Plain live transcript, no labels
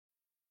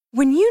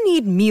When you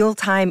need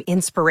mealtime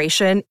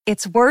inspiration,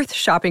 it's worth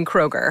shopping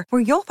Kroger,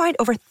 where you'll find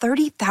over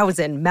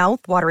 30,000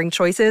 mouth-watering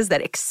choices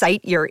that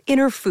excite your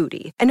inner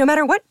foodie. And no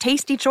matter what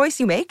tasty choice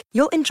you make,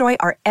 you'll enjoy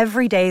our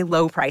everyday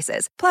low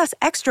prices, plus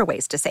extra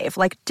ways to save,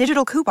 like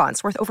digital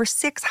coupons worth over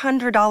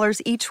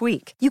 $600 each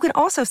week. You can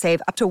also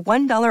save up to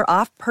 $1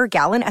 off per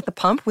gallon at the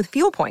pump with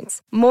fuel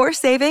points. More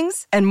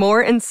savings and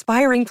more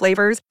inspiring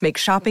flavors make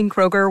shopping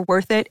Kroger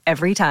worth it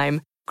every time.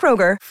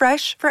 Kroger,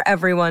 fresh for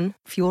everyone.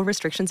 Fuel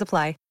restrictions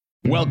apply.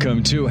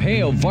 Welcome to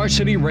Hail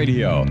Varsity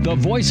Radio, the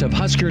voice of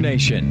Husker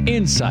Nation.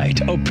 Insight,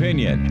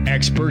 opinion,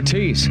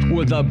 expertise,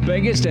 with the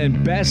biggest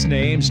and best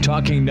names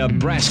talking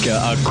Nebraska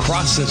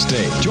across the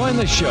state. Join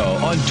the show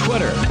on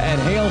Twitter at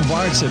Hail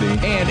Varsity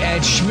and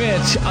at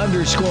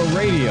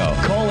Schmitz_radio.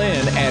 Call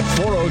in at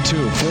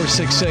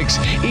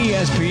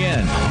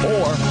 402-466-ESPN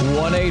or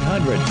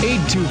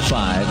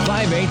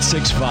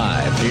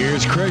 1-800-825-5865.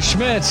 Here's Chris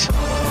Schmitz.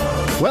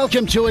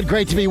 Welcome to it.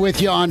 Great to be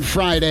with you on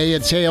Friday.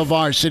 It's Hail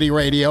Varsity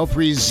Radio,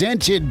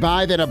 presented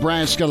by the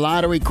Nebraska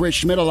Lottery. Chris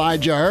Schmidt,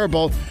 Elijah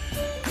Herbal,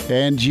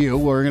 and you.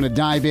 We're going to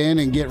dive in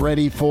and get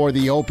ready for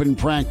the open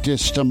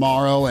practice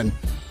tomorrow. And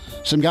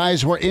some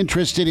guys we're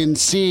interested in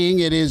seeing.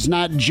 It is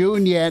not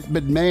June yet,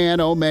 but man,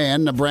 oh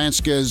man,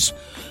 Nebraska's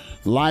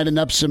lining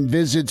up some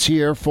visits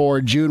here for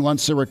June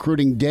once the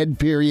recruiting dead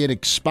period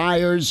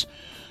expires.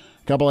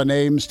 A couple of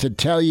names to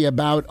tell you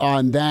about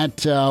on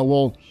that.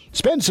 We'll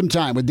spend some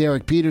time with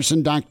Derek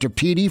Peterson, Dr.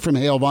 Petey from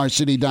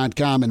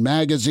HailVarsity.com and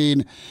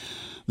magazine.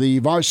 The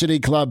Varsity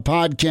Club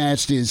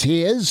podcast is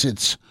his.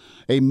 It's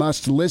a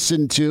must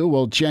listen to.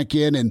 We'll check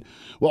in and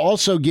we'll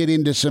also get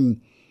into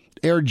some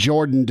Air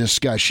Jordan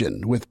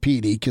discussion with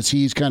Petey because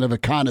he's kind of a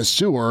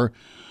connoisseur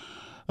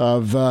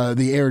of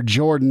the Air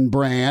Jordan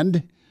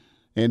brand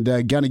and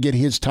going to get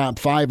his top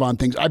 5 on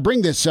things. I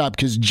bring this up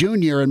because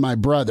Junior and my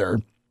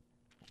brother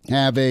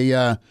have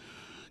a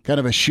kind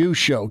of a shoe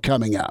show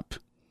coming up.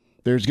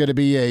 There's going to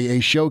be a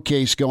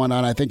showcase going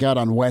on, I think, out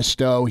on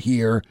Westo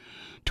here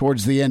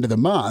towards the end of the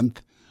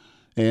month.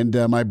 And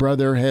my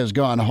brother has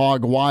gone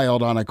hog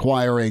wild on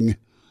acquiring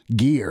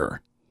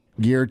gear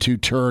to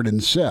turn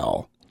and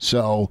sell.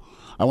 So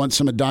I want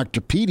some of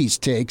Dr. Petey's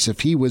takes.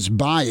 If he was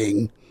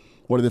buying,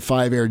 what are the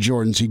 5 Air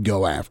Jordans he'd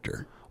go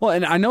after? Well,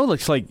 and I know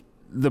it's like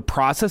the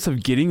process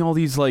of getting all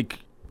these like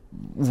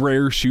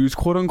rare shoes,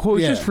 quote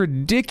unquote, is just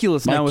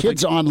ridiculous. My now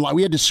kid's online.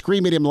 We had to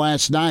scream at him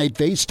last night,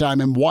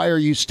 FaceTime him, why are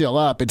you still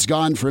up? It's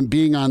gone from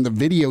being on the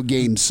video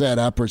game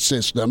setup or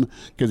system,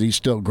 because he's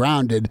still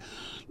grounded,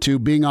 to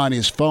being on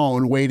his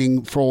phone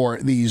waiting for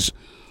these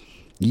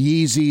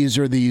Yeezys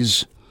or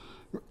these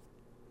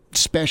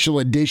special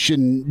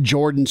edition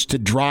Jordans to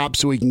drop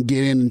so we can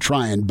get in and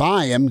try and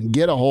buy them,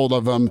 get a hold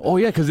of them. Oh,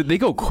 yeah, because they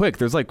go quick.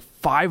 There's like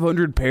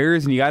 500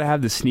 pairs, and you got to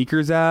have the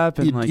sneakers app.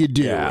 And you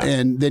do,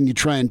 and then you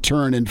try and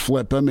turn and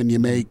flip them, and you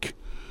make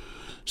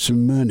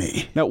some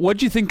money. Now,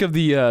 what'd you think of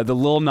the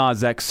Lil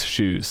Nas X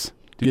shoes?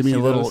 Give me a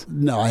little. Those?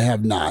 No, I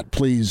have not.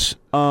 Please.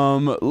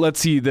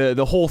 Let's see.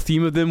 The whole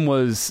theme of them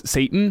was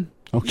Satan.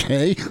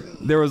 Okay.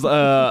 There was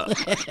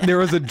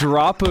a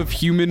drop of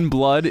human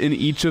blood in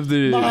each of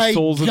the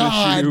soles of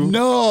the shoe.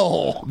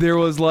 No. There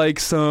was like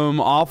some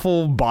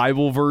awful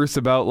Bible verse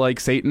about like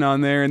Satan on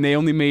there, and they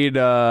only made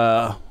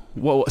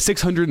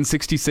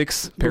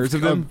 666 pairs of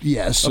them.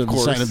 Yes, of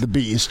course. Sign of the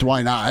Beast.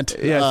 Why not?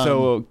 Yeah.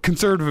 So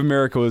conservative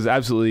America was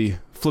absolutely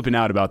flipping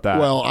out about that.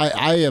 Well,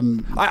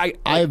 I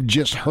have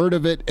just heard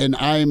of it, and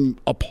I'm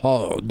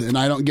appalled. And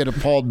I don't get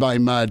appalled by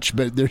much,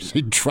 but there's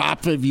a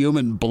drop of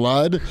human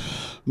blood.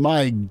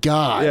 My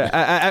God. Yeah.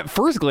 At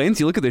first glance,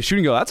 you look at the shoe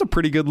and go, "That's a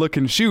pretty good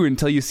looking shoe."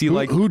 Until you see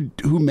who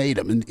made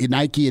them?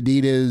 Nike,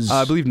 Adidas.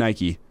 I believe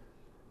Nike.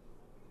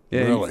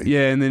 Yeah, really?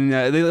 Yeah, and then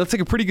that's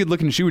like a pretty good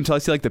looking shoe until I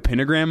see like the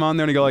pentagram on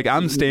there, and I go like,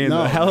 "I'm staying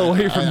the hell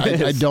away from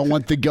this." I don't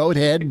want the goat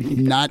head.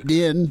 Not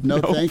in. No,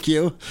 thank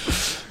you.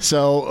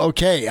 So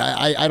okay,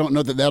 I don't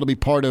know that that'll be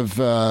part of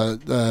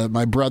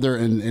my brother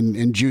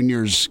and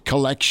Junior's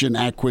collection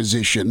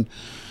acquisition.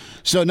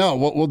 So, no,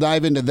 we'll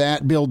dive into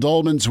that. Bill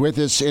Dolman's with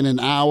us in an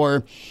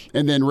hour.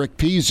 And then Rick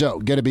Pizzo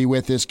going to be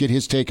with us, get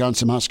his take on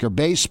some Husker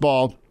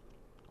baseball.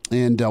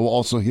 And we'll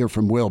also hear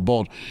from Will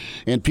Bolt.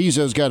 And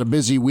Pizzo's got a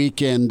busy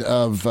weekend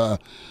of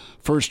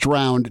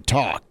first-round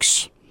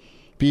talks.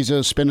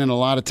 Pizzo's spending a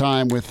lot of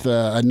time with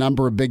a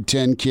number of Big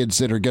Ten kids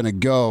that are going to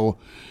go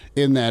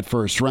in that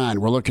first round.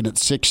 We're looking at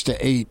 6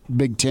 to 8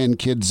 Big Ten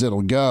kids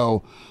that'll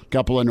go. A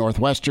couple of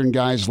Northwestern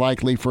guys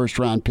likely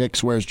first-round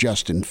picks. Where's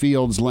Justin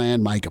Fields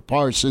land? Micah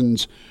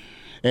Parsons.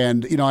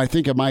 And, you know, I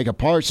think of Micah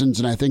Parsons,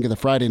 and I think of the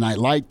Friday Night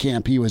Light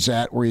camp he was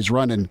at where he's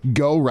running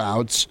go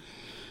routes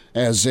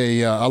as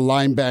a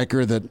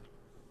linebacker that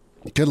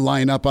could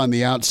line up on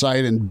the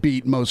outside and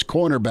beat most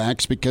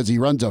cornerbacks because he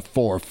runs a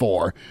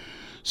 4.4.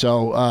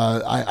 So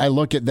I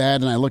look at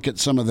that, and I look at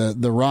some of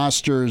the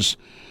rosters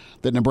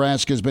that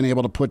Nebraska has been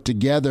able to put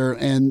together,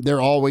 and they're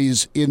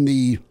always in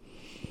the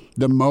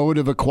mode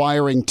of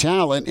acquiring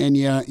talent, and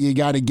you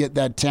got to get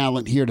that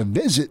talent here to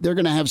visit. They're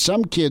going to have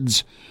some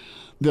kids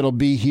that'll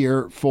be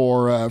here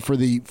for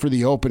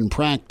the open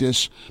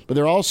practice, but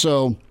they're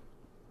also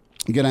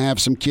You're going to have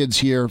some kids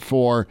here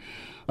for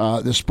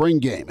the spring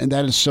game, and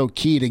that is so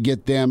key to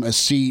get them a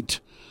seat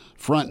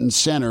front and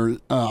center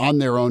on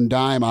their own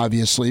dime,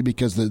 obviously,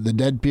 because the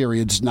dead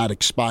period's not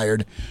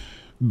expired.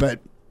 But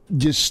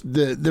just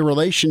the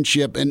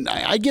relationship, and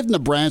I give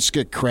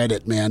Nebraska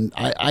credit, man.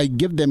 I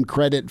give them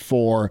credit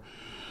for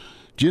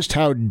just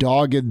how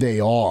dogged they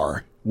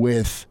are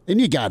with,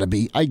 and you got to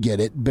be, I get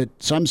it, but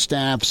some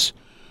staffs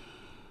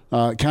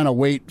kind of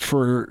wait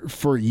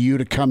for you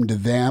to come to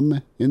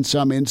them in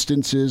some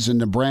instances. In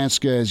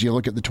Nebraska, as you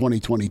look at the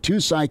 2022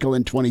 cycle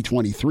and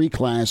 2023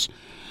 class,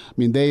 I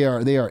mean, they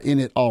are in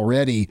it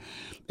already.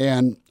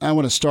 And I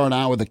want to start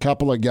out with a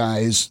couple of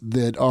guys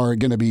that are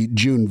going to be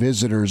June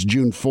visitors.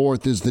 June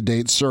 4th is the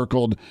date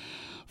circled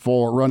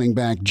for running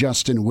back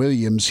Justin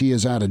Williams. He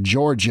is out of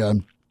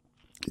Georgia,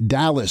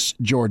 Dallas,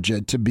 Georgia,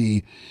 to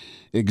be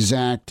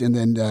exact. And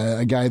then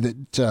a guy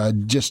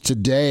that just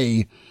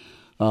today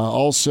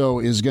also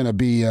is going to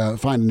be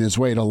finding his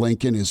way to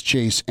Lincoln is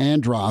Chase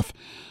Androff.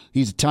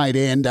 He's a tight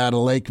end out of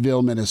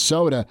Lakeville,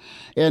 Minnesota.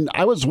 And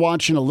I was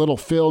watching a little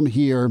film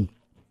here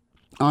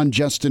on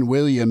Justin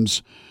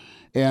Williams,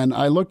 and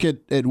I look at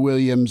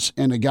Williams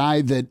and a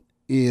guy that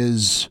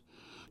is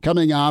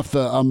coming off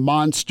a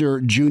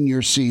monster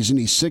junior season.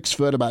 He's 6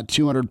 foot, about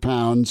 200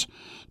 pounds,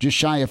 just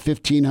shy of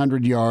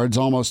 1,500 yards,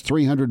 almost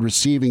 300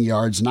 receiving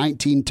yards,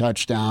 19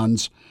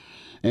 touchdowns,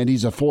 and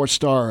he's a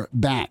 4-star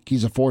back.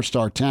 He's a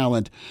 4-star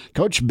talent.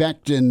 Coach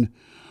Becton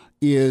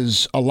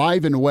is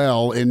alive and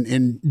well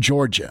in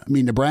Georgia. I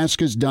mean,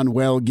 Nebraska's done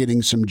well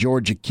getting some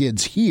Georgia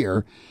kids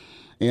here.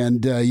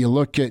 And you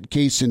look at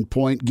case in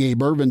point,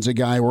 Gabe Irvin's a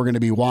guy we're going to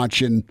be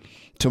watching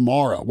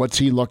tomorrow. What's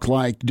he look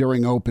like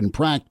during open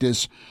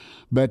practice?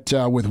 But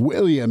with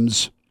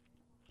Williams,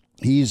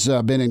 he's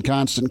been in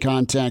constant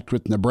contact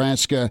with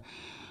Nebraska.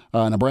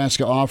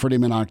 Nebraska offered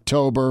him in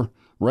October,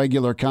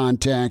 regular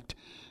contact.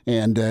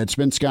 And it's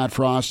been Scott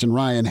Frost and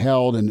Ryan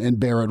Held and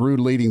Barrett Ruud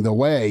leading the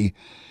way.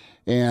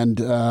 And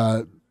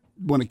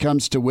when it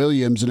comes to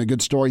Williams, and a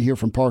good story here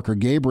from Parker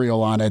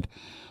Gabriel on it,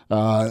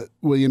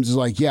 Williams is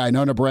like, yeah, I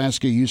know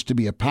Nebraska used to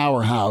be a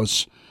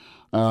powerhouse,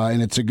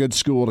 and it's a good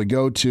school to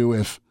go to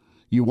if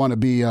you want to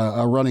be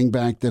a running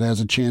back that has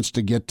a chance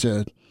to get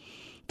to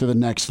the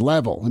next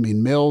level. I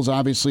mean, Mills,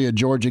 obviously a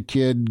Georgia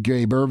kid.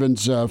 Gabe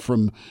Irvin's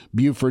from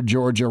Buford,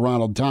 Georgia.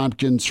 Ronald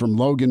Tompkins from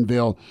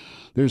Loganville.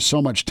 There's so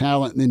much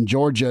talent in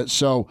Georgia.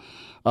 So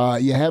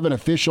you have an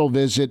official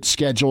visit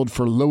scheduled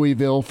for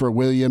Louisville for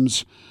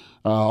Williams,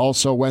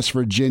 also West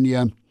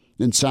Virginia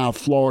in South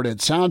Florida.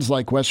 It sounds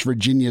like West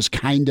Virginia's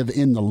kind of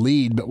in the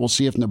lead, but we'll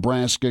see if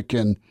Nebraska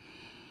can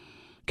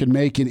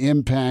make an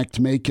impact,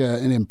 make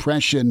an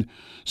impression.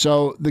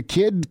 So the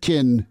kid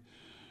can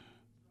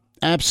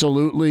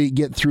absolutely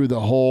get through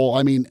the hole.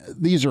 I mean,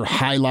 these are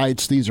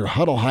highlights. These are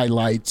huddle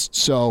highlights.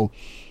 So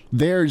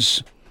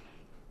there's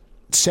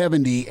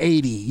 70,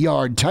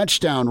 80-yard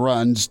touchdown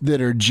runs that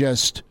are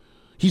just,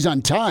 he's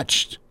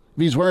untouched.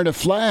 If he's wearing a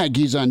flag,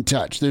 he's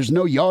untouched. There's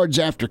no yards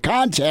after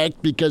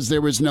contact because there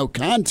was no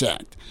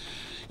contact.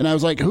 And I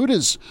was like, who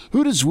does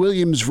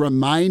Williams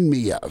remind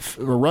me of,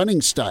 a running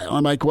style?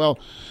 I'm like, well,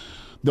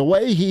 the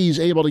way he's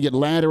able to get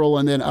lateral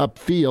and then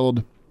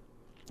upfield,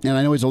 and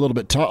I know he's a little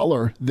bit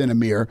taller than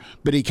Amir,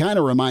 but he kind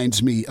of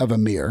reminds me of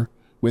Amir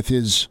with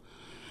his,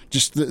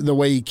 just the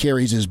way he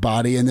carries his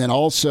body, and then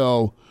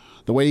also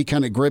the way he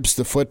kind of grips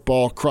the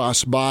football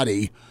cross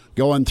body,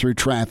 going through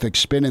traffic,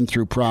 spinning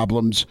through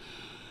problems.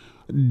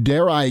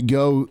 Dare I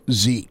go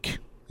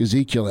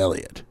Ezekiel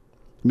Elliott?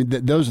 I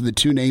mean, those are the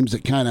two names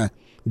that kind of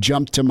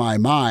jumped to my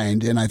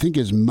mind, and I think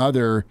his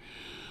mother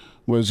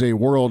was a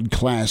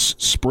world-class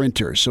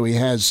sprinter, so he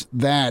has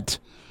that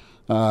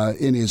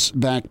in his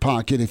back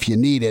pocket if you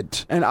need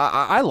it. And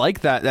I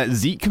like that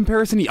Zeke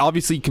comparison. He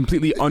obviously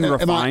completely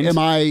unrefined. Am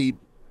I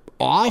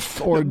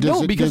off, or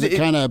does it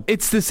kind of...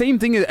 It's the same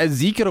thing as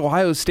Zeke at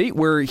Ohio State,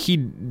 where he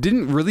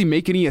didn't really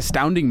make any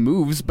astounding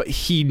moves, but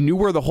he knew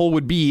where the hole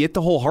would be. He hit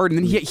the hole hard,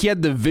 and then he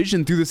had the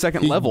vision through the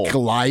second level. He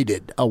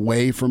glided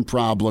away from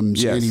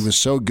problems, yes. And he was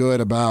so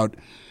good about...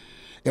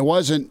 It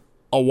wasn't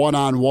a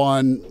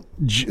one-on-one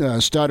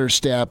stutter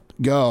step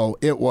go.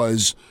 It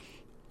was,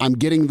 I'm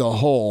getting the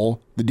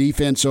hole, the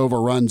defense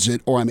overruns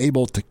it, or I'm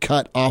able to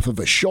cut off of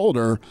a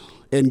shoulder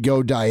and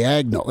go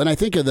diagonal. And I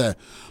think of the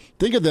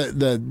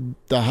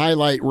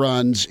highlight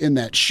runs in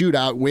that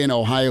shootout win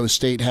Ohio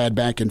State had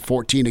back in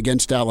 2014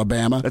 against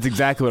Alabama. That's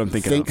exactly what I'm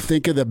thinking of.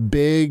 Think of the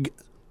big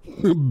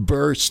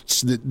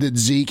bursts that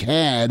Zeke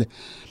had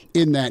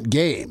in that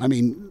game. I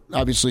mean,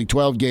 obviously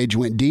 12 gauge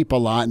went deep a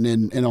lot,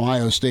 and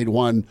Ohio State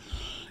won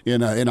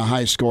in a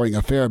high scoring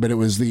affair. But it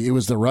was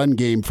the run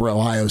game for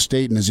Ohio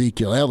State and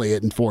Ezekiel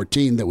Elliott in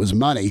 2014 that was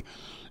money.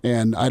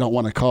 And I don't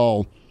want to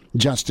call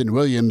Justin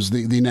Williams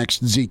the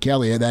next Zeke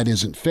Elliott. That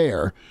isn't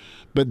fair.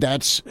 But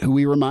that's who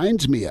he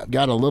reminds me of.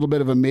 Got a little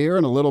bit of Amir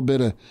and a little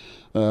bit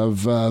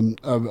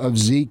of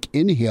Zeke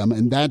in him,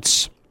 and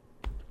that's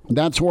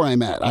where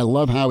I'm at. I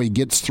love how he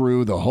gets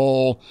through the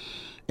hole,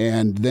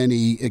 and then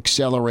he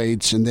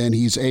accelerates, and then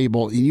he's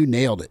able. You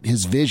nailed it.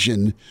 His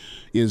vision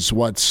is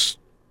what's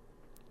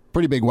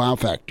pretty big wow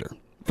factor.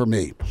 for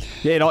me.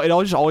 Yeah, it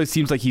always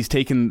seems like he's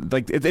taken,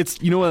 like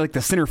it's like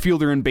the center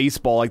fielder in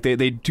baseball, like they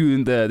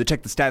do they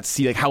check the stats to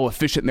see like how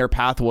efficient their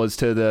path was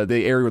to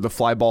the area where the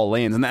fly ball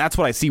lands, and that's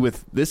what I see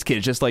with this kid.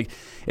 It's just like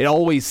it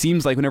always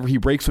seems like whenever he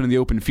breaks one in the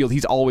open field,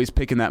 he's always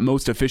picking that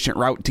most efficient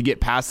route to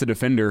get past the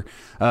defender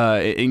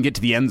and get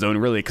to the end zone,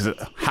 really, because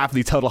half of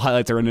these Huddle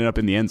highlights are ending up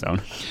in the end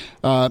zone.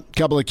 A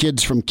couple of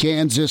kids from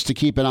Kansas to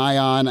keep an eye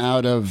on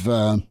out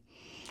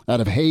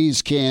of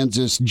Hayes,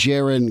 Kansas,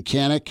 Jaron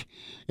Kanek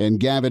and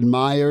Gavin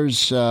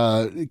Myers.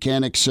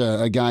 Kanek's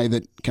a guy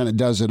that kind of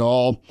does it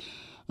all.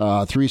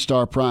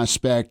 3-star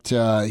prospect.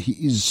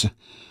 He's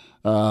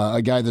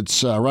a guy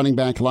that's running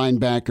back,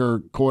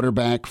 linebacker,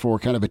 quarterback for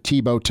kind of a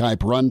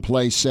Tebow-type run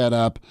play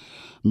setup.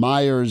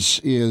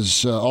 Myers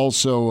is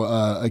also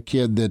a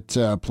kid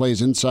that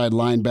plays inside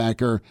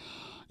linebacker,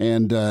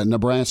 and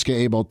Nebraska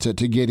able to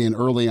get in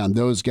early on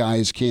those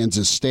guys.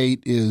 Kansas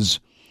State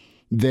is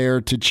there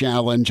to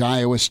challenge.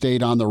 Iowa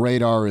State on the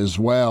radar as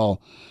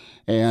well.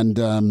 And,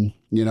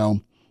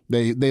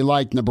 they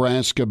like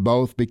Nebraska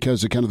both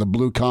because of kind of the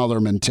blue-collar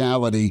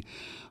mentality,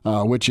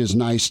 which is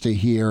nice to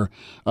hear.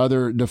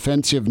 Other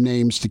defensive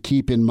names to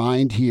keep in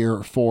mind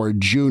here for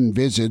June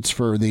visits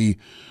for the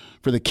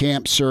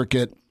camp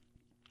circuit.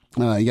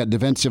 You got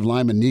defensive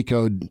lineman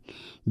Nico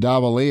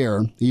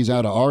Davalier. He's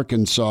out of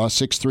Arkansas,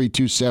 6'3",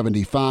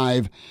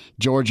 275.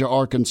 Georgia,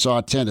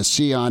 Arkansas,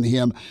 Tennessee on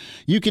him.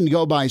 You can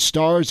go by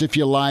stars if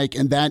you like,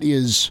 and that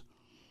is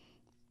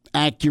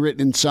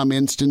accurate in some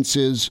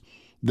instances.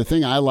 The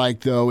thing I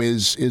like, though,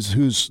 is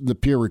who's the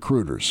peer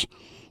recruiters.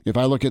 If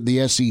I look at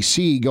the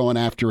SEC going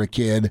after a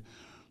kid,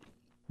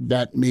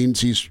 that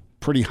means he's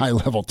pretty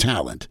high-level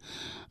talent.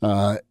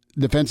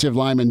 Defensive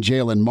lineman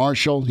Jalen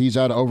Marshall, he's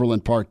out of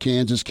Overland Park,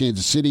 Kansas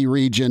City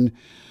region.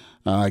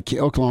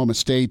 Oklahoma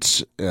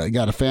State's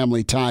got a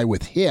family tie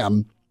with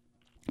him,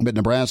 but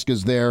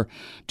Nebraska's there.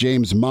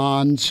 James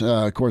Mons,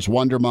 of course,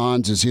 Wonder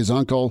Mons is his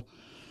uncle.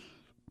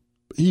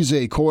 He's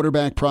a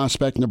quarterback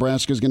prospect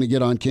Nebraska's going to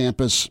get on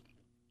campus,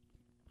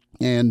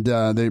 and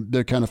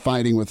they're kind of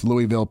fighting with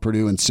Louisville,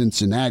 Purdue, and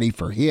Cincinnati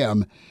for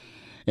him.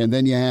 And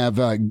then you have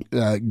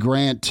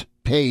Grant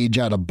Page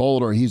out of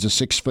Boulder. He's a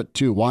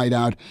 6'2"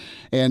 wideout,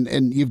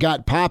 and you've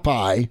got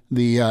Popeye,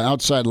 the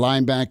outside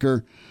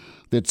linebacker,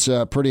 that's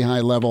pretty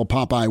high level.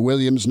 Popeye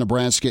Williams,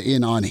 Nebraska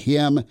in on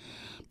him,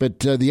 but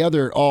the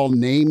other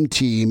all-name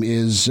team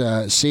is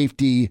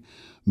safety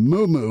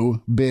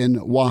Mumu bin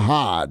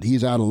Wahad.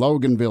 He's out of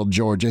Loganville,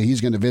 Georgia.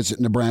 He's going to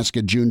visit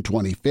Nebraska June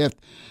 25th.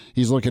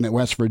 He's looking at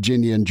West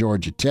Virginia and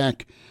Georgia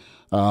Tech.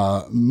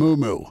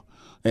 Mumu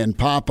and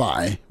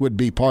Popeye would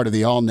be part of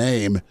the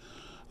all-name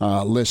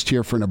list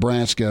here for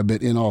Nebraska.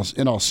 But in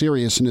all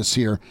seriousness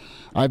here,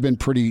 I've been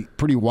pretty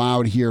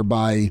wowed here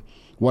by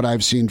what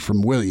I've seen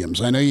from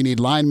Williams. I know you need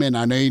linemen.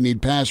 I know you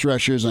need pass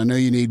rushers. I know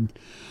you need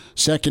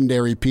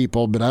secondary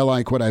people, but I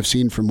like what I've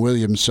seen from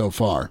Williams so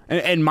far.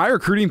 And my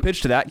recruiting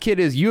pitch to that kid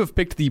is you have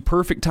picked the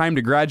perfect time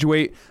to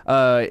graduate.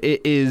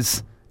 It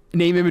is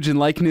name, image, and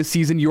likeness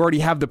season. You already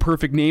have the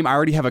perfect name. I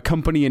already have a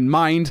company in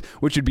mind,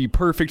 which would be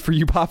perfect for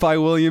you,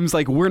 Popeye Williams.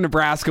 Like, we're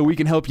Nebraska. We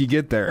can help you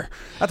get there.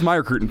 That's my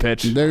recruiting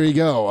pitch. There you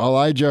go.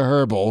 Elijah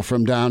Herbal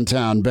from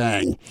downtown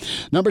Bang.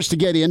 Numbers to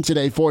get in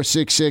today,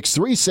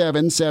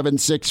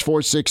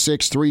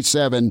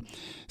 466-3776,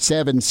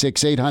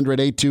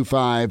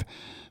 466-3776,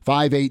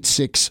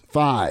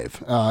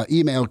 800-825-5865.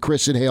 Email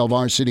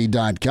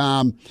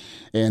Chris@HailVarsity.com.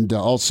 And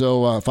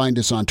also find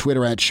us on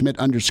Twitter at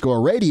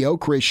Schmidt_radio.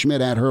 Chris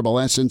Schmidt at Herbal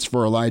Essence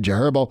for Elijah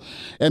Herbal.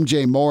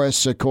 MJ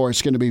Morris, of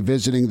course, going to be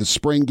visiting the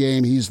spring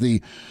game. He's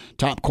the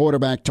top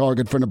quarterback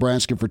target for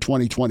Nebraska for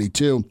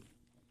 2022.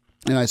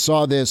 And I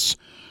saw this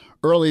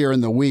earlier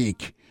in the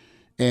week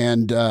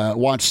and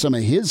watched some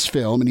of his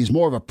film. And he's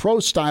more of a pro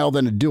style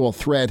than a dual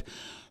threat.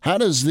 How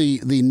does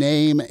the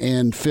name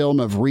and film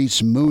of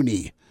Reese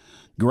Mooney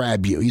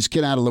grab you? He's a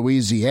kid out of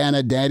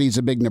Louisiana. Daddy's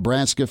a big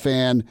Nebraska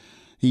fan.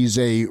 He's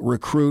a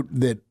recruit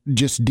that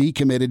just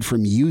decommitted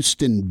from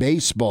Houston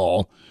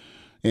baseball,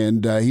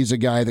 and he's a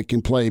guy that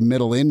can play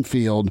middle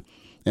infield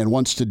and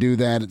wants to do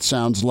that, it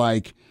sounds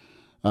like,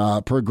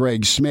 per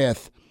Greg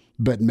Smith.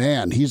 But,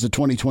 man, he's a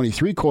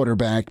 2023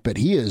 quarterback, but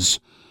he has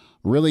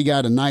really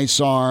got a nice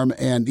arm,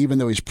 and even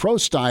though he's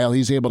pro-style,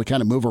 he's able to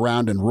kind of move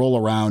around and roll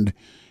around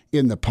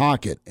in the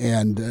pocket.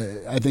 And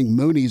I think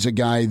Mooney's a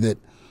guy that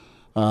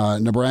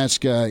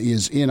Nebraska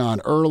is in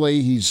on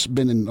early. He's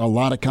been in a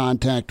lot of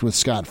contact with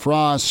Scott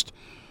Frost,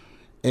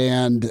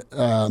 and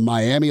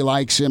Miami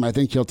likes him. I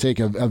think he'll take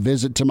a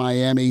visit to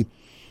Miami,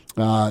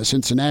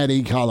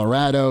 Cincinnati,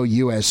 Colorado,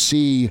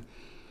 USC.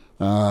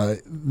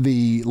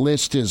 The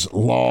list is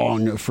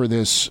long for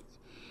this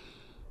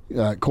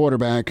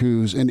quarterback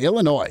who's in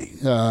Illinois.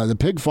 The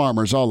pig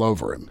farmers all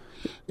over him.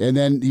 And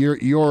then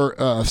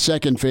your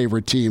second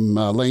favorite team,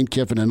 Lane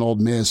Kiffin and Ole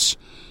Miss,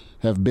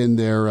 have been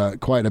there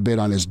quite a bit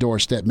on his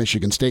doorstep.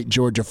 Michigan State,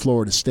 Georgia,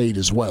 Florida State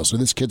as well. So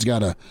this kid's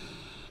got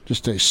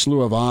just a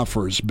slew of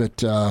offers.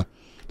 But so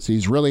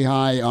he's really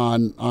high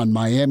on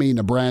Miami,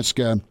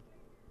 Nebraska,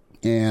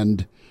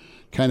 and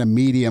kind of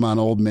medium on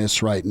Ole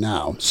Miss right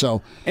now.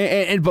 So,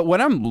 but when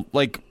I'm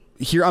like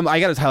here, I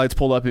got his highlights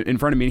pulled up in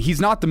front of me. And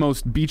he's not the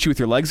most beat you with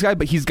your legs guy,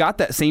 but he's got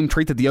that same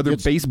trait that the other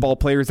baseball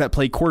players that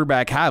play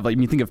quarterback have. Like,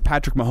 you think of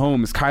Patrick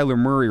Mahomes, Kyler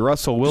Murray,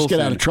 Russell Wilson. Just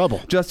get out of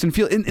trouble. Justin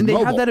Fields. And they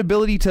have that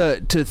ability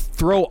to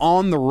throw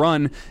on the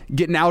run,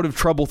 getting out of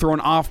trouble, throwing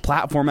off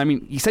platform. I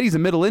mean, he said he's a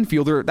middle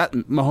infielder. That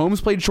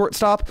Mahomes played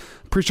shortstop.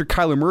 Pretty sure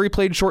Kyler Murray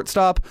played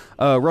shortstop.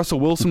 Russell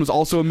Wilson was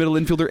also a middle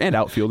infielder and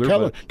outfielder.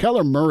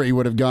 Kyler Murray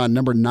would have gone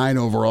number 9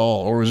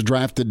 overall, or was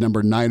drafted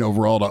number 9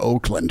 overall to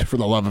Oakland, for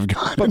the love of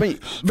God.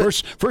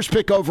 First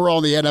pick overall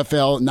in the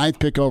NFL, 9th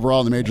pick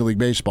overall in the Major League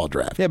Baseball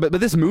draft. Yeah, but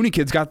this Mooney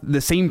kid's got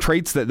the same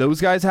traits that those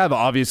guys have.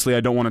 Obviously,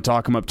 I don't want to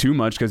talk him up too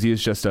much because he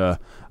is just a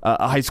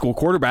high school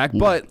quarterback,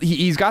 but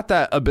he's got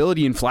that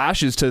ability and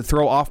flashes to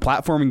throw off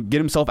platform and get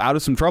himself out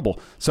of some trouble.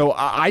 So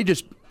I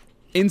just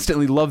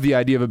instantly love the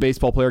idea of a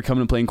baseball player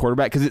coming and playing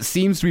quarterback because it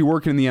seems to be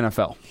working in the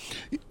NFL.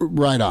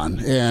 Right on.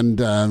 And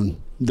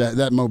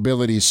that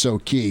mobility is so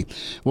key.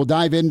 We'll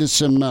dive into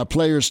some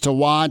players to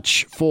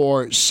watch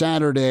for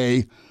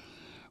Saturday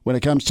when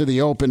it comes to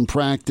the open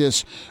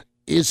practice.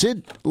 Is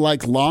it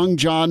like Long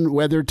John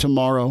weather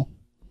tomorrow?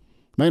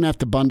 Am I going to have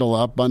to bundle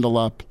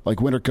up, like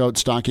winter coat,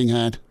 stocking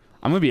hat?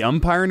 I'm going to be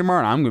umpiring tomorrow,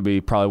 and I'm going to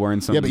be probably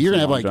wearing some. Yeah, but you're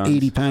going to have like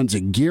 80 pounds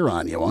of gear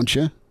on you, won't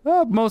you?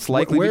 Most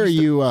likely. Where are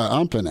you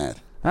umping at?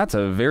 That's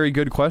a very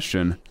good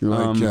question. You're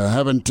like,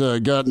 haven't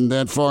gotten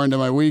that far into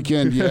my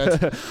weekend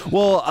yet.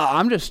 Well,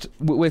 I'm just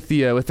with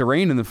the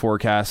rain in the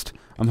forecast.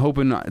 I'm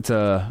hoping it's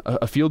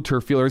a field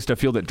turf field, or it's a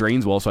field that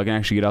drains well, so I can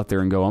actually get out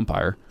there and go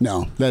umpire.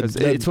 No, it's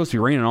supposed to be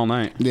raining all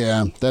night.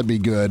 Yeah, that'd be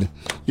good.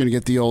 You're gonna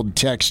get the old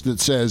text that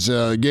says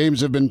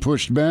games have been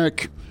pushed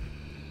back.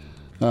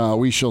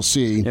 We shall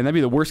see. And that'd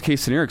be the worst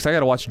case scenario because I got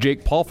to watch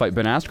Jake Paul fight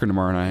Ben Askren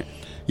tomorrow night.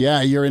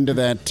 Yeah, you're into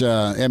that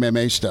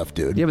MMA stuff,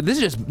 dude. Yeah, but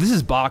this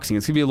is boxing.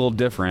 It's gonna be a little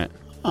different.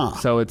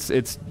 So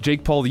it's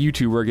Jake Paul, the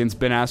YouTuber, against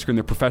Ben Askren,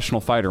 the professional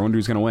fighter. I wonder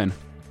who's gonna win.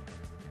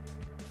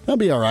 That'll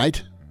be all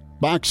right.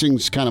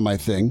 Boxing's kind of my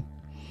thing.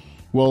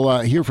 We'll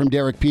hear from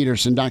Derek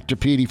Peterson, Dr.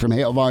 Petey from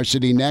Hail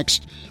Varsity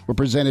next. We're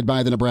presented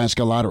by the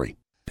Nebraska Lottery.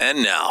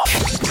 And now,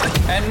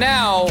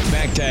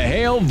 back to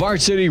Hail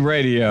Varsity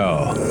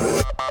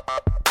Radio.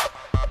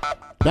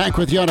 Back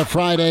with you on a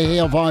Friday,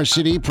 Hail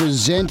Varsity,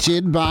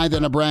 presented by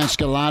the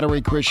Nebraska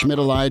Lottery. Chris Schmidt,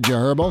 Elijah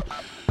Herbal.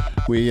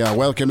 We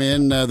welcome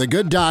in the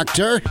good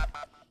doctor,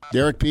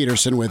 Derek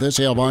Peterson, with us,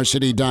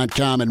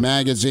 HailVarsity.com and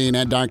magazine,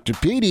 and Dr.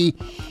 Petey,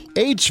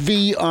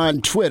 HV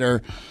on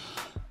Twitter.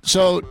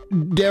 So,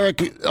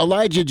 Derek,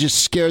 Elijah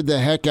just scared the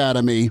heck out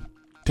of me,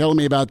 telling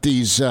me about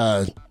these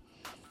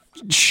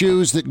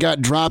shoes that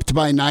got dropped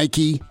by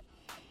Nike.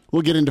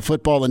 We'll get into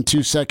football in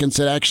 2 seconds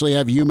that actually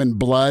have human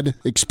blood.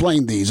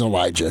 Explain these,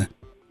 Elijah.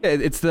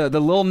 It's the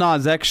Lil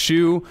Nas X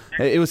shoe.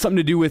 It was something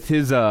to do with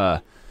his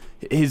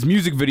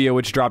music video,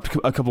 which dropped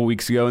a couple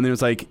weeks ago, and it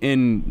was like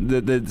in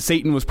the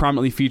Satan was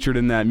prominently featured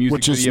in that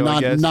music video.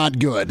 Which is not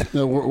good.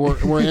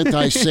 We're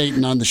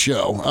anti-Satan on the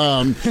show.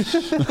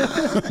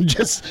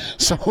 Just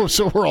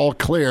so we're all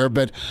clear.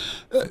 But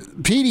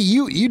Petey,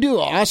 you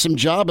do an awesome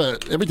job.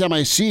 Every time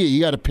I see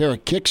you got a pair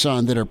of kicks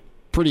on that are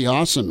pretty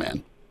awesome,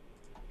 man.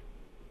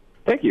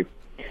 Thank you.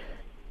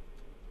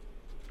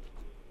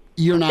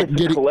 You're not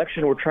it's a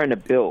collection we're trying to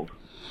build.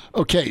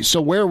 Okay,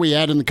 so where are we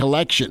at in the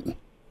collection?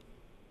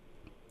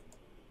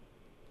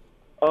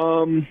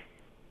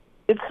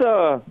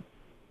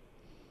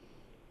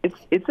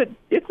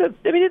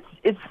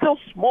 It's still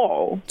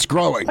small. It's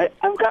growing.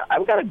 I've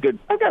got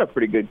a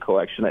pretty good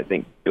collection, I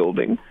think,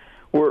 building.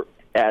 We're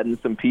adding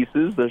some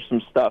pieces. There's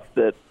some stuff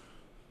that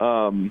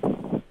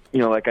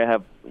like I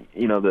have,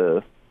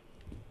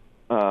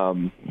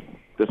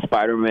 the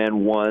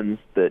Spider-Man ones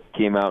that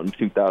came out in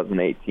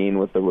 2018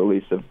 with the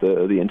release of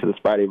the Into the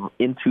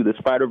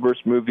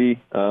Spider-Verse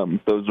movie.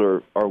 Those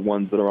are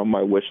ones that are on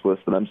my wish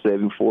list that I'm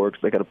saving for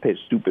because I got to pay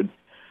stupid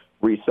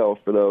resale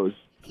for those.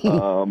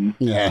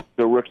 Yeah.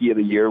 The Rookie of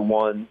the Year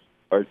ones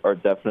are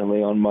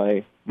definitely on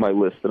my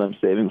list that I'm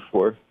saving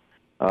for.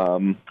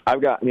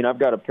 I've got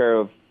a pair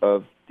of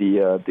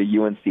the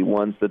UNC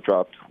ones that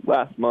dropped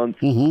last month.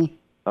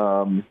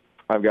 Mm-hmm.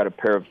 I've got a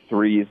pair of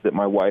 3s that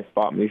my wife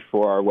bought me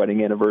for our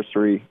wedding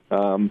anniversary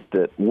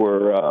that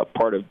were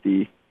part of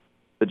the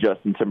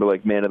Justin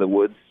Timberlake Man of the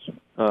Woods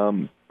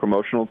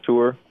promotional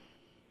tour.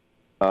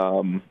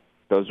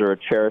 Those are a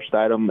cherished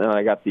item. And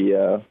I got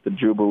the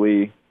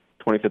Jubilee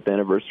 25th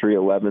anniversary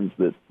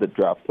 11s that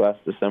dropped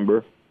last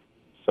December.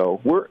 So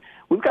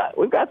we've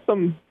got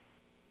some.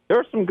 There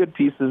are some good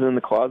pieces in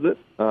the closet.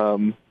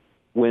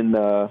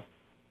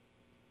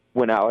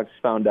 When Alex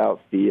found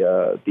out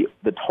the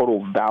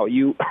total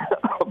value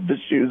of the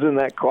shoes in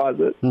that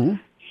closet, mm-hmm.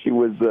 She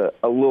was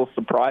a little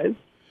surprised.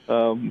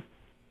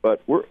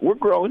 But we're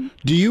growing.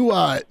 Do you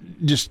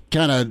just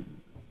kind of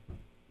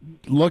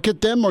look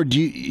at them, or do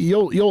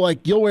you'll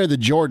wear the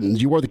Jordans?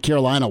 You wore the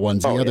Carolina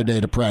ones the other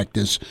day to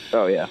practice.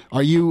 Oh yeah.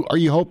 Are you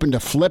hoping to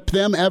flip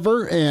them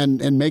ever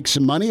and make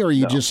some money, or are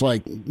you just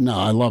like, no,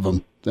 I love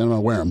them, then I'm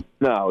gonna wear them?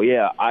 No,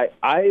 yeah,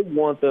 I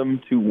want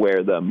them to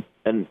wear them,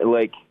 and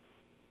like.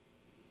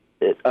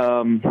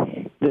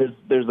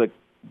 There's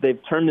they've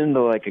turned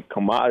into like a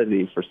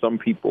commodity for some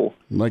people.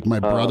 Like my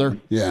brother,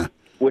 yeah.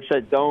 Which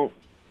I don't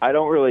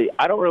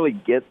really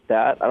get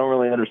that. I don't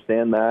really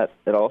understand that.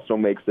 It also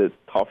makes it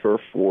tougher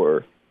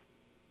for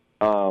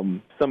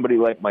somebody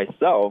like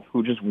myself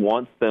who just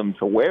wants them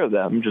to wear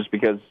them just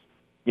because,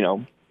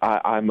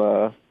 I'm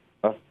a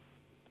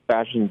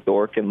fashion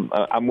dork and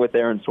I'm with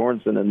Aaron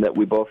Sorensen and that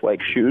we both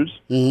like shoes.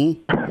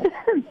 Mm-hmm.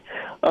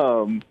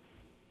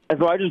 And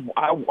so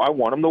I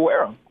want them to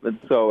wear them. And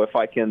so if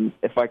I can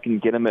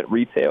get them at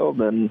retail,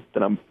 then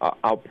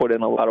I'll put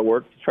in a lot of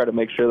work to try to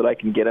make sure that I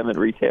can get them at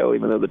retail,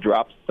 even though the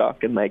drops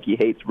suck and Nike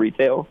hates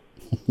retail.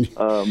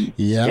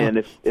 Yeah.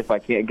 And if I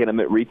can't get them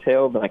at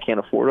retail, then I can't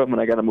afford them,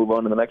 and I got to move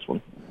on to the next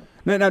one.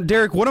 Now,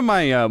 Derek, one of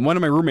my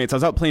roommates, I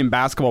was out playing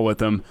basketball with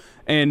him,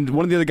 and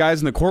one of the other guys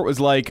in the court was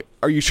like,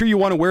 "Are you sure you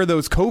want to wear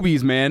those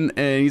Kobe's, man?"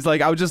 And he's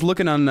like, "I was just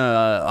looking on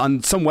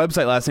some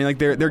website last night. Like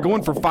they're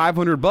going for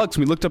 $500."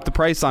 We looked up the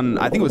price on,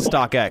 I think it was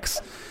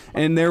StockX,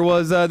 and there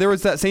was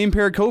that same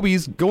pair of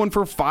Kobe's going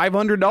for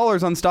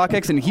 $500 on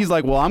StockX, and he's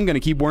like, "Well, I'm going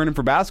to keep wearing them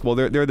for basketball.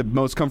 They're the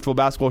most comfortable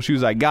basketball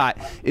shoes I got."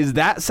 Is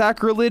that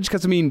sacrilege?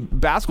 Because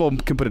basketball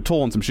can put a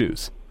toll on some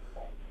shoes.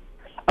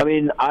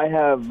 I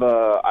have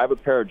a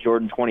pair of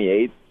Jordan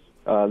 28s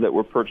that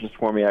were purchased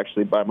for me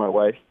actually by my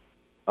wife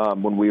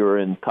when we were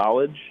in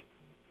college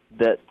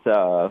that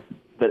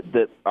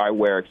I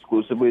wear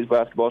exclusively as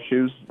basketball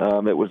shoes.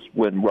 It was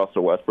when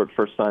Russell Westbrook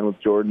first signed with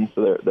Jordan,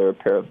 so they're a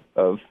pair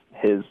of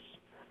his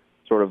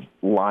sort of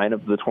line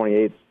of the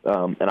 28s.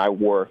 And I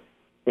wore,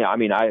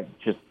 I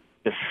just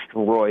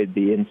destroyed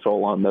the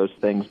insole on those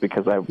things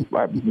because I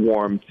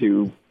wore them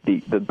to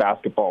the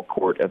basketball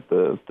court at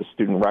the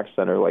student rec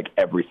center like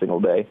every single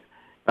day.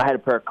 I had a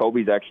pair of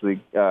Kobe's actually,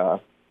 the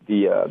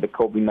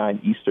Kobe 9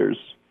 Easters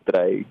that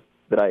I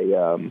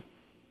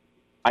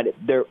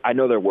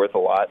know they're worth a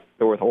lot.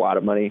 They're worth a lot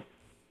of money,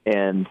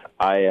 and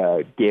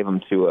I gave them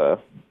to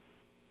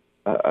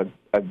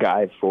a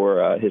guy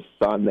for his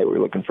son. They were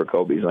looking for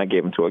Kobe's, and I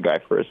gave them to a guy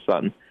for his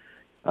son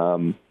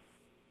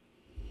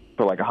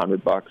for like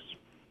 $100.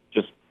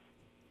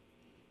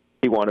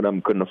 He wanted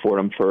them, couldn't afford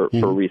them for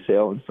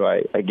resale, and so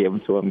I gave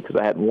them to him because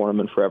I hadn't worn them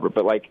in forever.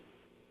 But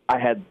I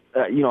had,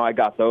 I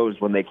got those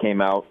when they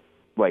came out,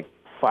 like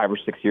 5 or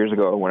 6 years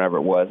ago or whenever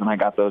it was, and I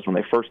got those when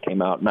they first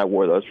came out, and I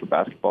wore those for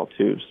basketball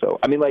too. So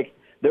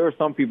there are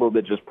some people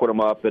that just put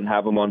them up and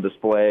have them on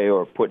display,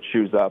 or put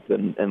shoes up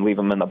and leave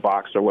them in the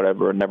box or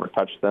whatever and never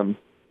touch them.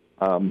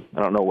 I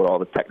don't know what all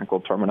the technical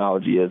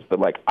terminology is,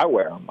 but I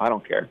wear them. I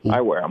don't care.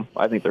 I wear them.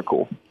 I think they're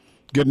cool.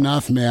 Good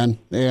enough, man.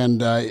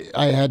 And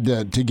I had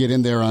to get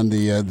in there on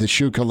the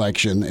shoe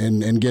collection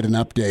and get an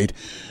update.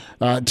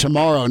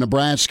 Tomorrow,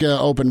 Nebraska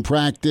open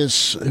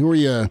practice. Who are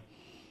you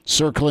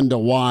circling to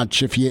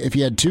watch? If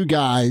you had two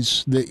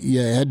guys that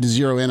you had to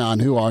zero in on,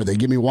 who are they?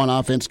 Give me one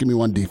offense, give me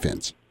one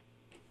defense.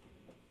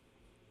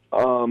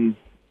 Omar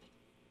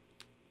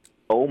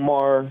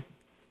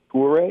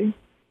Toure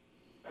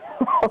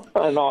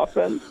on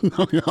offense.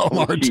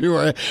 Omar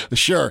Toure,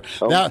 sure.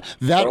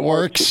 That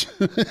works.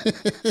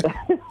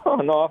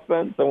 On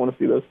offense, I want to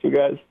see those two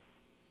guys.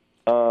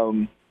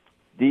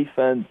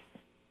 Defense,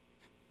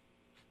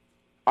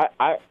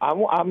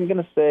 I'm going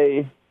to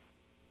say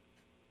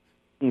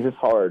it's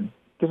hard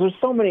because there's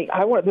so many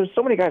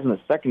guys in the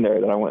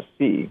secondary that I want to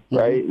see,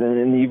 right? Mm-hmm.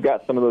 And you've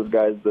got some of those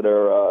guys that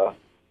are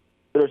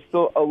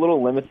still a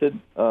little limited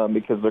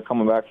because they're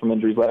coming back from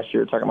injuries last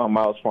year. Talking about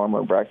Miles Farmer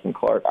and Braxton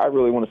Clark, I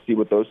really want to see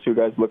what those two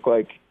guys look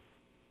like.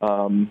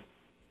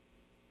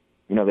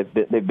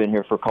 They've been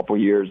here for a couple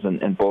of years,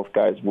 and both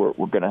guys were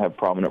going to have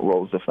prominent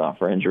roles, if not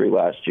for injury,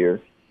 last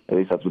year. At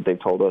least that's what they've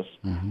told us.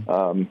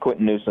 Mm-hmm.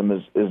 Quentin Newsome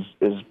is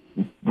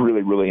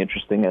really, really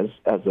interesting as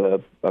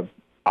a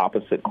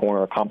opposite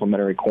corner, a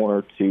complementary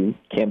corner to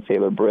Cam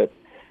Taylor-Britt.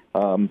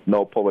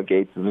 Noah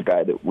Pola-Gates is a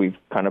guy that we've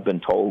kind of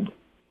been told,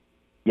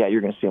 yeah,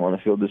 you're going to see him on the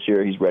field this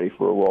year. He's ready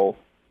for a role.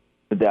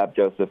 Adap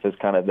Joseph is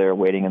kind of there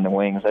waiting in the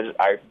wings.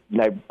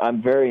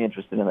 I'm very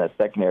interested in that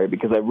secondary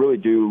because I really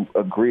do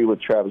agree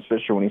with Travis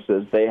Fisher when he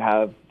says they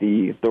have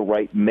the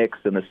right mix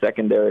in the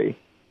secondary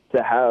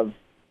to have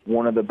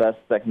one of the best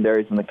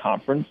secondaries in the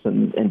conference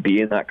and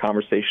be in that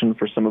conversation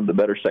for some of the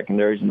better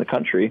secondaries in the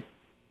country.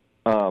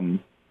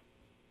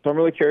 So I'm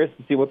really curious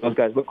to see what those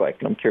guys look like,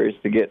 and I'm curious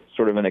to get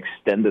sort of an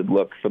extended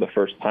look for the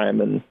first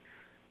time in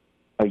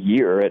a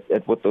year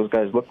at what those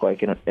guys look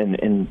like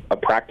in a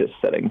practice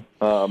setting.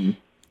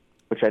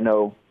 Which I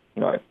know,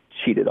 I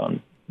cheated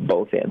on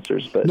both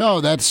answers, but no,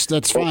 that's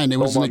fine. It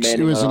was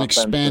an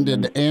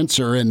expanded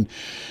answer, and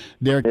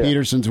Derek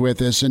Peterson's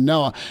with us. And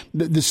no,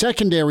 the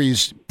secondary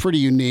is pretty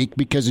unique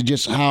because of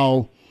just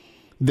how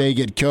they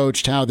get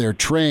coached, how they're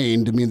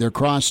trained. They're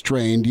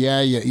cross-trained.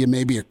 Yeah, you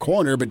may be a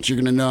corner, but you're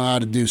going to know how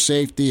to do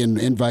safety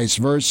and vice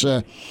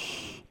versa.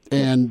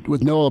 And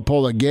with Noah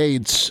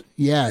Pola-Gates,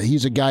 yeah,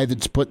 he's a guy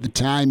that's put the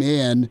time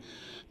in,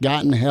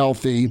 gotten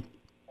healthy,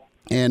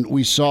 and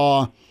we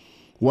saw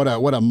what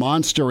a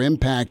monster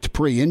impact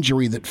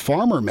pre-injury that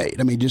Farmer made.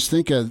 Just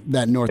think of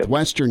that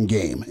Northwestern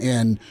game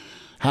and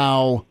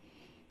how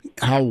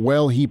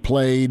well he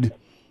played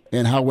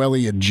and how well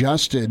he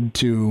adjusted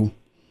to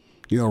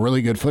a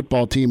really good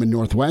football team in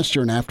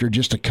Northwestern after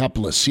just a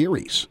couple of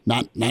series,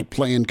 not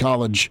playing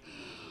college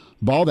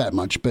ball that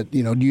much, but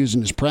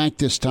using his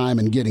practice time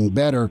and getting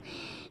better.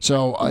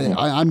 So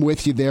I'm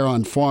with you there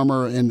on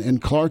Farmer,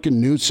 and Clark and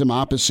Newsome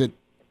opposite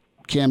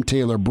Cam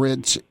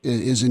Taylor-Britt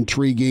is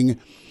intriguing.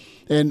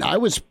 And I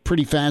was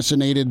pretty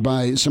fascinated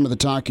by some of the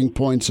talking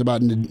points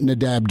about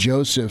Nadab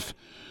Joseph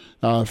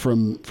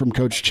from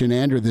Coach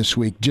Chinander this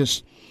week.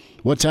 Just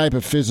what type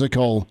of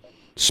physical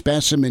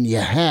specimen you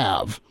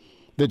have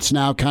that's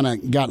now kind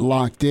of got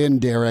locked in,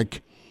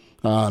 Derek,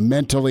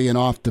 mentally and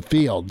off the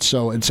field.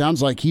 So it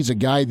sounds like he's a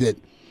guy that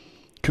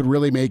could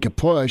really make a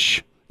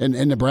push. And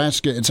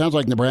Nebraska, it sounds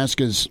like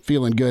Nebraska's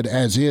feeling good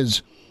as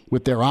is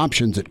with their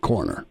options at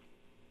corner.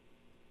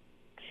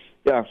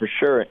 Yeah, for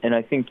sure. And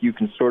I think you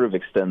can sort of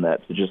extend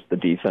that to just the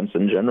defense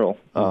in general.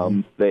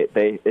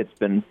 It's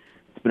been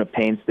a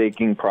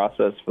painstaking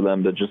process for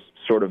them to just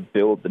sort of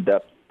build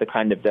the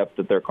kind of depth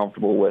that they're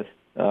comfortable with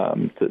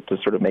to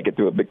sort of make it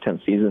through a Big Ten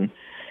season.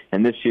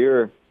 And this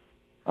year,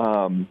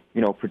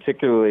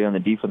 particularly on the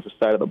defensive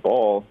side of the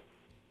ball,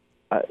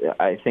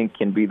 I think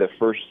can be the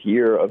first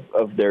year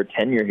of their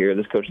tenure here,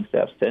 this coaching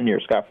staff's tenure,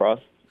 Scott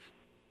Frost's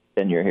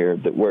tenure here,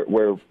 that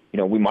where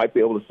we might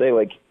be able to say,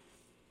 like,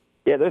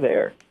 yeah, they're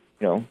there.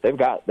 They've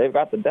got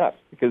the depth,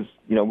 because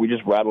we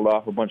just rattled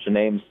off a bunch of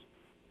names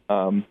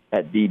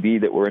at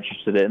DB that we're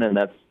interested in, and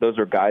those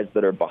are guys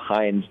that are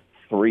behind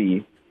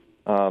three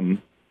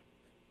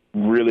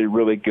really,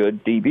 really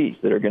good DBs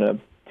that are going to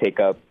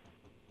take up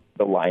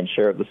the lion's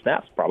share of the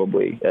snaps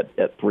probably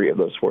at three of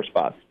those four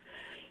spots.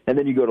 And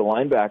then you go to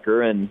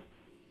linebacker, and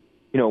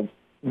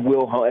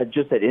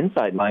just at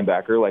inside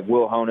linebacker, like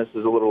Will Honus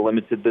is a little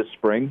limited this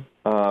spring.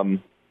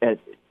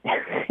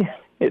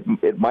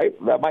 It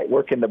might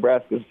work in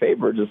Nebraska's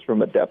favor just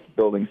from a depth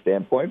building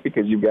standpoint,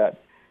 because you've got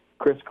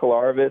Chris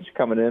Kolarovich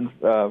coming in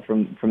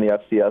from the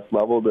FCS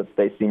level that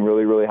they seem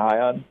really, really high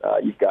on.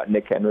 You've got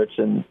Nick Henrich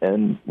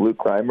and Luke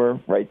Reimer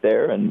right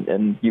there,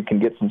 and you can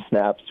get some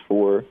snaps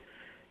for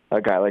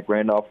a guy like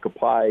Randolph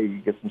Kapai. You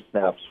get some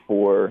snaps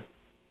for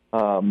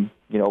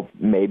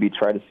maybe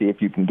try to see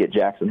if you can get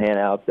Jackson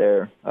Hanna out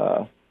there.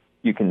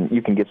 You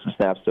can get some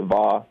snaps to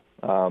Va.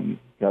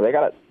 They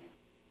got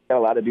a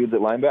lot of dudes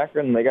at linebacker,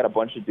 and they got a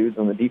bunch of dudes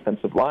on the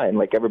defensive line.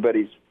 Like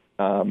everybody's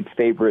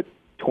favorite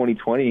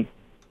 2020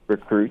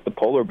 recruit, the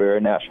polar bear,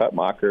 Nash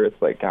Hutmacher.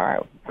 It's like, all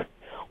right,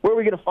 where are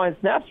we going to find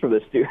snaps for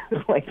this dude?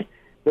 Like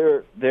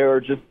there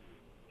are just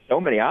so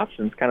many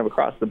options kind of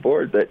across the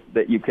board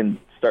that you can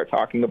start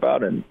talking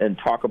about and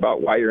talk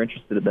about why you're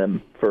interested in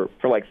them for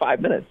like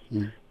 5 minutes.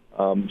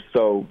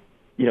 So,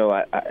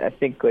 I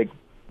think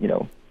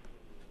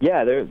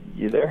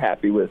they're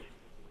happy with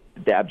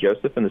Dab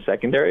Joseph in the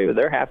secondary, but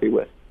they're happy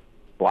with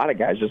a lot of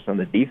guys just on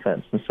the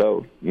defense. And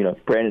so,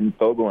 Brandon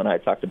Fogel and I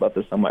talked about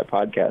this on my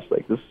podcast.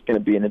 Like, this is going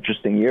to be an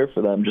interesting year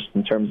for them, just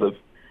in terms of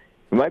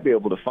we might be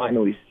able to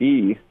finally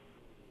see,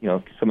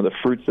 some of the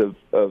fruits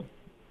of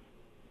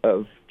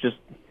just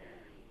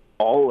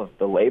all of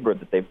the labor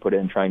that they've put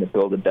in trying to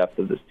build the depth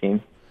of this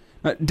team.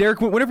 Derek,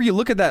 whenever you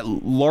look at that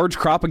large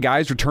crop of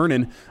guys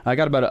returning, I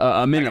got about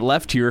a minute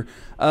left here.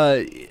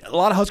 A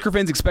lot of Husker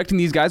fans expecting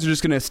these guys are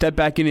just going to step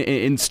back in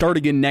and start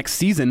again next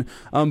season.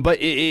 But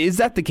is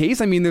that the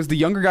case? I mean, there's the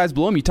younger guys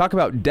below them. You talk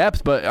about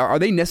depth, but are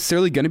they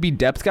necessarily going to be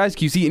depth guys?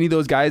 Can you see any of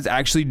those guys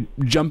actually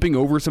jumping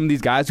over some of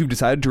these guys who've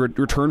decided to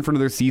return for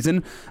another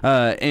season?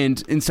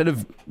 And instead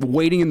of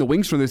waiting in the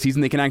wings for another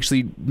season, they can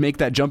actually make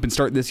that jump and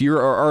start this year?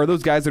 Or are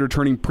those guys that are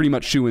turning pretty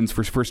much shoo-ins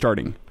for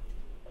starting?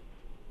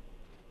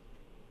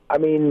 I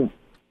mean,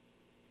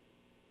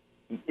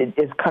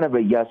 it's kind of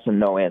a yes and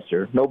no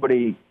answer.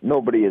 Nobody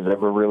is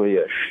ever really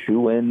a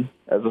shoo-in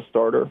as a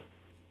starter.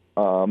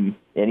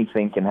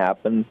 Anything can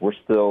happen. We're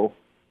still,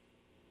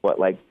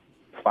 5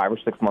 or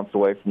 6 months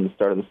away from the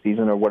start of the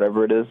season or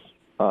whatever it is.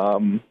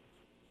 But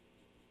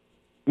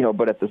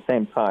at the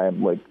same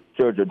time,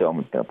 JoJo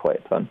Doman's going to play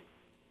a ton.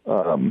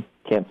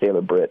 Cam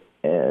Taylor-Britt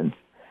and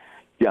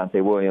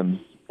Deontay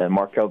Williams and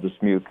Markel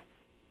Dismuke,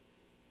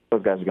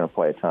 those guys are going to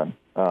play a ton.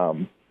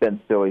 Ben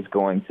Stilley's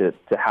going to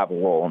have a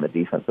role on the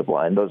defensive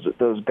line.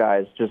 Those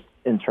guys, just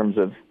in terms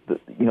of the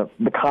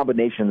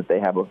combination that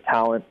they have of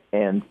talent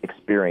and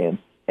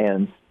experience,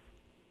 and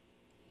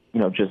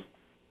just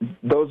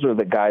those are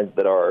the guys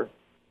that are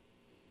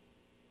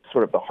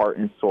sort of the heart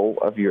and soul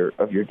of your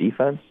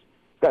defense.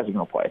 Those guys are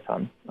going to play a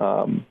ton.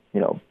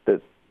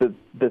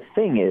 The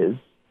thing is,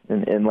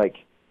 and there's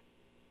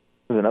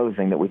another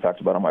thing that we talked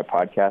about on my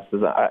podcast,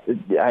 is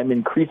I'm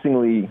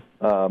increasingly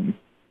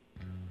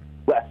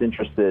less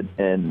interested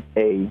in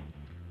a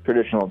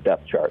traditional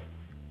depth chart,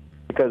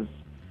 because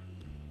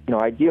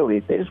ideally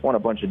they just want a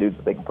bunch of dudes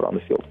that they can put on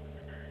the field.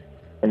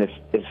 And if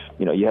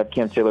you have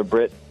Cam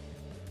Taylor-Britt,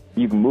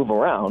 you can move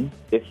around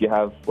if you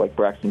have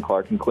Braxton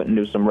Clark and Quentin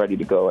Newsome ready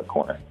to go at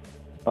corner,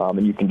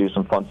 and you can do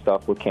some fun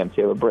stuff with Cam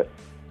Taylor-Britt.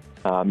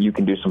 You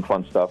can do some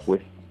fun stuff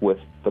with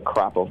the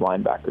crop of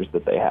linebackers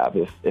that they have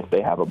if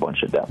they have a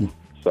bunch of depth.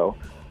 So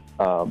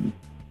to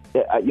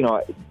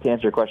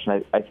answer your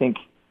question, I think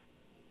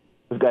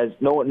those guys,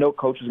 no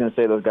coach is going to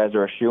say those guys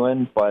are a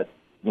shoo-in, but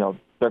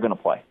they're going to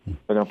play.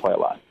 They're going to play a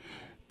lot.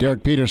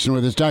 Derek Peterson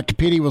with us. Dr.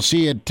 Petey, we'll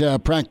see you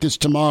at practice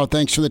tomorrow.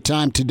 Thanks for the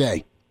time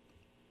today.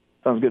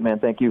 Sounds good, man.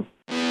 Thank you.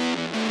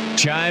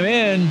 Chime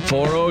in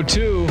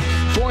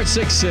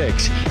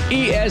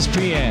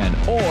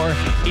 402-466-ESPN or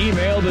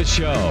email the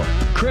show,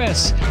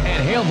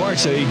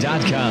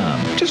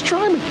 Chris@HailVarsity.com. Just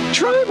try me.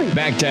 Try me.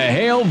 Back to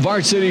Hail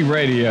Varsity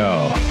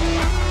Radio.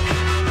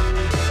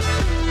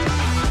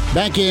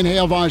 Back in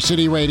Hail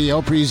Varsity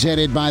Radio,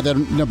 presented by the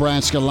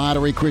Nebraska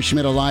Lottery. Chris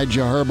Schmidt,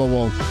 Elijah Herbal.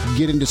 We'll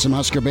get into some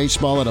Husker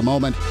baseball in a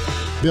moment.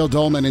 Bill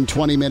Dolman in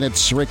 20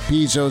 minutes. Rick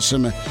Pizzo,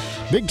 some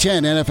Big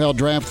Ten NFL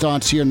draft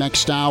thoughts here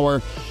next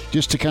hour.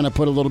 Just to kind of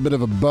put a little bit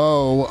of a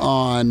bow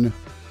on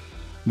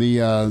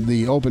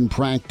the open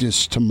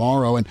practice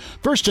tomorrow. And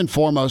first and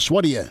foremost,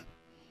 what are you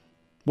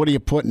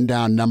putting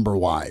down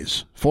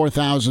number-wise?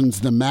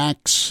 4,000's the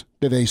max.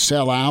 Do they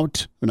sell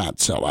out? Or not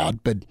sell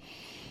out, but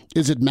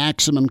is it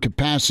maximum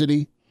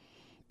capacity?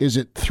 Is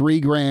it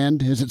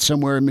 $3,000? Is it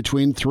somewhere in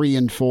between 3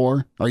 and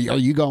 4? Are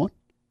you going?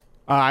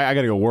 I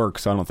got to go work,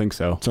 so I don't think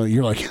so. So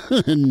you're like,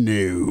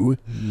 no.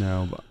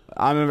 No, but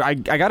I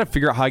got to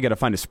figure out how I got to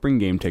find a spring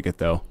game ticket,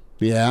 though.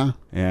 Yeah?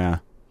 Yeah.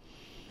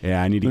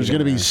 I need to It's going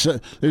to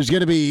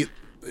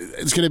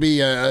be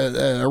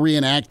a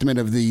reenactment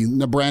of the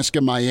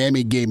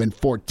Nebraska-Miami game in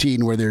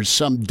 14 where there's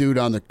some dude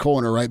on the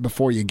corner right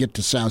before you get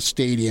to South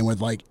Stadium with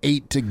like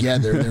 8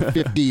 together, their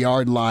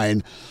 50-yard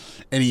line,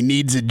 and he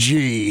needs a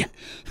G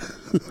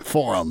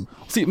for him.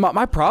 See,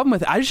 my problem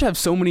with it, I just have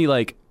so many,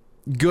 like,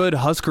 good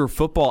Husker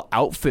football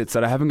outfits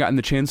that I haven't gotten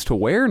the chance to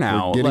wear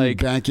now. We're getting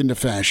back into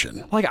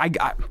fashion. Like,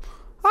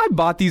 I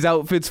bought these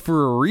outfits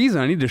for a reason.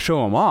 I need to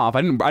show them off.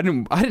 I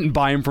didn't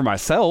buy them for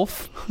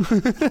myself.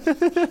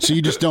 So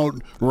you just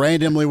don't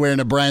randomly wear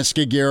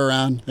Nebraska gear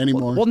around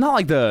anymore? Well, not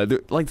like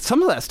like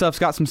some of that stuff's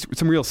got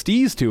some real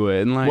steez to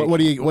it. And like, what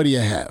do you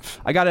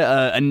have? I got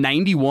a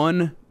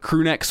 91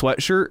 crew neck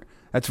sweatshirt.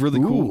 That's really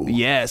cool.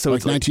 Yeah, so like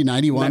it's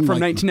 1991 from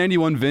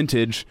 1991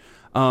 vintage.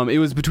 It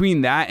was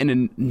between that and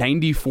a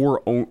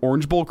 94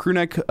 Orange Bowl crew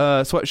neck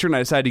sweatshirt, and I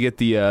decided to get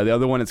the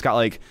other one. It's got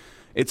like.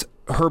 It's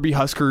Herbie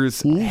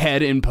Husker's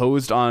head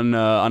imposed on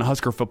a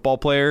Husker football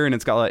player, and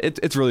it's got like,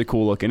 it's really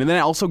cool looking. And then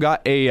I also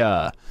got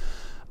a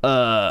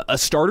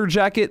starter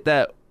jacket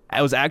that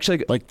I was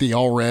actually like the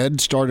all red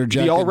starter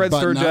jacket. The all red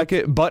starter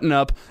jacket, button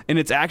up, and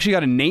it's actually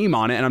got a name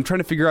on it. And I'm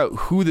trying to figure out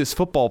who this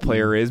football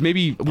player is.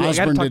 Maybe I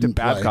got to talk to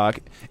Babcock.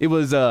 It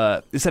was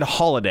it said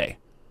Holiday.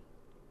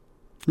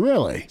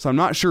 Really? So I'm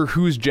not sure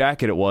whose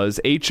jacket it was.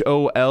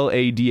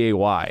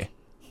 HOLADAY.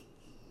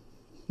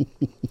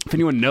 If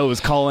anyone knows,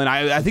 call in.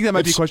 I think that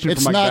might be a question for Mike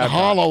It's not Babcock.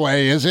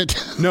 Holloway, is it?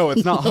 No,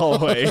 it's not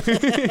Holloway.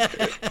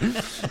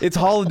 It's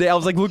Holiday. I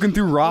was like looking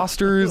through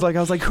rosters. Like I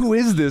was like, who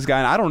is this guy?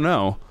 And I don't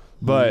know.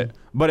 But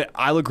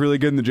I look really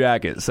good in the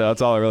jacket, so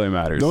that's all that really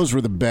matters. Those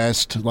were the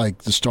best.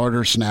 Like the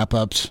starter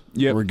snap-ups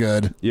were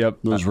good. Yep.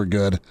 Those were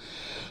good.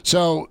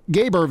 So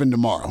Gabe Ervin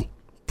tomorrow.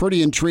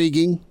 Pretty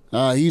intriguing.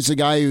 He's the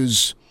guy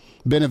who's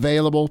been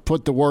available,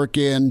 put the work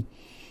in.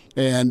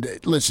 And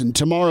listen,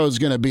 tomorrow's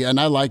going to be, and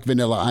I like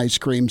vanilla ice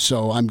cream,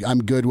 so I'm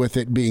good with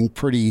it being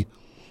pretty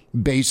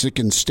basic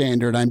and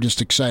standard. I'm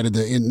just excited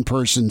to in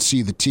person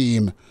see the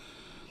team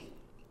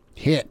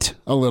hit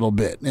a little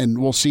bit, and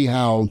we'll see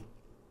how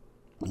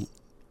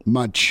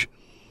much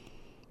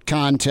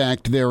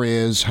contact there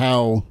is,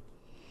 how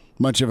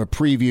much of a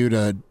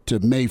preview to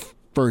May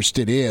 1st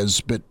it is.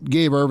 But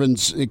Gabe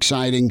Ervin's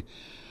exciting.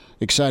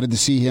 Excited to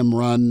see him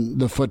run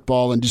the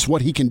football and just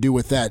what he can do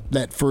with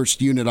that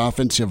first unit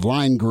offensive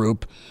line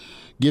group.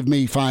 Give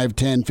me 5,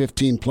 10,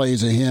 15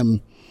 plays of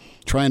him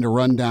trying to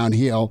run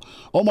downhill.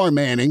 Omar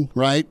Manning,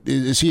 right?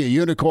 Is he a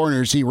unicorn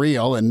or is he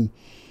real? And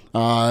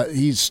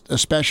he's a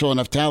special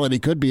enough talent. He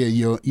could be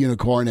a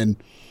unicorn. And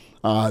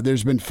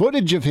there's been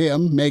footage of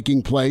him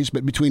making plays,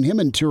 but between him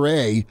and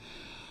Toure,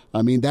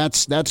 I mean,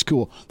 that's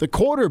cool. The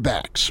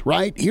quarterbacks,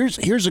 right?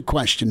 Here's a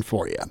question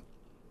for you.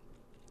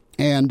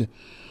 And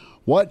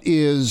what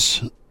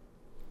is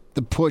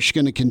the push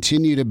going to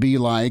continue to be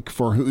like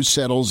for who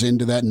settles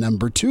into that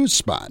number 2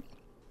 spot?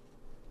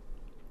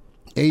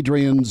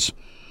 Adrian's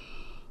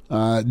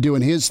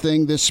doing his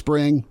thing this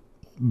spring,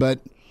 but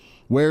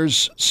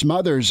where's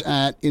Smothers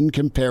at in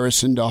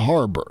comparison to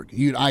Harburg?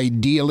 You'd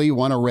ideally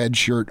want to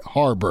redshirt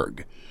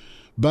Harburg.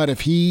 But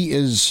if he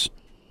is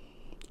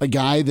a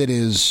guy that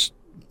is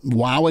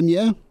wowing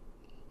you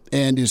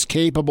and is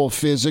capable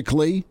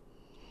physically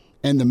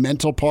and the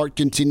mental part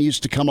continues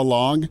to come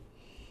along,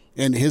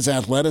 and his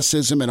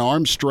athleticism and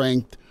arm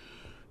strength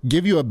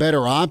give you a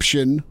better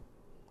option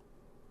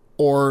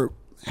or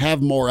have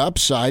more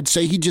upside.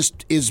 Say he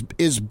just is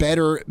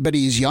better, but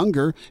he's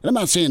younger. And I'm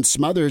not saying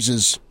Smothers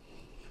is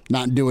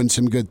not doing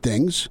some good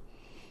things.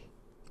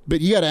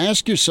 But you got to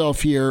ask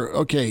yourself here,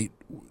 okay,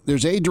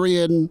 there's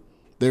Adrian,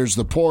 there's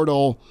the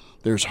portal,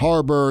 there's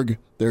Harburg,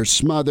 there's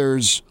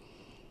Smothers.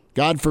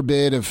 God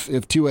forbid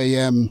if 2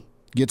 a.m.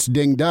 gets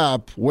dinged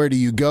up, where do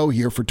you go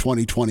here for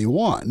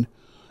 2021?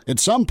 At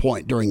some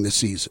point during the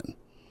season,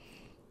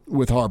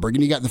 with Haarberg.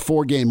 And you got the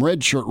 4-game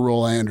redshirt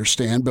rule, I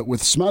understand. But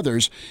with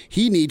Smothers,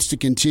 he needs to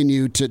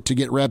continue to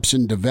get reps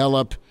and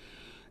develop.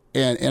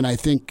 And I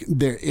think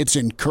it's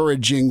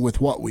encouraging with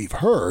what we've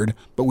heard,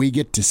 but we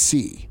get to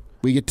see.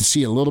 We get to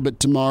see a little bit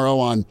tomorrow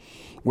on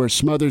where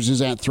Smothers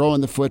is at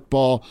throwing the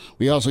football.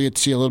 We also get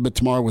to see a little bit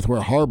tomorrow with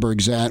where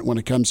Haarberg's at when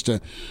it comes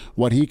to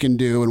what he can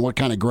do and what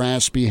kind of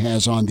grasp he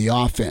has on the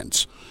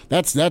offense.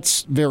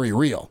 That's very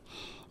real.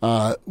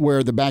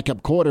 Where the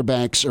backup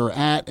quarterbacks are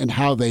at and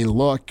how they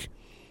look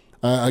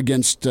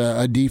against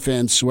a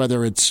defense,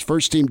 whether it's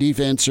first-team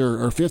defense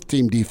or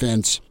fifth-team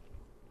defense.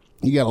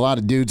 You got a lot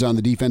of dudes on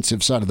the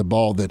defensive side of the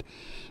ball that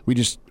we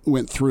just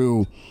went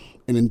through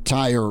an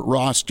entire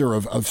roster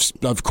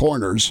of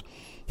corners.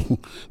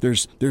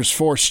 There's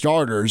 4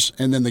 starters,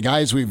 and then the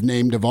guys we've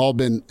named have all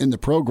been in the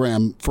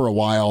program for a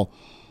while.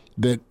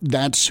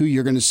 That's who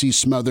you're going to see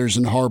Smothers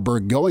and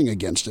Haarberg going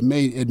against. It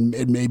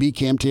may be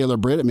Cam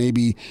Taylor-Britt, it may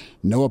be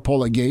Noah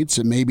Pola-Gates,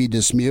 it may be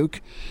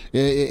Dismuke,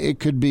 it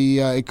could be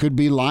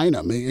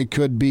Lynham, it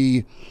could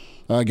be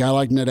a guy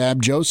like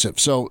Nadab Joseph.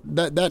 So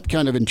that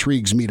kind of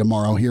intrigues me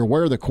tomorrow here,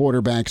 where the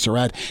quarterbacks are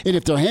at. And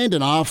if they're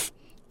handing off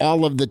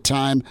all of the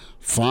time,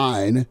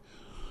 fine.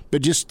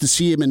 But just to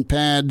see him in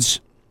pads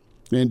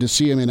and to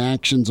see him in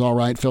action's all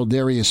right.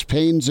 Feldarius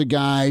Payne's a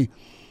guy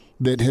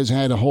that has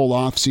had a whole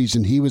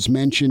offseason. He was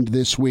mentioned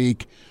this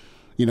week.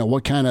 You know,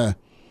 what kind of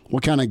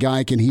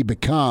guy can he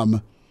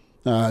become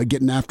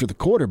getting after the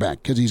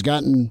quarterback? Because he's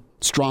gotten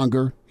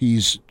stronger.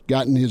 He's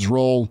gotten his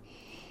role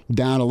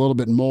down a little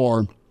bit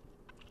more.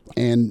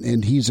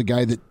 And he's a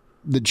guy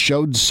that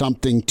showed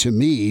something to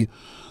me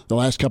the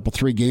last couple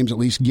 3 games, at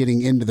least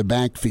getting into the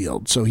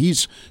backfield. So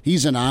he's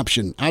an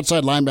option.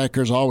 Outside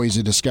linebacker is always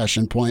a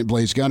discussion point.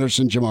 Blaise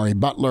Gunnerson, Jamari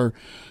Butler,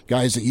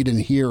 guys that you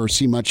didn't hear or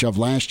see much of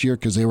last year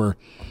because they were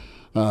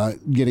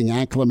getting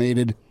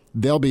acclimated.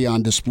 They'll be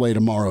on display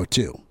tomorrow,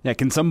 too. Yeah,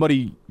 can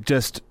somebody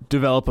just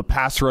develop a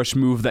pass rush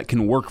move that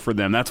can work for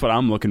them? That's what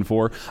I'm looking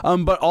for.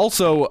 But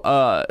also,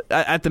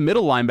 at the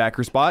middle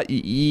linebacker spot,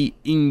 we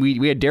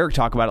had Derek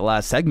talk about it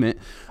last segment.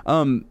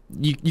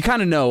 You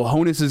kind of know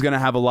Honus is going to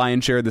have a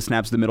lion's share of the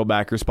snaps at the middle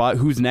backer spot.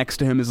 Who's next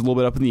to him is a little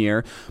bit up in the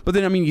air. But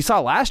then, I mean, you saw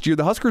last year,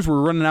 the Huskers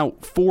were running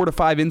out 4 to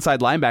 5 inside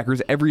linebackers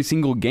every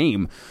single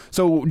game.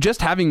 So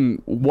just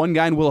having one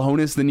guy in Will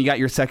Honus, then you got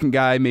your second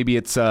guy, maybe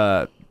it's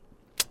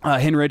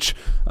Henrich,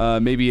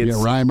 maybe it's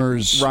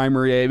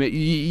Reimer. Yeah,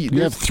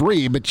 you have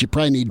 3, but you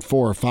probably need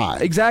 4 or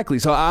 5. Exactly.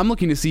 So I'm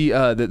looking to see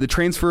the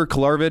transfer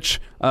Kolarvich.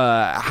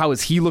 How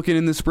is he looking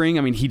in the spring?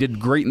 I mean, he did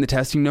great in the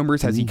testing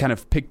numbers. Has he kind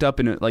of picked up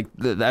in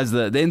as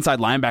the inside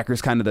linebacker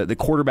is kind of the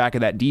quarterback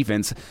of that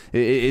defense?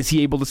 Is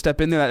he able to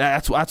step in there?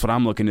 That's what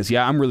I'm looking to see.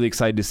 I'm really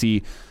excited to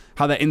see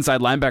how that inside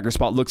linebacker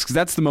spot looks, because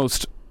that's the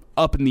most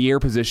up in the air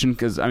position.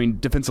 Because I mean,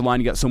 defensive line,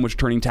 you got so much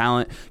returning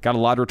talent, got a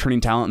lot of returning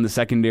talent in the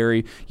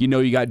secondary. You know,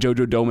 you got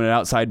JoJo Doman at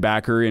outside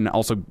backer and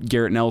also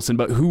Garrett Nelson.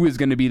 But who is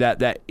going to be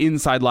that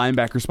inside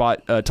linebacker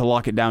spot to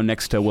lock it down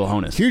next to Will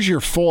Honus? Here's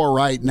your 4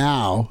 right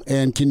now,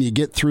 and can you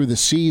get through the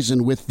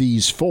season with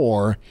these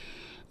 4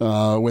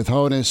 with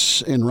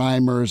Honus and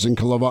Reimers and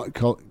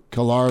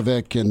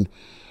Kolarvich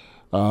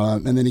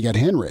and then you got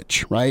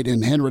Henrich, right?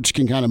 And Henrich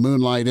can kind of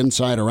moonlight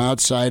inside or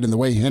outside. And the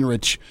way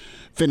Henrich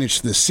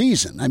finished the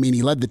season, I mean,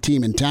 he led the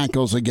team in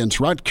tackles against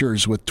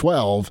Rutgers with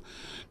 12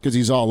 because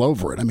he's all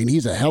over it. I mean,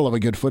 he's a hell of a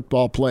good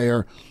football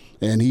player,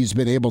 and he's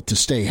been able to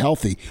stay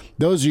healthy.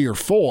 Those are your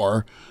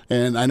 4,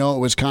 and I know it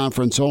was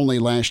conference only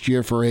last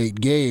year for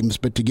 8 games,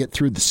 but to get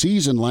through the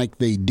season like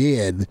they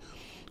did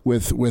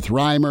with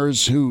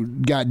Reimers, who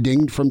got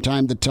dinged from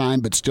time to time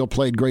but still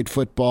played great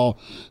football.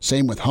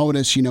 Same with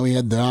Honus. You know, he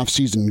had the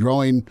offseason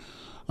growing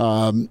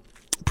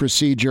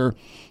procedure.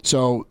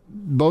 So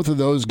both of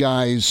those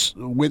guys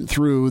went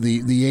through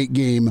the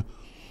 8-game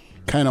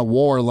kind of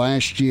war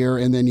last year,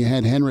 and then you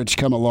had Henrich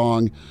come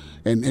along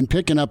and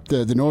picking up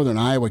the Northern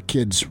Iowa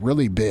kids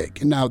really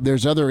big. Now,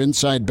 there's other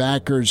inside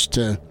backers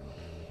to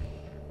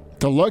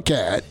look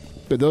at,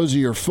 but those are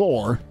your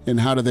 4, and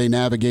how do they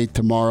navigate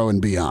tomorrow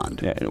and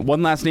beyond? Yeah,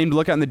 one last name to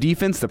look at in the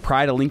defense, the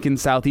pride of Lincoln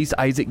Southeast,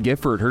 Isaac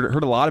Gifford.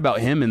 Heard a lot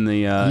about him in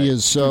the he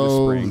is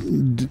so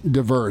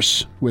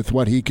diverse with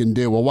what he can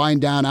do. We'll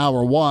wind down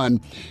hour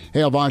 1.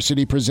 Hail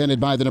Varsity presented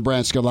by the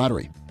Nebraska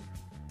Lottery.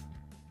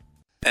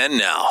 And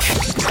now,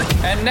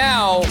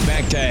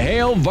 back to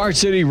Hail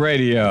Varsity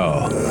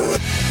Radio.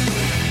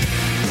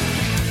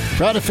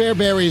 Proud of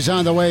Fairbury's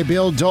on the way.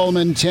 Bill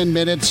Dolman, 10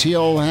 minutes.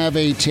 He'll have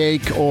a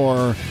take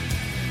or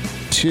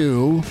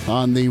 2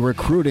 on the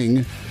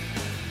recruiting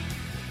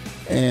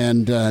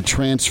and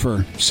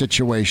transfer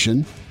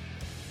situation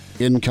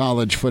in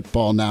college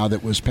football now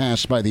that was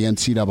passed by the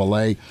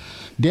NCAA.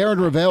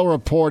 Darren Ravel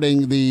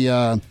reporting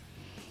the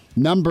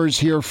numbers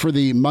here for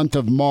the month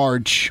of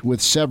March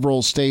with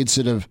several states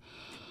that have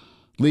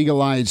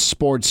legalized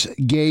sports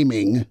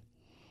gaming.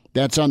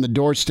 That's on the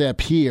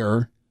doorstep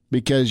here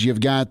because you've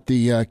got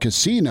the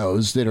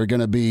casinos that are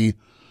going to be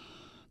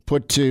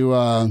put to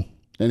an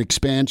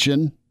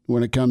expansion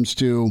when it comes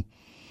to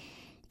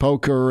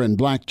poker and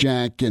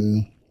blackjack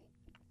and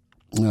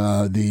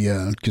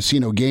the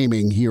casino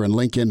gaming here in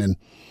Lincoln and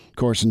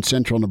course, in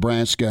central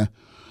Nebraska,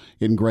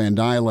 in Grand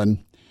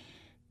Island,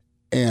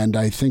 and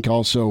I think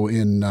also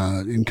in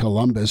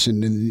Columbus,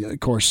 and of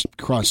course,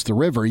 across the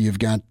river, you've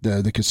got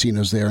the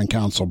casinos there in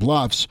Council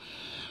Bluffs.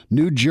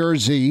 New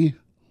Jersey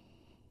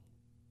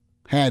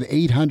had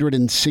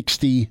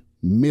 $860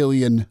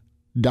 million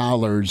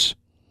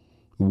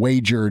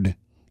wagered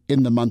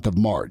in the month of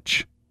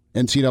March.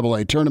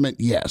 NCAA tournament,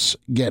 yes,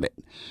 get it.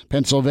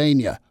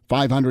 Pennsylvania,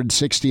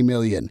 $560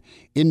 million.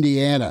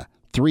 Indiana,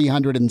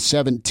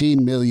 $317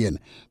 million.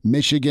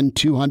 Michigan,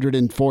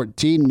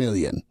 $214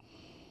 million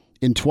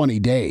in 20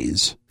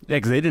 days. Yeah,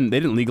 because they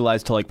didn't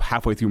legalize till like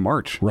halfway through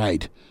March.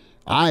 Right.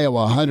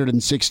 Iowa,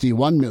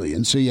 $161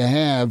 million. So you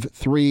have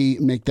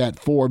make that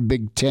 4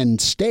 Big Ten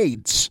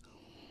states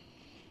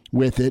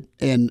with it.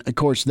 And, of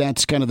course,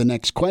 that's kind of the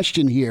next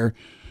question here.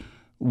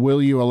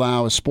 Will you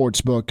allow a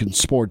sports book and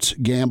sports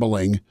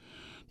gambling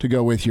to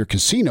go with your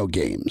casino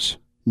games?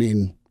 I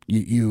mean,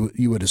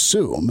 you would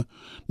assume.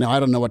 Now, I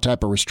don't know what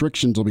type of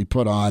restrictions will be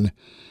put on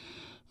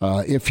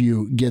if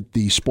you get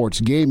the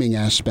sports gaming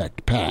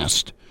aspect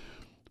passed.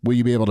 Will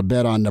you be able to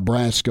bet on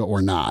Nebraska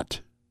or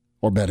not?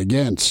 Or bet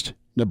against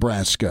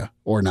Nebraska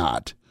or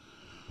not?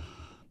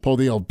 Pull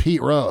the old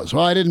Pete Rose.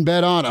 Well, I didn't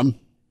bet on him.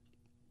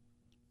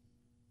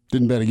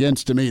 Didn't bet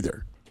against him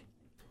either.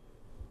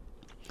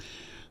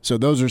 So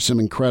those are some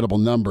incredible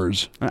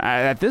numbers.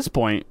 At this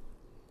point,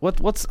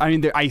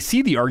 I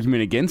see the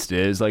argument against it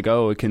is like,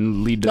 oh, it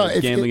can lead to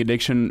gambling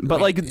addiction.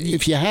 But right.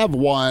 If you have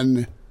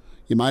one,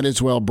 you might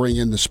as well bring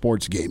in the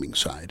sports gaming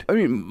side. I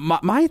mean,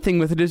 my thing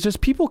with it is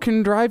just people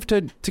can drive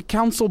to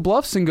Council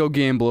Bluffs and go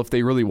gamble if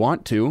they really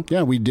want to.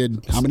 Yeah, we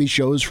did how many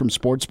shows from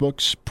sports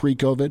books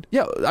pre-COVID?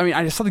 Yeah, I mean,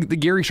 I just saw the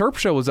Gary Sharp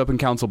show was up in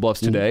Council Bluffs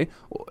today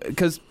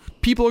because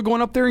people are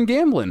going up there and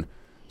gambling.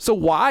 So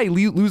why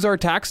lose our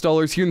tax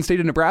dollars here in the state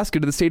of Nebraska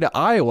to the state of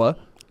Iowa?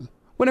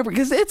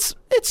 Because it's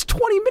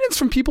 20 minutes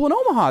from people in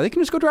Omaha. They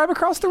can just go drive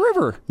across the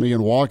river. You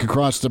can walk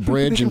across the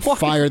bridge and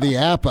fire the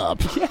app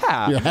up.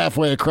 Yeah. You're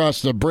halfway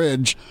across the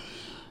bridge.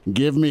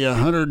 Give me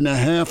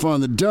 100.5 on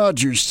the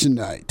Dodgers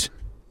tonight.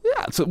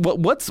 Yeah. So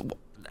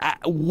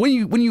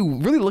when you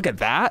really look at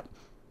that,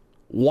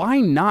 why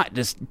not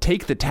just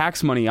take the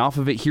tax money off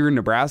of it here in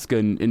Nebraska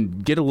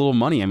and get a little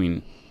money? I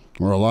mean,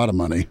 or a lot of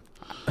money.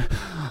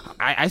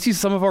 I see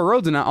some of our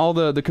roads and all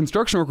the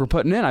construction work we're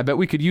putting in. I bet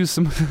we could use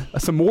some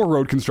more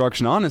road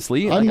construction,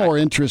 honestly. I'm more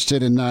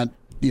interested in not,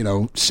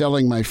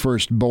 selling my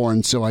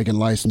firstborn so I can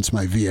license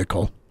my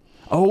vehicle.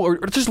 Oh, or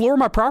just lower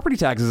my property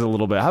taxes a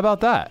little bit. How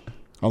about that?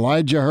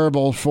 Elijah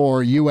Herbal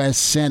for U.S.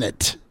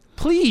 Senate.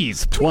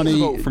 Please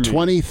vote for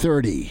me.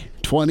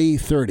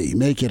 2030.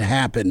 Make it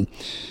happen.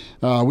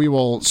 We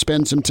will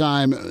spend some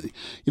time.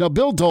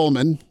 Bill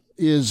Dolman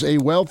is a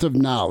wealth of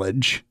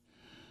knowledge.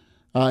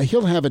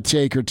 He'll have a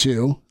take or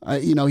two.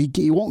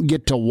 He won't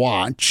get to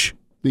watch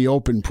the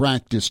open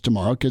practice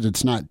tomorrow because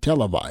it's not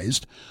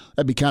televised.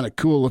 That'd be kind of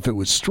cool if it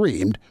was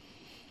streamed.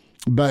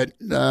 But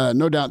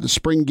no doubt the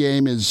spring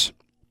game is...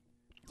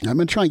 I'm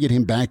going to try and get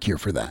him back here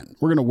for that.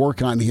 We're going to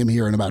work on him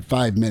here in about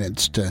 5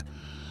 minutes to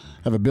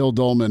have a Bill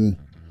Dolman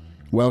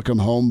welcome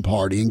home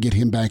party and get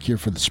him back here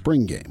for the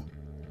spring game.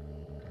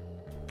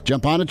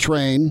 Jump on a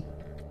train,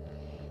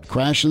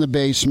 crash in the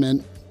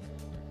basement,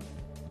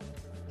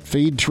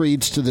 feed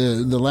treats to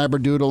the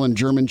Labradoodle and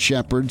German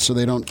Shepherd so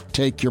they don't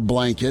take your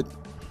blanket,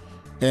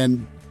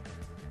 and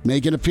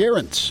make an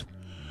appearance.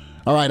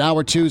 All right,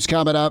 Hour 2's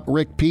coming up.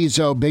 Rick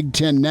Pizzo, Big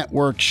Ten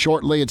Network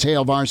shortly. It's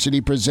Hail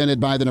Varsity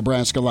presented by the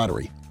Nebraska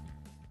Lottery.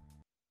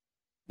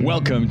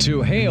 Welcome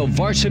to Hail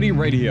Varsity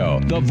Radio,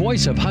 the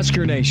voice of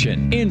Husker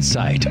Nation.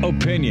 Insight,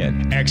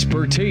 opinion,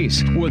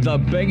 expertise, with the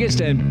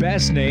biggest and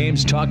best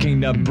names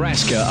talking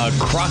Nebraska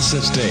across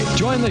the state.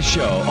 Join the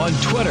show on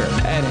Twitter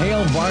at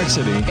Hail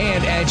Varsity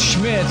and at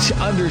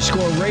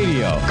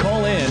Schmitz_radio.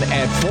 Call in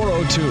at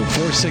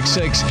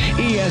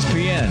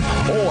 402-466-ESPN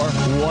or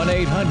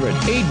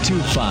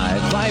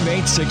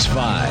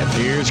 1-800-825-5865.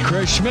 Here's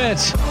Chris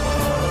Schmitz.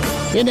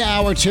 Into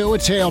Hour 2,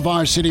 it's Hail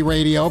Varsity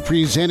Radio,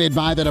 presented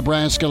by the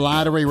Nebraska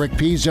Lottery. Rick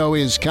Pizzo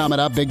is coming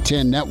up, Big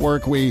Ten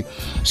Network. We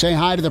say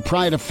hi to the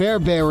pride of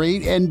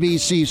Fairbury,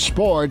 NBC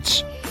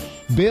Sports.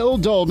 Bill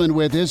Dolman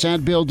with us,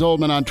 at Bill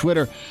Dolman on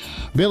Twitter.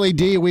 Billy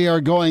D, we are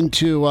going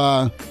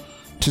to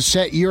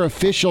set your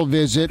official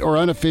visit or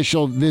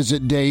unofficial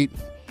visit date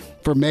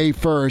for May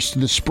 1st,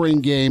 the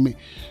spring game.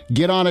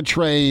 Get on a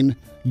train,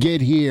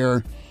 get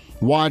here,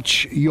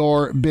 watch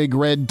your Big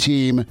Red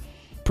team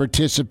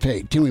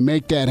participate. Can we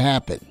make that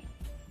happen?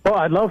 Well,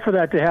 I'd love for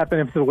that to happen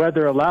if the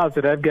weather allows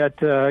it. I've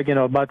got,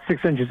 about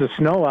 6 inches of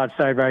snow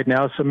outside right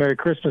now, so Merry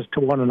Christmas to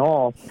one and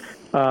all.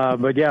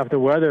 But, yeah, if the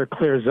weather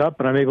clears up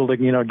and I'm able to,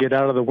 get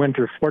out of the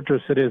winter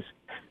fortress that is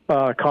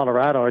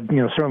Colorado, I,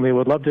 certainly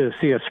would love to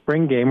see a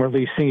spring game or at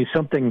least see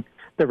something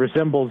that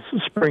resembles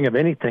spring of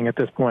anything at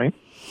this point.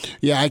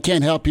 Yeah, I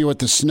can't help you with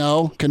the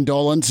snow.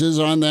 Condolences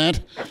on that.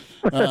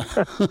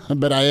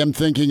 But I am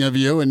thinking of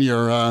you and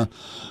your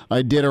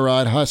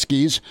Iditarod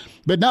Huskies.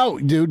 But no,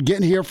 dude,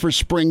 getting here for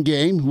spring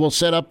game. We'll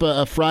set up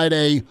a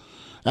Friday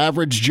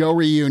Average Joe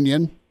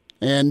reunion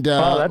And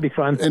that'd be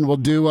fun. And we'll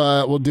do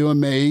a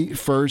May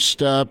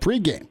 1st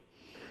pregame.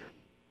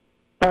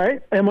 All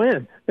right, I'm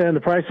in, and the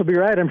price will be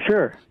right, I'm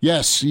sure.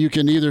 Yes, you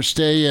can either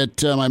stay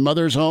at my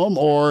mother's home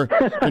or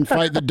can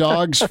fight the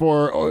dogs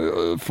for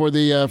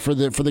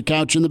the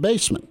couch in the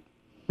basement.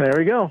 There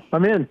we go.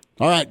 I'm in.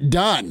 All right,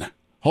 done.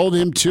 Hold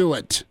him to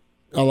it,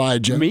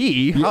 Elijah.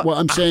 Me? Well,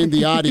 I'm saying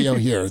the audio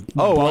here.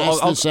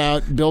 Blast this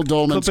out. Bill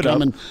Dolman's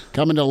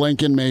coming to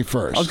Lincoln May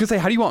 1st. I was going to say,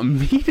 how do you want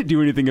me to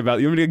do anything about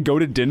it? You want me to go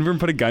to Denver and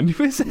put a gun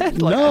to his head?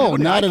 No,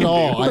 not at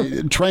all.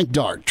 Trank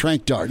dart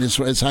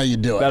is how you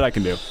do it. That I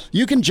can do.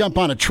 You can jump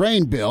on a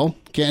train, Bill,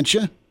 can't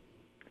you?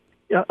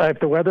 Yeah, if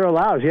the weather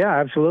allows, yeah,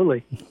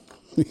 absolutely.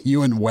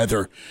 You and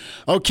weather.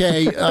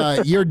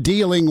 Okay, you're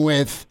dealing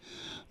with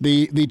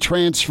the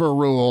transfer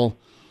rule.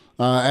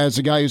 As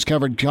a guy who's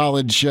covered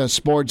college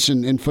sports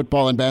and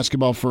football and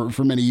basketball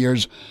for many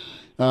years,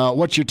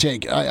 what's your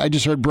take? I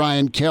just heard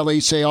Brian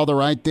Kelly say all the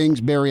right things.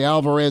 Barry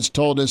Alvarez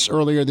told us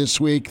earlier this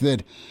week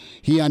that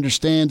he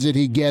understands it.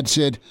 He gets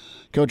it.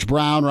 Coach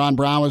Brown, Ron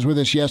Brown, was with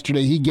us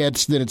yesterday. He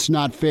gets that it's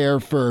not fair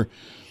for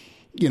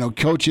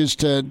coaches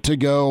to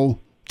go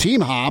team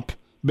hop,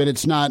 but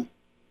it's not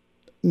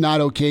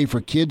okay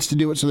for kids to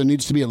do it, so there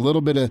needs to be a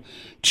little bit of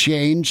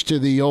change to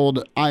the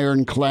old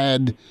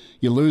ironclad,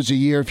 you lose a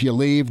year if you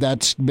leave.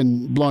 That's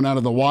been blown out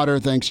of the water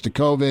thanks to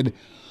COVID.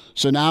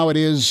 So now it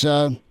is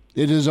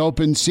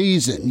open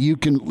season. You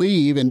can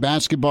leave in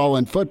basketball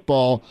and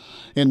football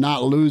and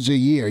not lose a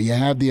year. You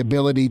have the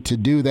ability to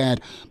do that.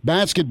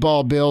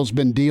 Basketball, Bill's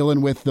been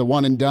dealing with the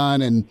one and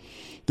done and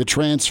the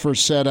transfer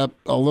setup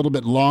a little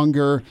bit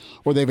longer,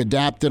 or they've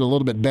adapted a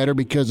little bit better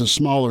because of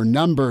smaller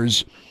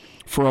numbers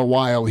for a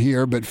while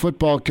here, but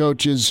football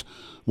coaches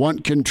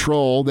want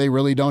control. They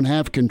really don't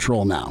have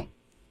control now.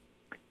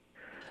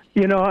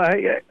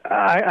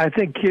 I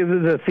think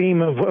the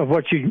theme of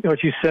what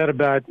you said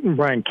about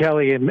Brian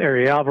Kelly and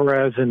Barry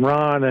Alvarez and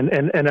Ron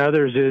and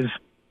others is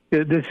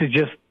this is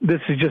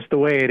just the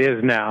way it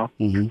is now.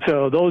 Mm-hmm.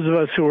 So those of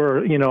us who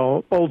are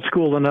old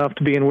school enough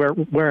to be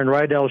wearing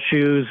Rydell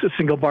shoes,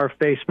 single bar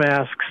face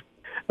masks,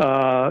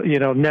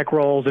 neck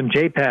rolls and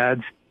J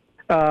pads.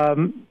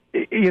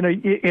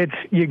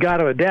 You got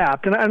to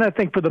adapt, and I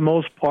think for the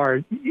most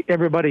part,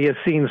 everybody has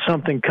seen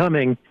something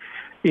coming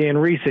in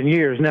recent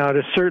years. Now, it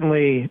has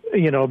certainly,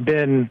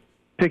 been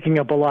picking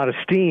up a lot of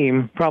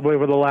steam, probably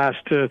over the last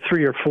 3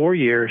 or 4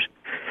 years.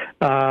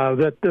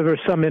 That there was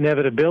some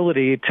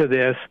inevitability to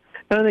this,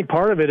 and I think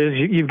part of it is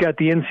you've got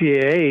the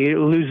NCAA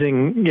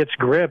losing its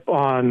grip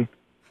on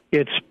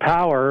its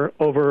power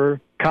over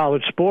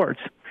college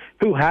sports.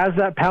 Who has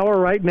that power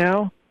right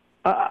now?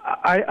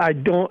 I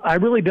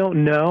really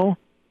don't know.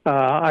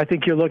 I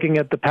think you're looking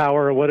at the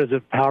power,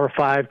 Power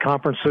 5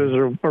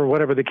 conferences or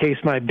whatever the case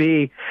might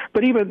be.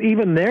 But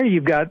even there,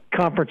 you've got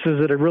conferences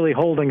that are really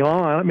holding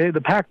on. I mean,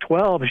 the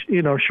Pac-12,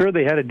 sure,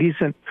 they had a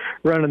decent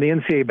run in the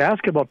NCAA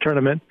basketball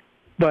tournament,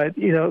 but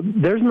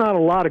there's not a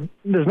lot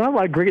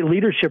of great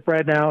leadership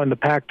right now in the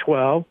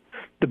Pac-12.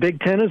 The Big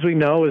Ten, as we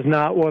know, is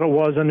not what it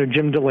was under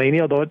Jim Delaney,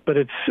 but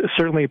it's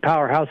certainly a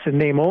powerhouse in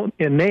name.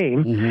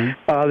 Mm-hmm.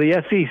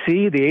 The SEC,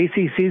 the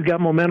ACC's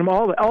got momentum,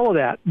 all of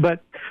that.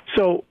 But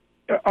so.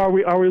 Are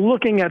we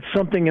looking at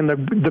something in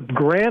the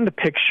grand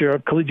picture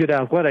of collegiate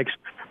athletics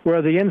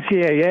where the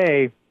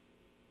NCAA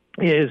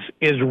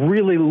is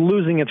really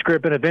losing its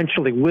grip and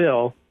eventually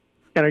will?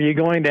 And are you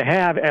going to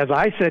have, as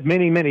I said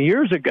many, many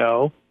years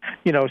ago,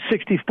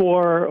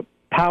 64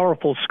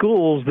 powerful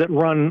schools that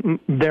run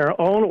their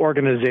own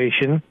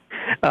organization,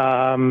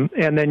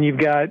 and then you've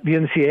got the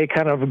NCAA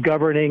kind of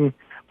governing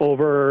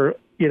over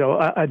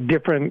a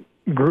different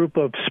group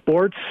of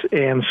sports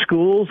and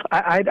schools?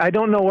 I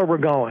don't know where we're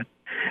going.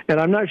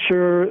 And I'm not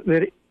sure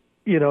that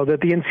that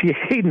the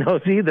NCAA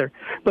knows either.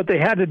 But they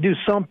had to do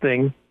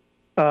something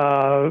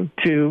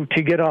to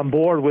get on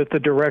board with the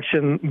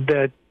direction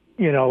that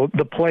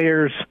the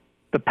players,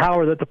 the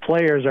power that the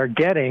players are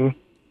getting.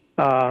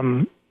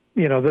 That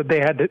they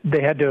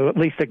had to at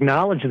least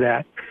acknowledge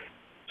that.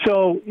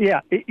 So yeah,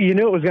 you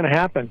knew it was going to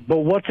happen. But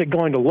what's it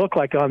going to look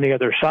like on the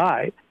other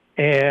side?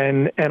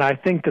 And I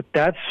think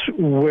that's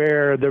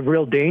where the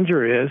real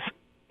danger is.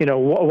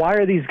 Why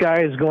are these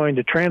guys going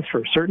to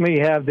transfer? Certainly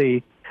you have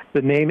the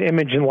name,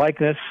 image, and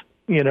likeness,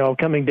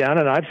 coming down.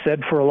 And I've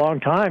said for a long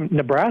time,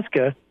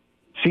 Nebraska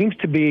seems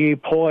to be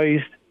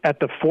poised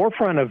at the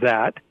forefront of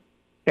that.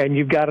 And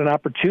you've got an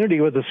opportunity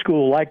with a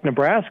school like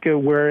Nebraska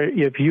where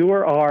if you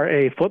are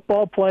a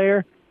football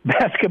player,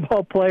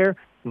 basketball player,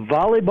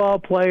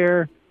 volleyball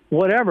player,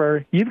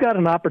 whatever, you've got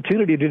an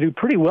opportunity to do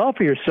pretty well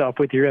for yourself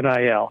with your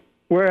NIL.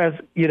 Whereas,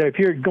 if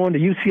you're going to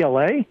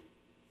UCLA,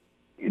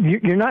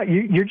 you're not.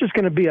 You're just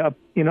going to be a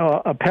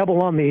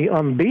pebble on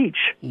the beach,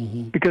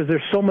 mm-hmm. because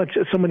there's so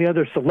many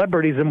other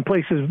celebrities and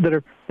places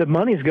that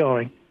money's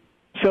going.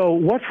 So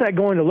what's that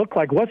going to look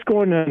like? What's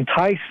going to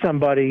entice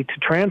somebody to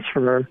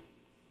transfer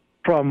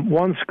from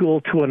one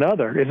school to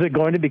another? Is it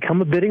going to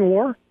become a bidding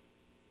war?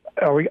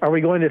 Are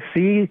we going to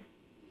see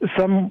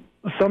some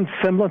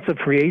semblance of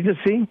free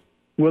agency?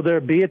 Will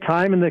there be a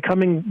time in the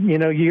coming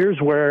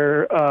years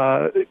where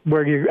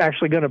you're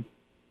actually going to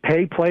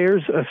pay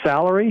players a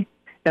salary.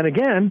 And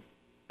again,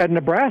 at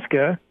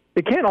Nebraska,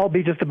 it can't all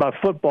be just about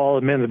football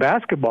and men's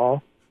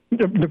basketball.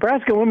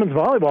 Nebraska women's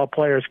volleyball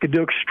players could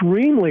do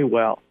extremely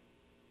well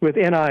with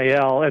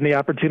NIL and the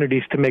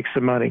opportunities to make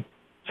some money.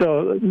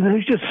 So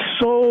there's just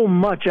so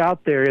much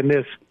out there in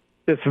this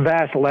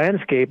vast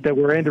landscape that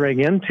we're entering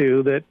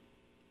into that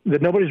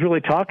nobody's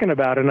really talking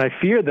about. And I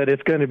fear that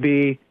it's going to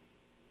be,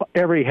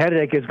 every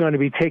headache is going to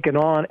be taken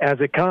on as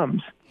it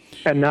comes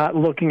and not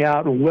looking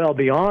out well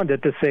beyond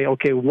it to say,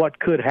 okay, what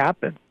could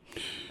happen?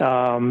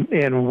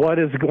 And what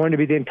is going to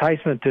be the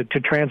enticement to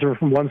transfer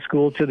from one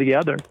school to the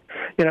other?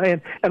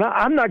 And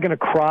I'm not going to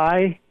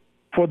cry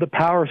for the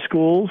power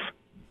schools,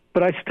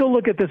 but I still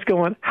look at this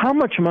going, how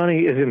much money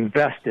is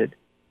invested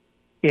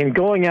in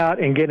going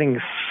out and getting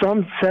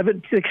some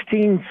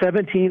 16,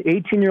 17,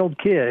 18-year-old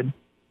kid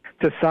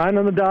to sign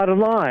on the dotted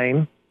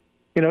line?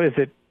 Is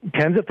it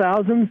tens of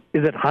thousands?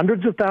 Is it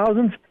hundreds of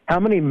thousands? How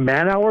many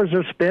man-hours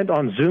are spent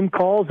on Zoom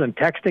calls and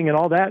texting and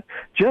all that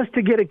just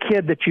to get a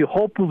kid that you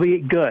hope will be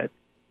good?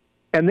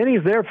 And then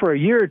he's there for a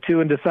year or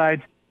two and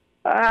decides,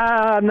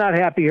 I'm not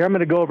happy here. I'm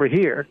going to go over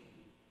here.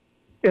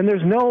 And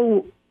there's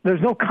no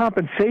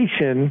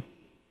compensation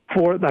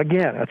for,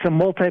 again, it's a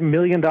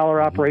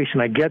multi-million-dollar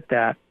operation. I get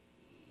that.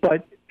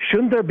 But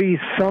shouldn't there be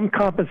some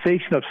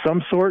compensation of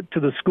some sort to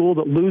the school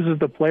that loses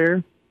the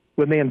player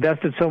when they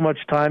invested so much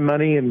time,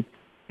 money, and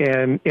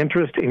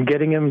interest in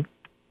getting him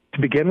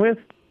to begin with?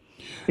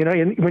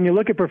 And when you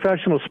look at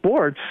professional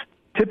sports,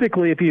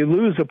 typically if you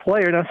lose a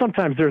player, now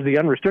sometimes there's the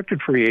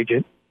unrestricted free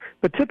agent,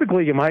 but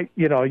typically you might,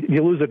 you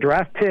lose a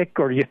draft pick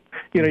or you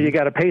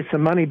got to pay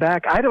some money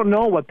back. I don't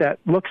know what that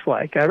looks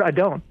like. I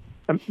don't.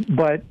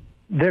 But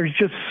there's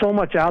just so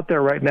much out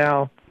there right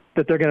now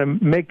that they're going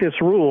to make this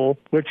rule,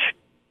 which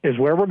is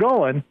where we're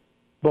going,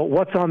 but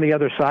what's on the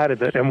other side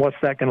of it and what's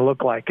that going to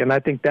look like? And I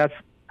think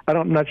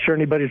I'm not sure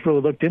anybody's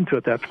really looked into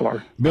it that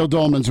far. Bill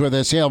Dolman's with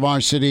us, Hail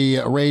Varsity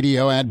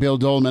Radio, at Bill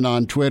Dolman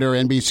on Twitter,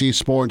 NBC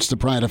Sports, the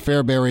Pride of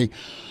Fairbury.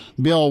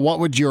 Bill, what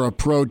would your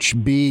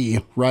approach be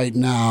right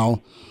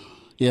now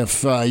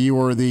if you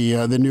were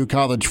the new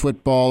college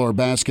football or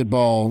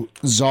basketball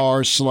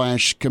czar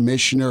 /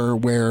 commissioner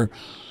where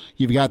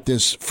you've got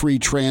this free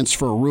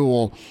transfer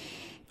rule?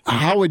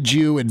 How would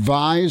you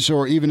advise,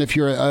 or even if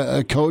you're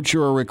a coach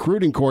or a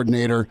recruiting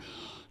coordinator,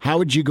 how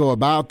would you go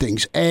about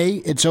things? A,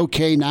 it's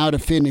okay now to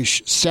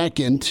finish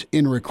second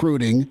in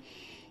recruiting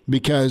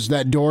because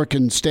that door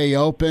can stay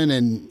open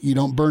and you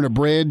don't burn a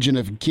bridge. And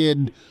if a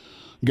kid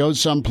goes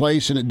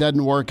someplace and it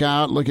doesn't work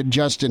out, look at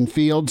Justin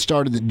Fields,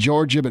 started at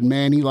Georgia, but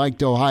man, he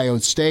liked Ohio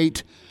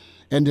State,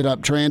 ended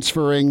up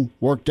transferring,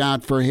 worked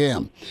out for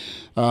him.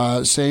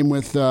 Same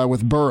with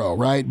Burrow,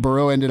 right?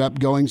 Burrow ended up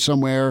going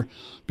somewhere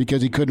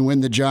because he couldn't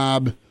win the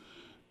job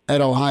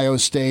at Ohio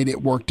State.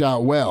 It worked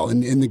out well.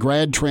 And the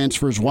grad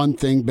transfer is one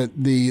thing, but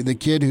the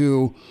kid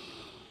who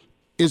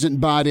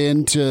isn't bought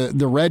into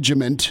the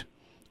regiment,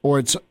 or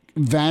it's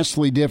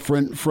vastly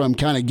different from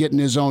kind of getting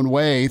his own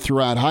way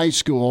throughout high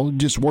school,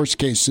 just worst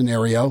case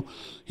scenario,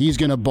 he's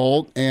going to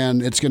bolt,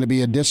 and it's going to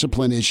be a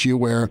discipline issue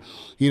where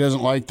he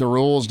doesn't like the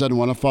rules, doesn't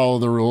want to follow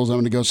the rules. I'm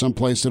going to go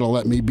someplace that'll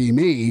let me be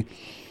me.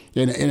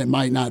 And it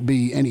might not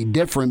be any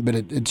different, but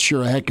it's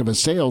sure a heck of a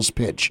sales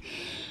pitch.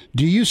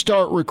 Do you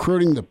start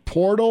recruiting the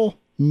portal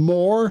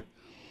more?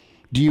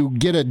 Do you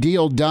get a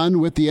deal done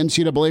with the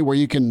NCAA where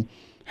you can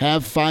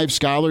have 5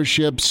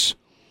 scholarships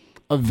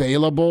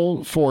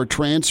available for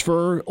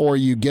transfer, or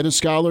you get a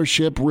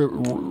scholarship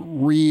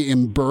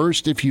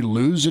reimbursed if you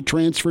lose a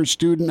transfer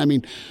student? I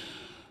mean,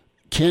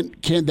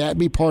 can't that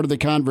be part of the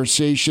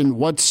conversation?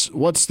 What's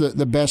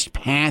the best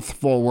path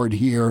forward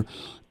here,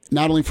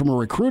 not only from a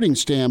recruiting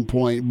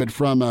standpoint, but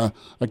from a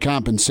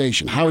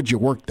compensation? How would you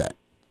work that?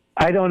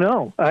 I don't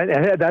know.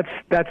 That's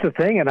the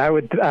thing, and I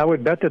would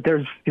bet that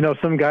there's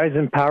some guys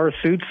in power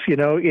suits in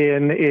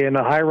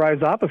a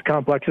high-rise office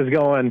complexes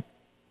going,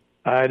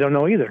 I don't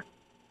know either.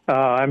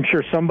 I'm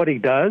sure somebody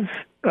does,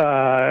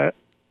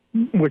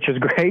 which is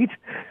great,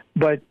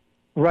 but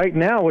right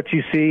now what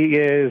you see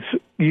is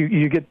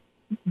you get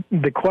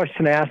the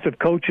question asked of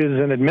coaches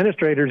and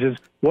administrators is,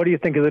 what do you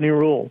think of the new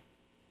rule?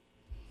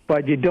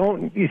 But you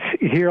don't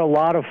hear a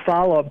lot of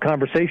follow-up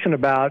conversation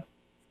about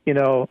the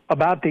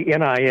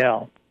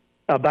NIL,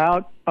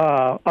 about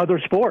other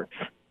sports.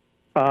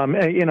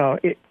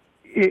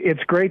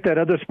 It's great that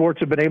other sports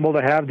have been able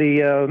to have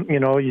the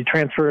you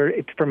transfer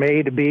from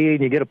A to B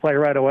and you get a play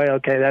right away.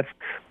 Okay,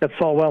 that's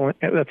all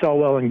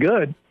well and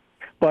good,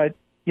 but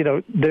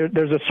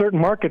there's a certain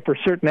market for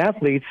certain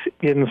athletes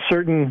in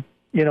certain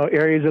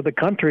areas of the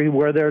country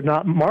where they're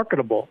not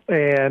marketable,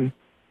 and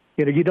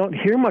you don't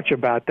hear much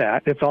about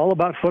that. It's all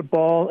about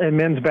football and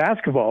men's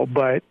basketball,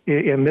 but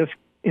in this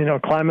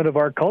climate of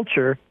our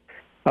culture,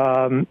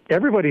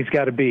 everybody's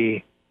got to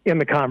be in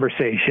the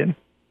conversation.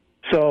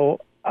 So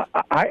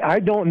I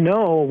don't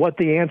know what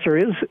the answer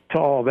is to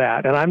all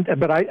that, and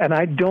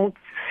I don't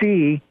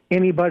see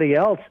anybody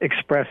else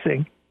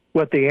expressing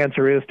what the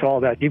answer is to all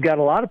that. You've got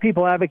a lot of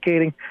people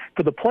advocating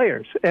for the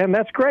players, and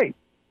that's great.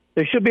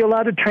 They should be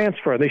allowed to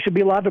transfer. They should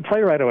be allowed to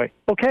play right away.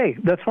 Okay,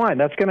 that's fine.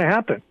 That's going to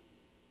happen.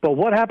 But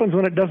what happens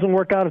when it doesn't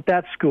work out at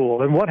that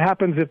school? And what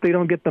happens if they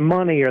don't get the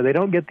money or they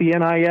don't get the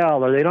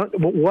NIL or they don't?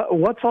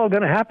 What's all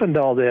going to happen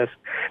to all this?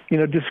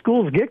 Do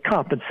schools get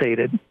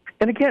compensated?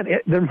 And again,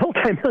 they're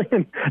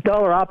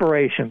multi-million-dollar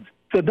operations,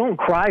 so don't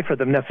cry for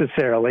them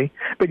necessarily.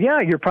 But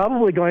yeah, you're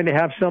probably going to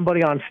have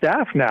somebody on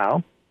staff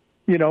now.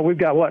 We've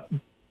got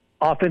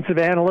offensive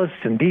analysts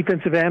and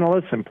defensive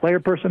analysts and player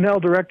personnel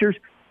directors.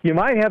 You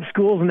might have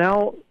schools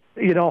now,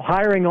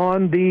 hiring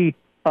on the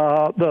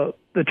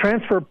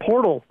transfer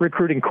portal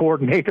recruiting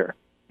coordinator.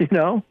 Is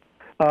that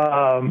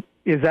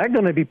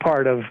going to be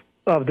part of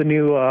the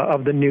new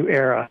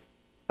era?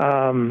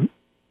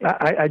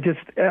 I just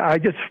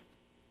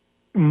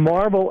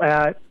marvel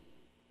at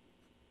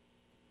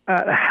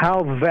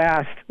how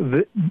vast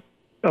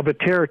of a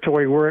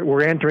territory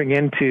we're entering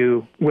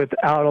into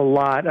without a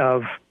lot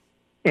of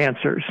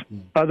answers,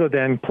 other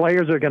than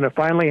players are going to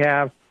finally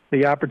have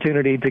the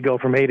opportunity to go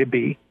from A to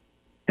B.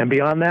 And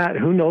beyond that,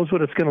 who knows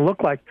what it's going to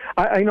look like?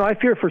 I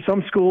fear for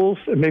some schools,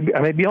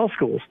 maybe all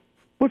schools,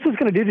 what's this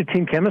going to do to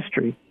team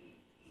chemistry?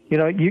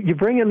 You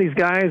bring in these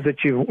guys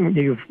that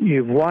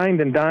you've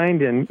wined and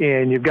dined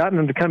and you've gotten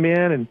them to come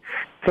in, and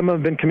some of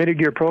them have been committed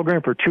to your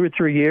program for 2 or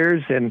 3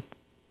 years, and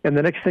the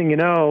next thing you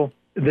know,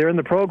 they're in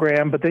the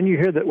program. But then you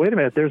hear that, wait a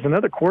minute, there's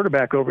another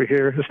quarterback over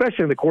here,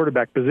 especially in the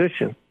quarterback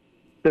position,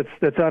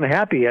 that's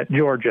unhappy at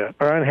Georgia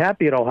or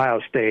unhappy at Ohio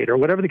State or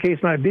whatever the case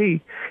might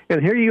be.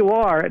 And here you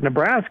are at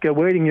Nebraska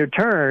waiting your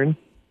turn,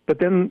 but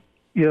then,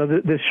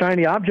 this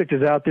shiny object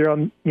is out there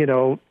in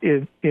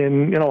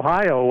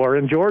Ohio or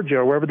in Georgia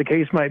or wherever the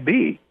case might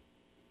be.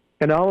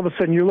 And all of a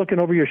sudden you're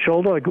looking over your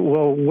shoulder like,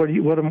 well, what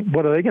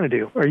are they going to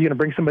do? Are you going to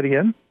bring somebody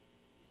in?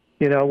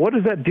 What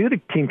does that do to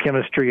team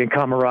chemistry and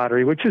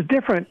camaraderie, which is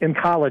different in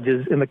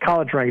colleges, in the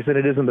college ranks than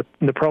it is in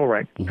the pro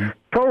ranks. Mm-hmm.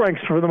 Pro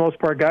ranks, for the most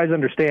part, guys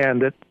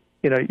understand that,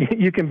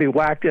 you can be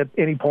whacked at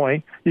any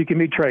point. You can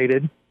be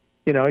traded.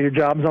 Your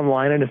job's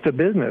online and it's a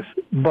business.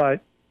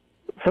 But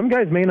some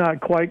guys may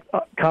not quite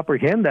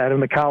comprehend that in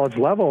the college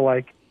level.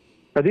 Like,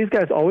 are these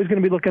guys always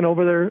going to be looking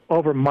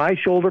over my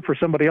shoulder for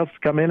somebody else to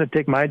come in and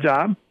take my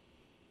job?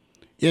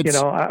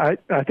 I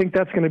think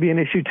that's going to be an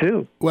issue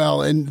too.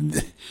 Well,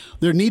 and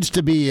there needs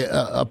to be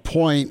a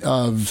point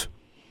of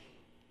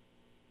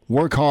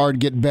work hard,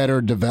 get better,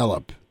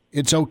 develop.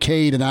 It's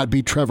okay to not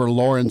be Trevor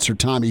Lawrence or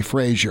Tommy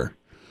Frazier.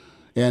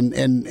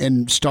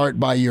 And start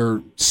by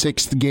your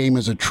 6th game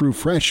as a true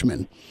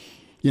freshman,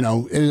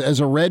 as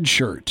a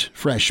redshirt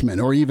freshman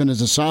or even as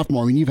a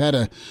sophomore. I mean, you've had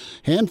a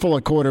handful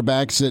of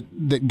quarterbacks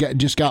that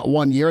just got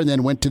 1 year and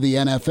then went to the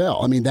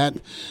NFL. I mean,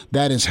 that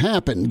has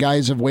happened.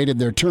 Guys have waited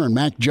their turn.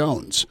 Mac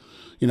Jones,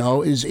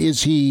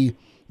 is he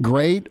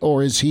great,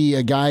 or is he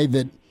a guy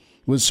that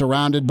was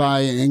surrounded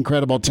by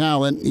incredible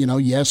talent?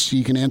 Yes,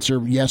 you can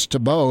answer yes to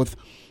both,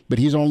 but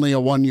he's only a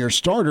 1-year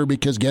starter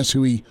because guess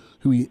who he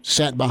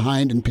sat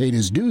behind and paid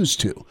his dues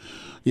to.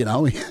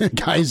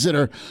 Guys that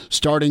are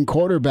starting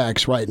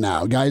quarterbacks right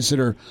now, guys that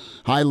are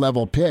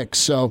high-level picks.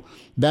 So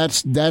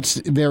that's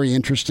very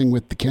interesting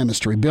with the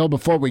chemistry. Bill,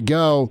 before we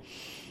go,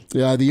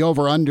 the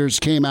over-unders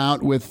came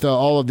out with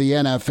all of the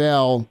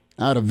NFL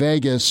out of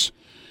Vegas,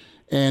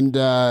 and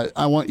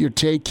I want your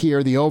take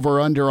here. The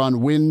over-under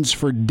on wins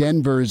for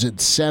Denver is at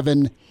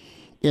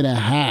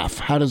 7.5.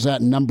 How does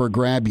that number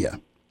grab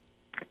you?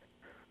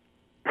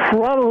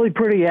 Probably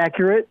pretty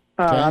accurate.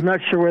 Okay. I'm not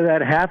sure where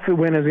that half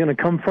win is going to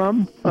come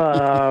from,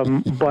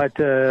 but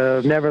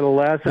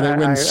nevertheless, they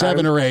win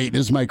 7 or 8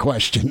 is my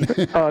question.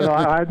 Given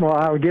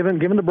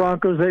the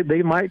Broncos,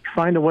 they might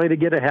find a way to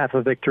get a half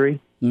a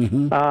victory.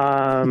 Mm-hmm.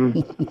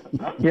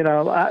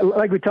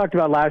 Like we talked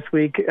about last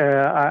week,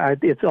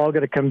 it's all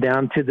going to come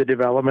down to the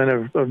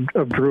development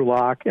of Drew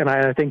Lock, and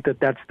I think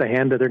that's the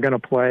hand that they're going to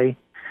play.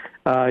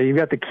 You've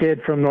got the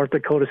kid from North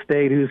Dakota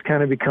State who's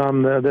kind of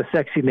become the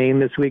sexy name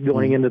this week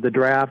going into the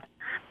draft.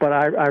 But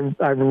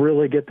I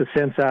really get the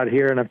sense out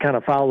here, and I've kind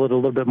of followed it a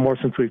little bit more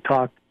since we've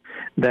talked,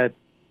 that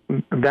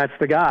that's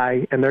the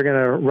guy, and they're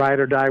going to ride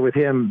or die with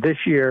him this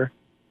year,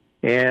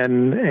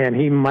 and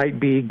he might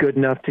be good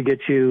enough to get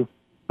you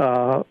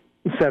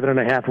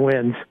 7.5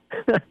 wins.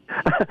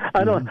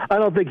 I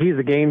don't think he's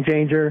a game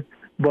changer,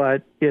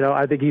 but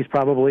I think he's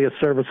probably a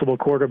serviceable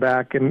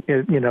quarterback, and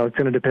it's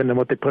going to depend on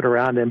what they put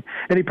around him,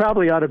 and he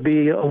probably ought to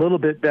be a little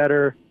bit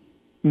better,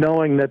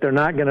 knowing that they're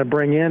not going to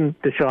bring in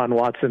Deshaun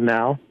Watson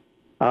now.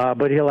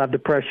 But he'll have the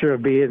pressure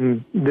of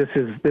being this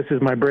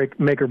is my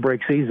make or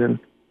break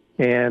season,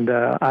 and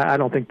I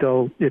don't think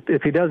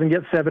if he doesn't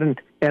get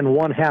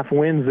 7.5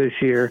 wins this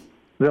year,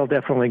 they'll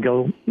definitely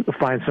go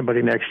find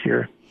somebody next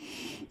year.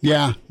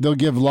 Yeah, they'll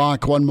give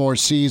Locke one more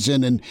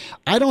season, and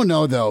I don't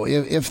know though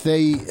if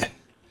they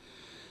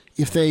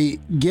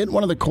get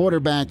one of the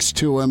quarterbacks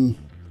to him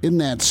in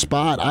that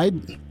spot,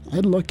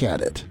 I'd look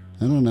at it.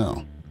 I don't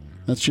know.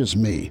 That's just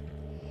me.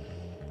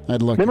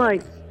 I'd look. They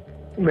might.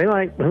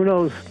 Who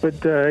knows?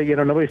 But,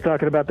 nobody's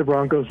talking about the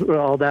Broncos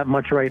all that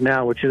much right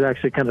now, which is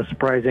actually kind of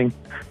surprising.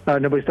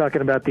 Nobody's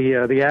talking about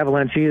the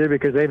Avalanche either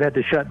because they've had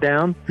to shut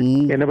down.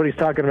 And nobody's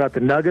talking about the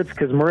Nuggets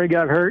because Murray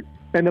got hurt.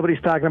 And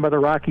nobody's talking about the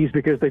Rockies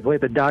because they play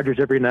the Dodgers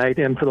every night,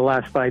 and for the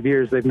last 5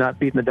 years they've not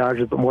beaten the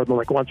Dodgers but more than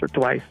like once or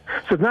twice.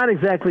 So it's not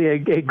exactly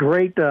a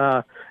great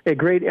era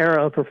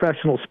of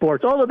professional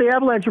sports. Although the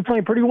Avalanche are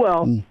playing pretty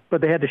well,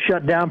 but they had to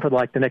shut down for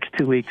like the next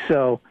 2 weeks.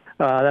 So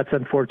that's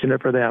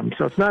unfortunate for them.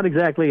 So it's not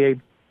exactly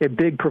a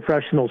big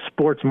professional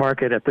sports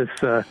market at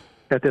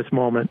this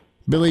moment.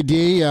 Billy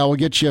D, we'll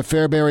get you a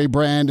Fairbury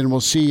brand, and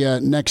we'll see you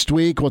next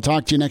week. We'll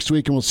talk to you next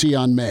week, and we'll see you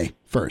on May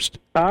 1st.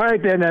 All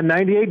right, then.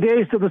 98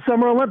 days to the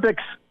Summer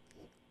Olympics.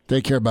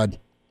 Take care, bud.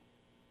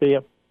 See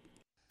ya.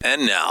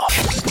 And now,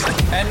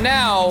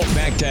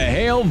 back to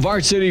Hail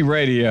Varsity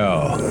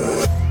Radio.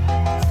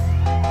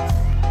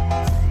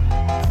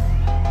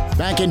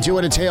 Back into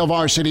it, it's Hail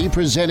Varsity,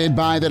 presented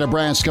by the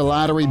Nebraska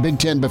Lottery. Big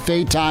Ten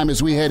buffet time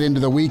as we head into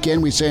the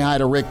weekend. We say hi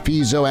to Rick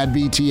Pizzo at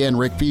BTN.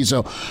 Rick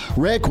Pizzo.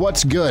 Rick,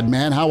 what's good,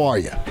 man? How are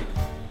you?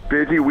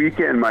 Busy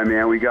weekend, my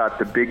man. We got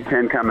the Big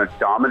Ten kind of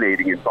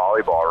dominating in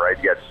volleyball, right?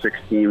 You got 6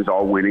 teams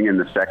all winning in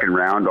the second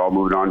round, all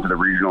moving on to the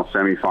regional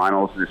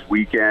semifinals this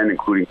weekend,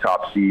 including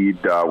top seed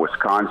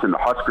Wisconsin. The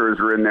Huskers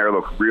are in there,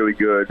 look really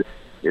good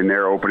in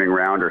their opening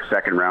round, or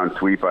second round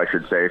sweep, I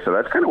should say. So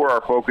that's kind of where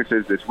our focus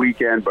is this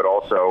weekend, but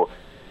also,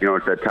 you know,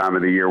 it's that time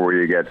of the year where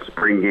you get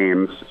spring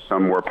games,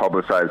 some more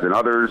publicized than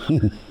others,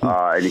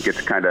 and you get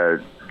to kind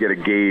of get a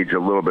gauge a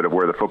little bit of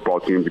where the football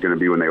teams are going to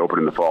be when they open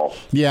in the fall.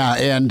 Yeah,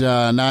 and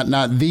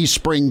not the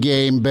spring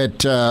game,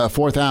 but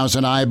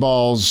 4,000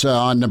 eyeballs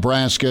on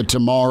Nebraska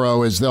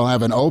tomorrow as they'll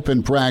have an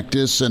open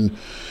practice, and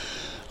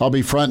I'll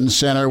be front and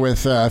center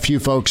with a few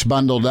folks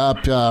bundled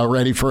up,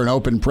 ready for an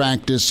open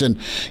practice. And,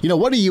 you know,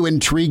 what are you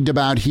intrigued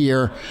about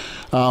here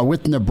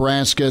with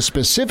Nebraska,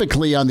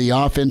 specifically on the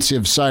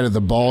offensive side of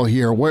the ball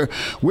here?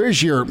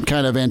 Where's your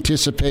kind of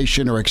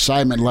anticipation or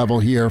excitement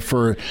level here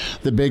for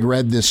the Big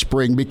Red this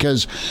spring?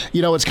 Because,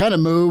 you know, it's kind of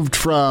moved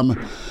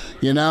from,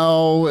 you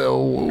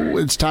know,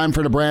 it's time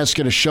for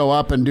Nebraska to show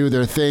up and do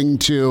their thing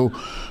to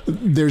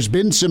there's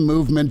been some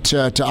movement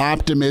to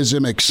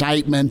optimism,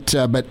 excitement,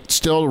 but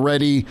still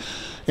ready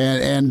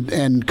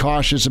and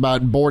cautious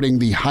about boarding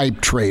the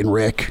hype train,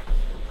 Rick.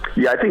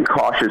 Yeah, I think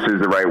cautious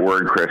is the right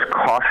word, Chris.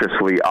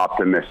 Cautiously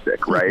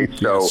optimistic, right? Yes.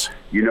 So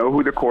you know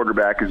who the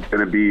quarterback is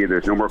going to be.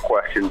 There's no more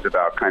questions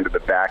about kind of the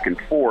back and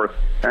forth.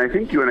 And I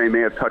think you and I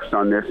may have touched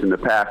on this in the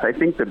past. I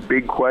think the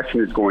big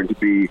question is going to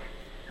be,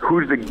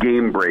 who's the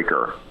game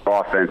breaker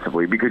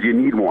offensively? Because you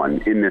need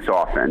one in this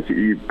offense.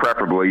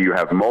 Preferably you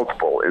have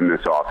multiple in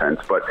this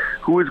offense. But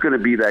who is going to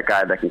be that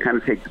guy that can kind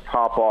of take the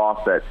top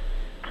off, that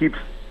keeps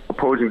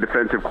opposing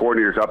defensive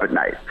coordinators up at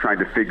night trying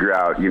to figure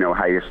out, you know,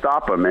 how you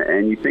stop them?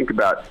 And you think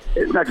about,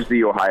 it's not just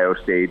the Ohio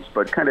States,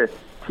 but kind of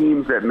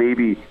teams that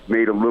maybe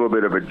made a little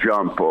bit of a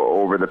jump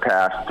over the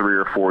past 3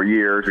 or 4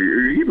 years, or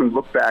even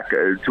look back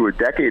to a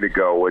decade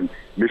ago when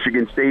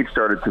Michigan State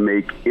started to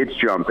make its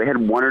jump. They had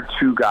 1 or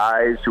 2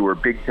 guys who were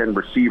Big Ten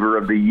receiver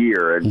of the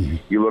year. And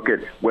you look at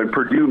when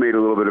Purdue made a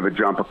little bit of a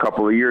jump a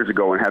couple of years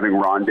ago and having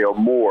Rondale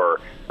Moore,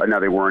 but now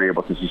they weren't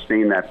able to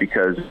sustain that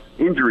because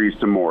injuries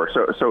to Moore.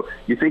 So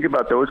you think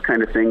about those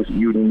kind of things.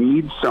 You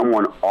need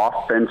someone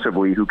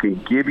offensively who can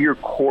give your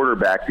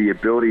quarterback the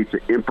ability to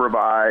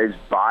improvise,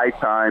 buy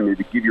time, and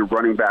to give your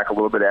running back a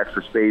little bit of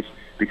extra space,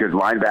 because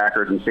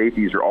linebackers and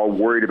safeties are all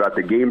worried about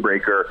the game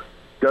breaker.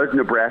 Does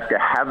Nebraska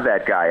have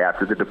that guy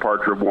after the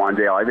departure of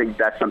Wandale? I think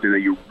that's something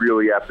that you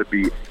really have to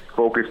be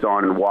focused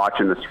on and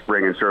watch in the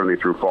spring and certainly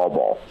through fall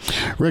ball.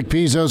 Rick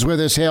Pizzo's with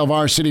us, Hail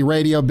Varsity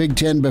Radio, Big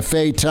Ten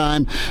buffet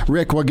time.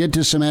 Rick, we'll get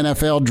to some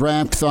NFL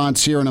draft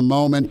thoughts here in a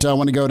moment. I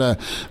want to go to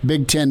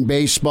Big Ten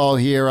baseball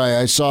here.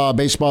 I saw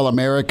Baseball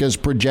America's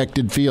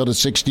projected field of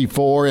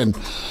 64, and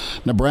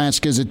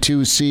Nebraska's a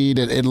 2 seed.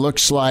 It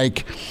looks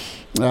like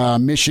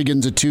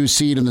Michigan's a 2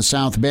 seed in the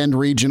South Bend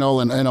Regional,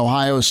 and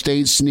Ohio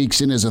State sneaks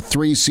in as a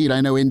 3 seed.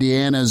 I know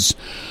Indiana's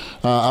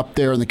up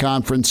there in the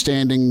conference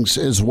standings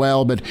as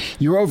well, but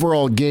your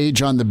overall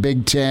gauge on the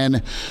Big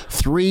Ten,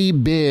 3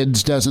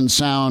 bids doesn't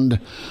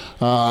sound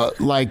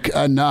like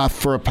enough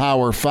for a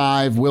Power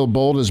 5. Will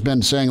Bolt has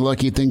been saying,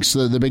 look, he thinks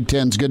the Big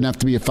Ten's good enough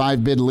to be a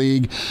 5-bid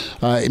league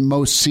in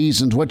most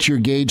seasons. What's your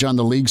gauge on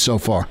the league so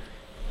far?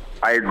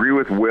 I agree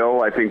with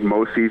Will. I think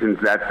most seasons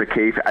that's the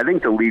case. I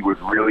think the league was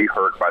really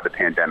hurt by the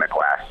pandemic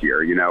last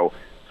year. You know,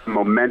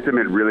 momentum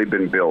had really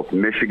been built.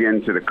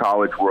 Michigan to the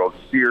College World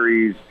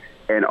Series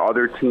and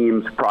other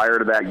teams prior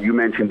to that. You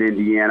mentioned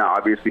Indiana.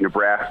 Obviously,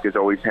 Nebraska is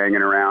always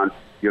hanging around.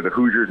 You know, the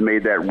Hoosiers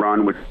made that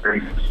run with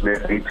Terry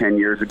Smith 8-10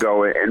 years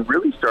ago and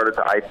really started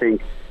to, I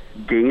think,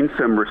 gain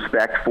some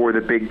respect for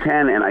the Big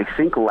Ten. And I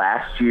think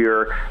last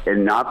year,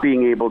 and not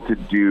being able to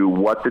do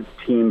what the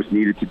teams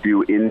needed to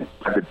do in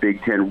the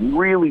Big Ten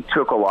really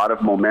took a lot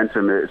of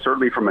momentum,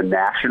 certainly from a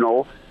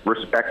national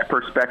respect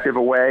perspective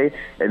away.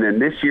 And then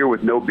this year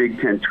with no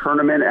Big Ten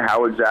tournament,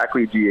 how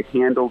exactly do you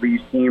handle these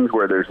teams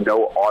where there's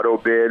no auto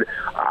bid?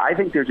 I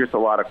think there's just a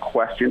lot of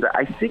questions.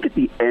 I think at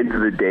the end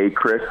of the day,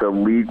 Chris, the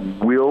league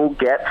will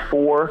get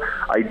 4.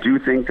 I do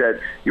think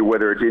that, you know,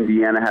 whether it's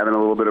Indiana having a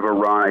little bit of a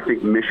run, I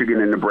think Michigan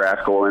and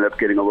Nebraska will end up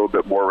getting a little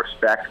bit more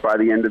respect by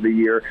the end of the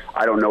year.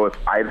 I don't know if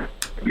I've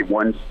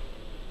one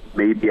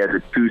maybe as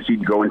a 2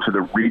 seed go into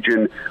the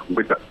region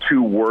with the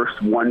 2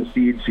 worst 1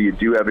 seeds, so you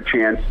do have a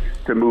chance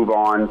to move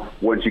on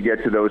once you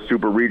get to those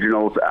super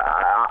regionals.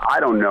 I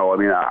don't know. I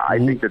mean, I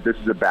think that this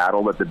is a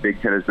battle that the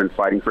Big Ten has been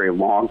fighting for a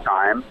long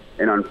time.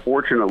 And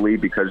unfortunately,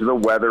 because of the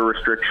weather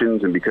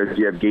restrictions and because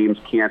you have games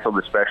canceled,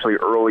 especially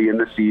early in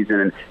the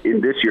season, and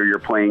in this year you're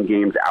playing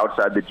games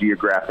outside the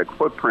geographic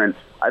footprint,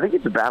 I think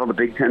it's a battle the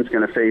Big Ten's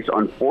going to face,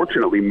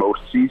 unfortunately,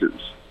 most seasons.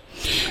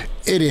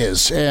 It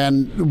is.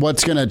 And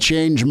what's going to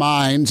change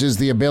minds is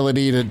the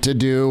ability to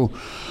do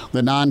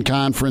the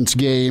non-conference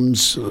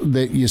games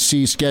that you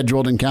see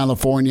scheduled in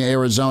California,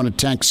 Arizona,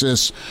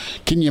 Texas.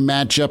 Can you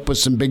match up with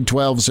some Big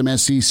 12, some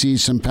SEC,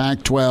 some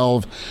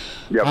Pac-12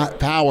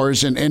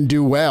 powers and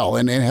do well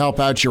and help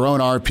out your own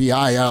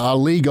RPI? A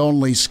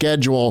league-only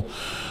schedule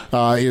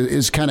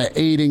is kind of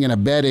aiding and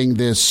abetting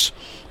this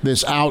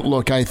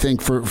outlook, I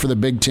think, for the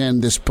Big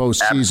Ten this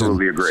postseason.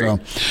 Absolutely agree. So,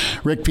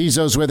 Rick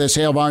Pizzo's with us,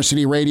 Hail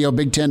Varsity Radio,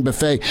 Big Ten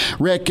Buffet.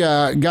 Rick,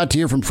 got to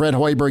hear from Fred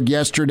Hoiberg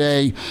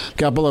yesterday. A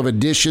couple of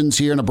additions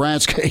here in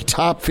Nebraska, a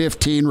top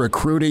 15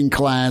 recruiting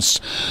class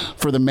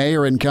for the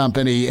mayor and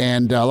company,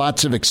 and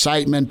lots of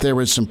excitement. There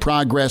was some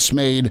progress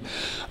made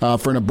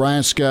for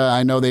Nebraska.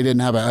 I know they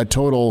didn't have a high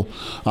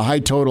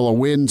total of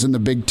wins in the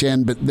Big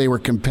Ten, but they were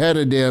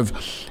competitive.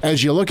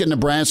 As you look at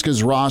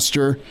Nebraska's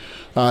roster,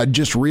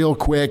 just real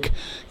quick,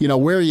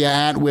 where are you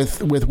at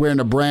with where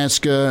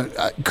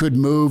Nebraska could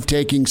move,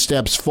 taking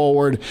steps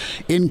forward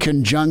in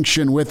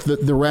conjunction with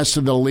the rest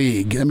of the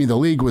league? I mean, the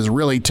league was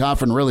really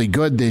tough and really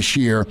good this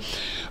year,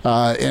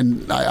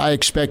 and I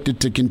expect it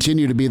to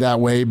continue to be that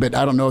way, but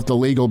I don't know if the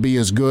league will be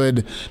as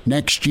good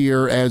next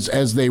year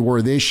as they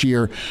were this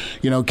year.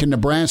 Can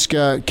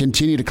Nebraska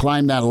continue to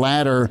climb that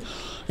ladder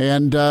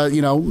and,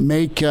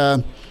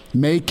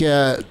 make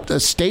a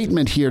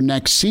statement here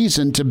next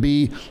season to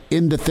be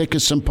in the thick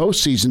of some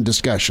postseason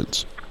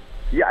discussions?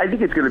 Yeah, I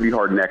think it's going to be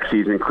hard next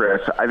season,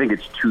 Chris. I think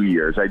it's 2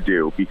 years. I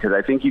do, because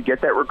I think you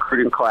get that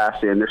recruiting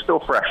class in. They're still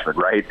freshmen,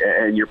 right?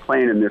 And you're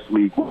playing in this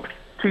league,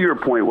 to your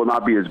point, will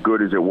not be as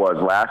good as it was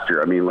last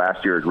year. I mean,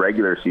 last year's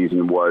regular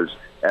season was,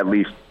 at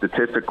least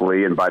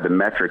statistically and by the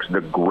metrics,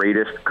 the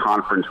greatest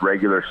conference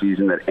regular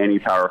season that any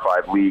Power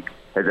 5 league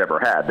has ever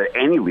had, that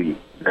any league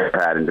has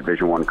had in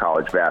Division I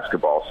college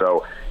basketball.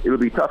 So it would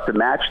be tough to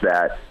match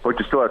that, but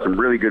you still have some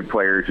really good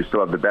players. You still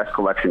have the best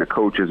collection of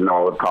coaches in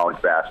all of college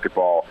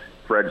basketball.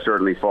 Fred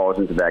certainly falls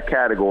into that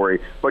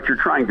category, but you're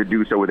trying to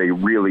do so with a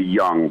really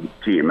young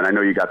team. And I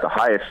know you got the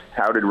highest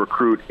touted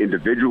recruit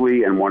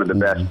individually and one of the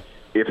best,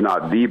 if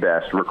not the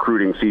best,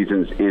 recruiting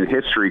seasons in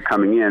history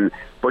coming in,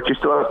 but you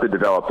still have to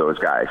develop those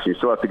guys. You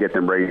still have to get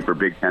them ready for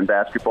Big Ten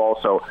basketball.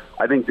 So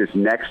I think this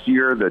next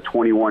year, the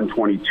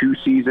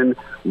 21-22 season,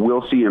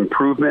 we'll see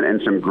improvement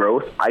and some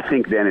growth. I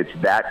think then it's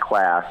that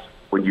class,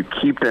 when you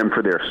keep them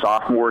for their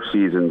sophomore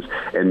seasons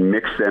and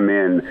mix them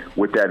in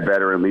with that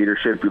veteran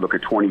leadership. If you look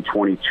at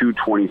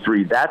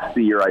 2022-23, that's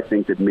the year I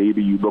think that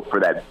maybe you look for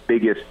that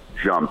biggest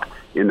jump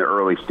in the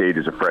early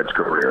stages of Fred's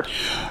career.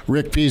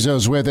 Rick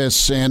Pizzo's with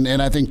us, and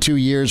I think 2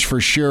 years for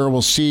sure.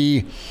 We'll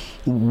see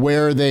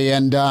where they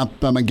end up.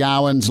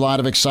 McGowan's a lot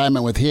of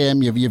excitement with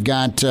him. You've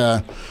got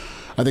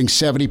I think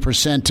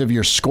 70% of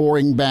your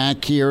scoring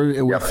back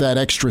here with that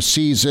extra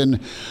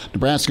season.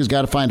 Nebraska's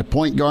got to find a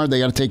point guard. They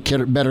got to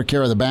take better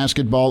care of the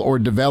basketball or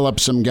develop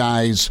some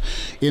guys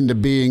into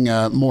being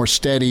more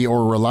steady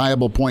or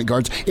reliable point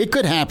guards. It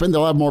could happen.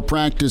 They'll have more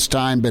practice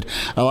time, but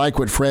I like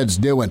what Fred's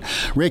doing.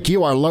 Rick,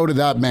 you are loaded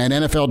up, man.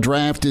 NFL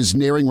draft is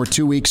nearing. We're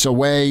 2 weeks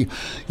away.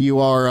 You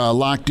are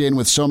locked in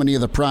with so many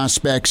of the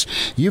prospects.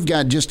 You've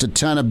got just a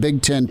ton of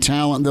Big Ten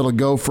talent that'll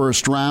go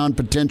first round,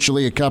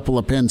 potentially a couple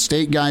of Penn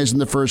State guys in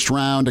the first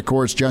round. Of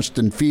course,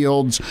 Justin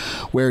Fields,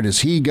 where does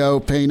he go?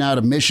 Payne out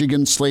of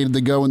Michigan, slated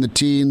to go in the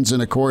teens.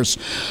 And, of course,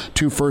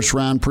 2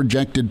 first-round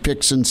projected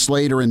picks in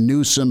Slater and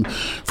Newsome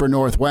for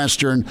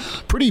Northwestern.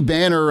 Pretty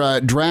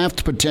banner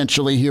draft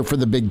potentially here for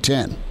the Big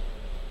Ten.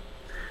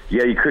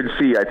 Yeah, you could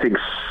see, I think,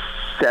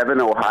 7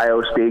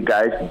 Ohio State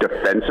guys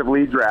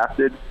defensively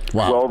drafted,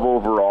 12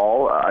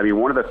 overall. I mean,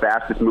 one of the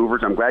fastest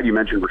movers. I'm glad you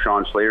mentioned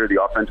Rashawn Slater,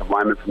 the offensive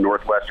lineman from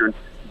Northwestern,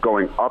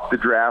 going up the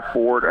draft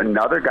board.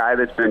 Another guy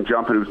that's been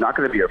jumping, who's not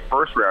going to be a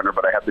first-rounder,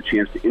 but I have the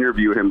chance to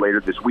interview him later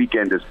this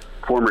weekend, is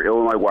former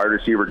Illinois wide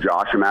receiver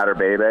Josh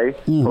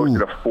Imatorbhebe.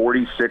 Posted a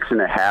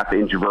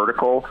 46.5-inch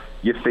vertical.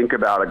 You think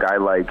about a guy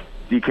like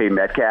DK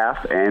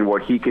Metcalf and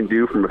what he can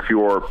do from a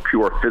pure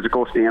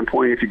physical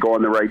standpoint if you go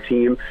on the right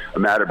team.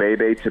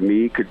 Imatorbhebe, to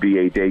me, could be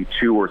a day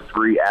 2 or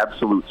 3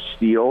 absolute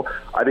steal.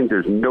 I think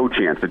there's no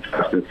chance that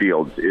Justin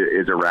Fields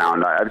is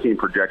around. I've seen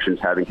projections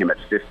having him at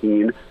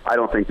 15. I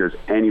don't think there's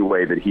any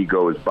way that he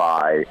goes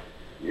by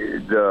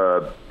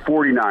the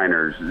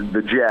 49ers,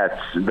 the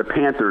Jets, the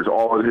Panthers,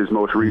 all of his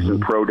most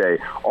recent pro day,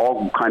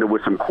 all kind of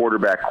with some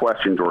quarterback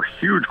questions or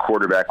huge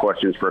quarterback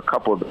questions for a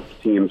couple of those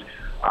teams.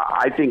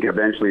 I think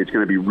eventually it's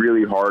going to be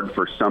really hard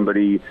for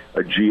somebody,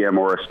 a GM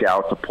or a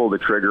scout, to pull the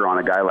trigger on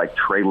a guy like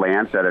Trey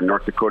Lance out of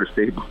North Dakota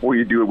State before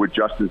you do it with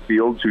Justin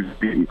Fields, who's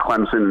beaten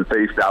Clemson and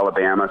faced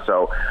Alabama.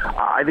 So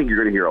I think you're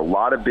going to hear a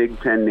lot of Big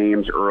Ten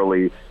names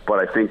early, but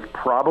I think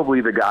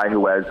probably the guy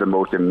who has the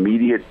most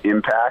immediate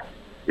impact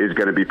is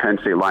going to be Penn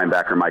State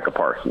linebacker Micah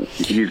Parsons.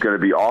 He's going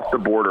to be off the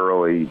board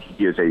early.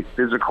 He is a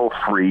physical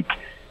freak.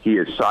 He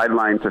is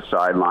sideline to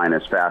sideline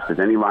as fast as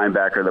any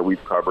linebacker that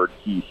we've covered.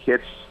 He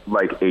hits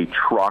like a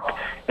truck,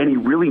 and he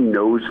really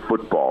knows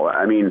football.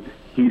 I mean,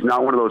 he's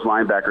not one of those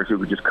linebackers who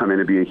could just come in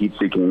and be a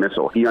heat-seeking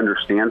missile. He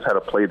understands how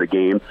to play the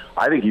game.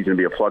 I think he's going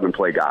to be a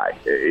plug-and-play guy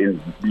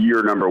in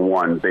year number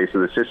one. Based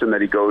on the system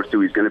that he goes to,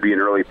 he's going to be an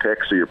early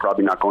pick, so you're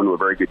probably not going to a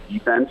very good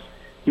defense.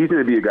 He's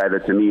going to be a guy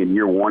that, to me, in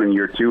year one and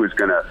year two is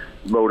going to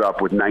load up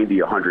with 90,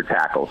 100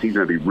 tackles. He's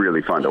going to be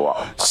really fun to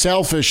watch.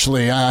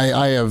 Selfishly,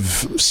 I have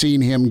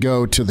seen him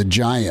go to the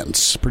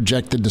Giants,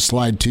 projected to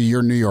slide to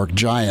your New York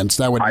Giants.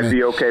 That would I'd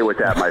be okay with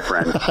that, my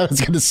friend. I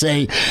was going to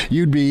say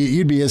you'd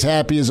be as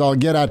happy as all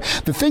get out.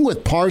 The thing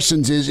with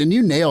Parsons is, and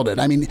you nailed it.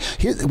 I mean,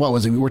 what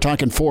was it? We're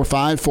talking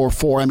 4.5,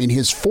 4.4. I mean,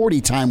 his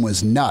 40 time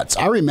was nuts.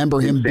 I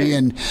remember him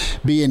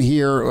being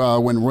here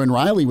when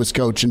Riley was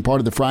coaching, part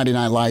of the Friday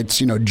Night Lights,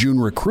 June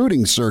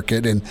recruiting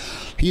circuit, and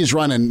he's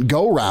running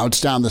go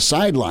routes down the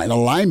sideline. A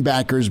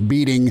linebacker's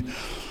beating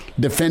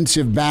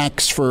defensive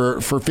backs for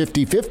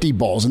 50-50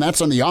 balls, and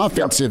that's on the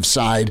offensive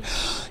side.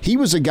 He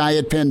was a guy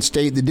at Penn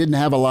State that didn't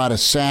have a lot of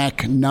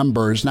sack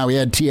numbers. Now, he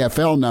had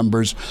TFL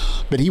numbers,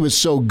 but he was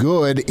so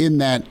good in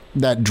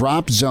that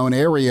drop zone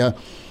area.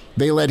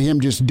 They let him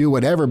just do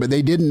whatever, but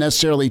they didn't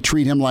necessarily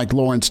treat him like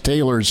Lawrence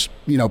Taylor's,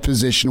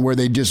 position where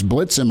they just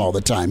blitz him all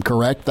the time,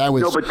 correct?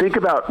 No, but think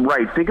about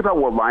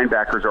what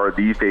linebackers are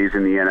these days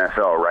in the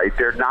NFL, right?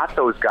 They're not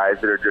those guys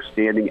that are just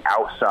standing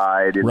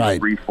outside in the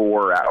 3-4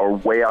 or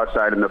way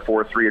outside in the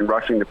 4-3 and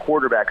rushing the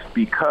quarterbacks,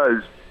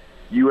 because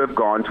you have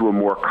gone to a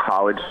more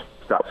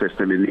college-style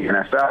system in the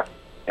NFL.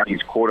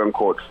 These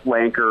quote-unquote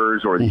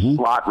flankers or these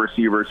slot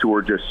receivers who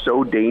are just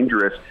so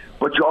dangerous,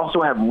 but you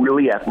also have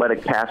really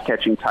athletic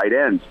pass-catching tight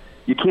ends.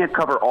 You can't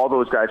cover all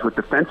those guys with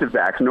defensive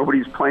backs.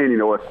 Nobody's playing, a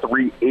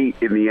 3-8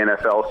 in the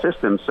NFL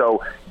system.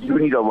 So you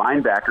need a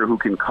linebacker who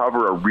can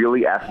cover a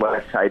really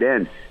athletic tight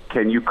end.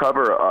 Can you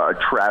cover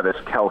Travis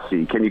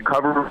Kelce? Can you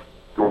cover...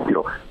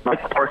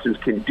 Mike Parsons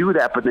can do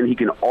that, but then he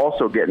can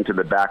also get into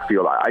the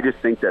backfield. I just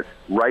think that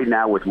right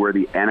now, with where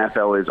the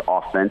NFL is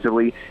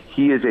offensively,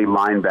 he is a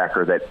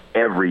linebacker that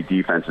every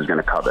defense is going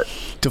to covet.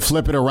 To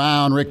flip it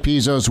around, Rick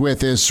Pizzo's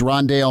with us.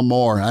 Rondale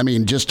Moore, I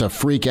mean, just a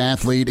freak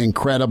athlete,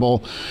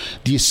 incredible.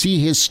 Do you see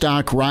his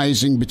stock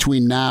rising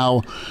between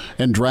now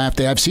and draft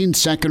day? I've seen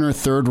second or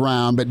third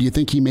round, but do you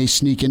think he may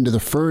sneak into the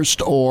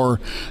first, or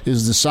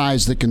is the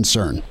size the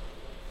concern?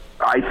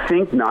 I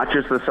think not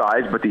just the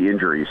size, but the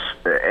injuries.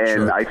 And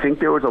sure. I think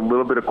there was a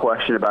little bit of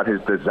question about his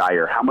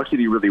desire. How much did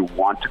he really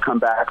want to come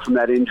back from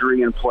that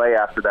injury and play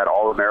after that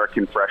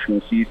All-American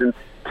freshman season?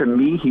 To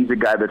me, he's a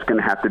guy that's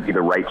going to have to be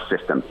the right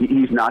system.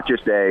 He's not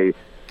just this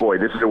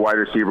is a wide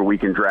receiver we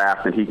can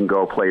draft, and he can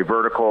go play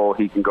vertical,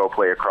 he can go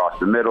play across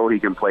the middle,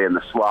 he can play in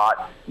the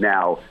slot.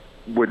 Now,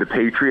 would the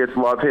Patriots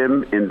love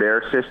him in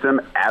their system?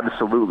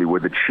 Absolutely.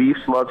 Would the Chiefs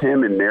love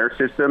him in their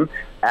system?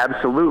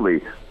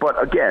 Absolutely.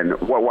 But again,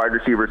 what wide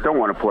receivers don't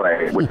want to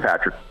play with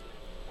Patrick?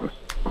 They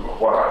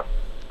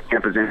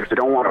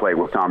don't want to play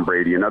with Tom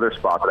Brady, another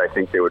spot that I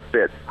think they would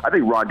fit. I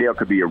think Rondale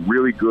could be a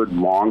really good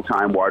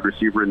long-time wide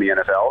receiver in the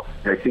NFL,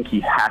 and I think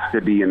he has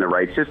to be in the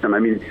right system. I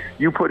mean,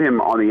 you put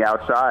him on the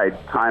outside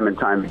time and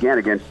time again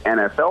against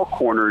NFL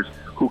corners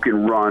who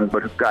can run,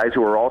 but guys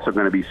who are also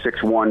going to be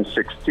 6'1",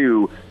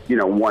 6'2",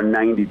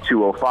 190,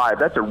 205.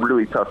 That's a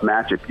really tough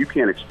matchup. You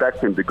can't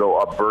expect him to go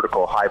up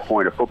vertical, high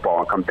point of football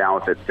and come down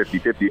with it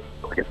 50-50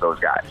 against those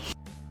guys.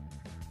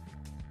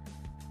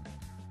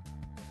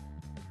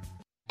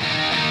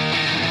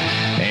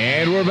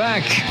 And we're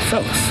back.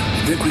 Fellas,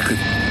 think we could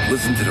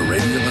listen to the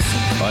radio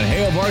lesson? On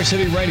Hail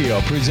Varsity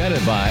Radio,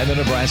 presented by the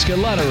Nebraska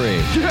Lottery.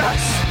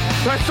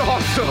 Yes! That's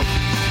awesome!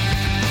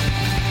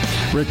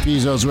 Rick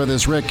Pizzo's with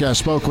us. Rick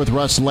spoke with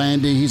Russ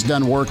Landy. He's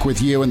done work with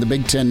you and the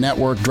Big Ten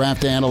Network,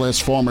 draft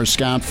analyst, former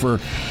scout for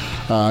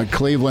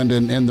Cleveland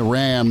and the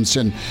Rams,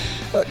 and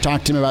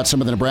talked to him about some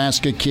of the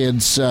Nebraska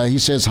kids. He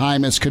says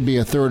Hymas could be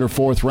a third or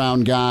fourth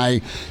round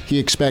guy. He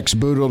expects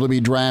Boodle to be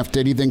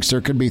drafted. He thinks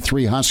there could be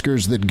 3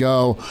 Huskers that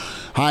go.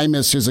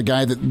 Hymas is a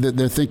guy that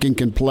they're thinking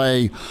can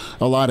play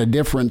a lot of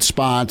different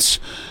spots,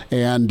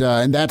 and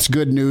that's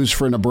good news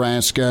for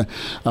Nebraska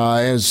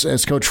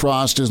as Coach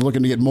Frost is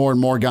looking to get more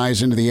and more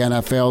guys into the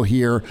NFL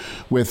here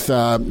with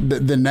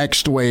the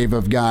next wave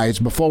of guys.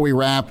 Before we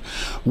wrap,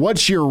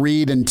 what's your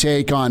read and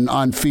take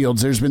on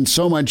Fields? There's been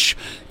so much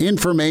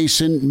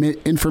information,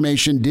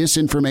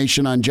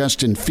 disinformation on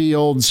Justin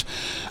Fields.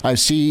 I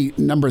see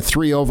number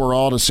 3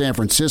 overall to San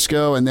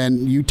Francisco, and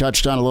then you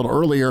touched on a little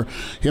earlier,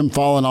 him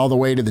falling all the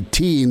way to the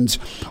teens.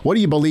 What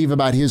do you believe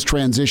about his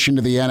transition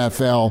to the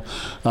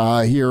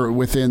NFL here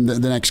within the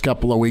next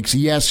couple of weeks?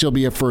 Yes, he'll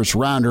be a first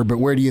rounder, but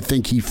where do you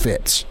think he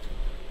fits?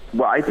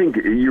 Well, I think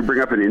you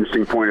bring up an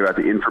interesting point about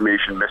the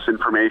information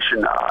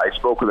misinformation. I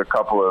spoke with a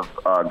couple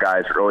of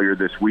guys earlier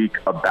this week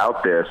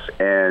about this,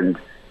 and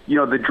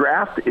the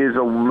draft is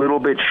a little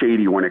bit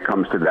shady when it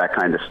comes to that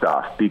kind of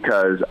stuff,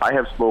 because I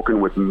have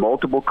spoken with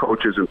multiple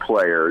coaches and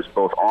players,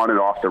 both on and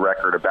off the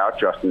record, about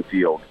Justin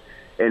Fields.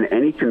 And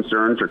any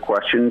concerns or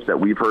questions that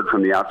we've heard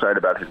from the outside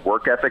about his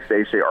work ethic,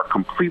 they say are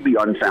completely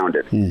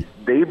unfounded.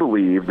 They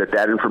believe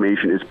that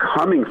information is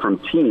coming from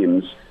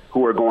teams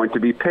who are going to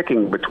be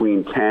picking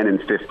between 10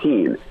 and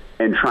 15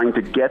 and trying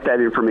to get that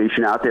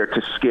information out there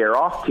to scare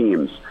off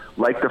teams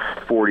like the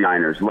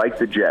 49ers, like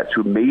the Jets,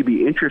 who may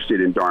be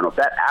interested in Darnold.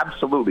 That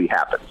absolutely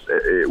happens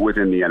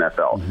within the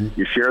NFL.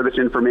 You share this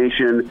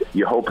information,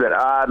 you hope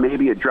that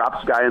maybe it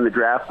drops a guy in the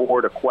draft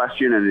board a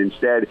question, and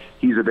instead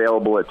he's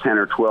available at 10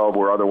 or 12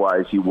 where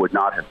otherwise he would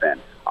not have been.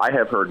 I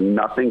have heard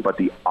nothing but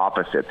the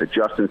opposite, that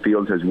Justin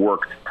Fields has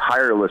worked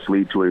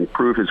tirelessly to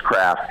improve his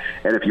craft.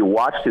 And if you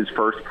watched his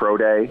first pro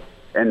day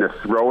and the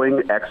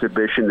throwing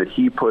exhibition that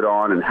he put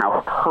on and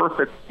how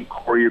perfectly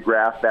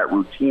choreographed that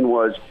routine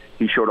was,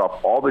 he showed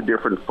off all the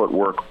different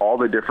footwork, all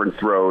the different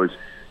throws.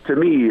 To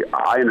me,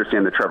 I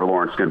understand that Trevor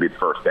Lawrence is going to be the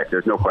first pick.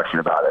 There's no question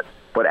about it.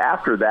 But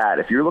after that,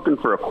 if you're looking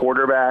for a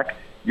quarterback,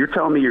 you're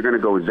telling me you're going to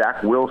go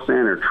Zach Wilson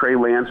or Trey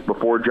Lance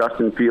before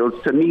Justin Fields?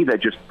 To me,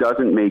 that just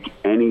doesn't make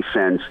any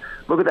sense.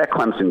 Look at that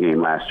Clemson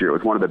game last year. It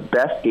was one of the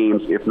best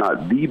games, if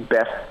not the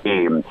best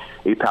game,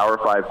 a Power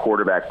 5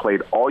 quarterback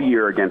played all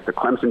year against the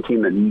Clemson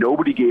team that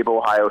nobody gave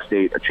Ohio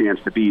State a chance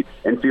to beat,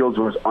 and Fields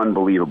was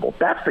unbelievable.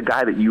 That's the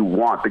guy that you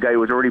want, the guy who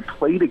has already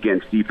played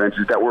against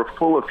defenses that were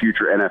full of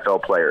future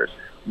NFL players.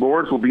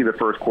 Lawrence will be the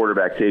first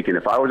quarterback taken.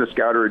 If I was a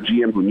scout or a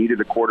GM who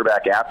needed a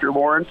quarterback after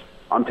Lawrence,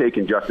 I'm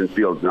taking Justin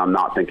Fields, and I'm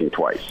not thinking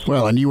twice.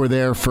 Well, and you were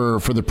there for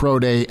the pro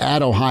day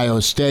at Ohio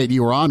State.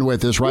 You were on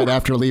with us right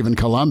after leaving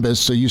Columbus,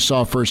 so you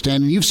saw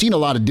firsthand. And you've seen a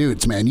lot of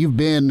dudes, man. You've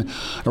been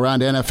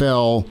around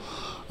NFL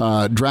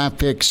draft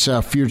picks,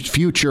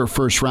 future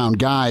first-round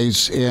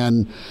guys,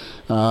 and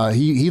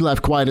he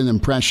left quite an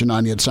impression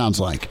on you, it sounds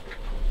like.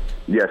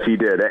 Yes, he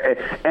did.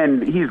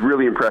 And he's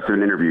really impressive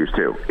in interviews,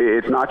 too.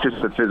 It's not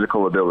just the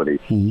physical ability.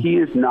 He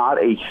is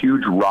not a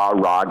huge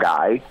rah-rah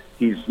guy.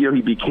 He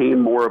became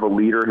more of a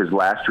leader his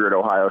last year at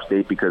Ohio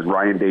State because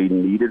Ryan Day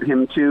needed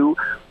him to.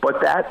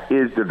 But that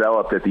is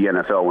developed at the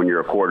NFL when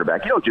you're a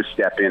quarterback. You don't just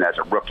step in as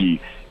a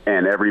rookie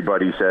and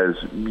everybody says,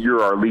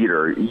 you're our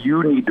leader.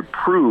 You need to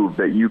prove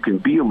that you can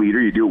be a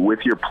leader. You do it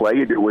with your play.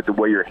 You do it with the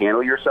way you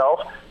handle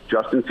yourself.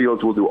 Justin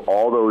Fields will do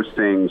all those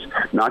things,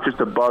 not just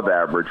above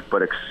average,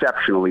 but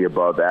exceptionally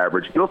above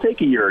average. It'll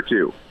take a year or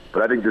two.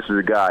 But I think this is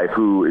a guy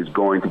who is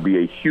going to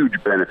be a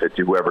huge benefit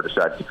to whoever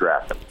decides to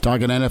draft him.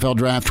 Talking NFL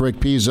Draft, Rick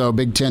Pizzo,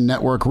 Big Ten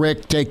Network.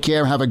 Rick, take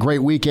care. Have a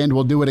great weekend.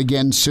 We'll do it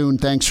again soon.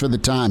 Thanks for the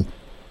time.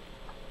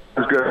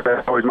 That's good.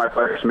 That's always my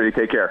pleasure, Smitty.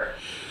 Take care.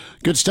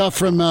 Good stuff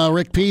from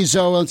Rick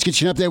Pizzo. Let's get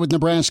you an update with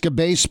Nebraska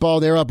baseball.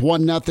 They're up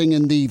 1-0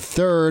 in the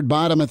third,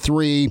 bottom of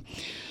 3.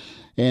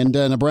 And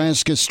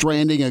Nebraska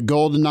stranding a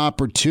golden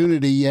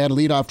opportunity. You had a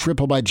leadoff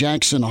triple by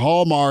Jackson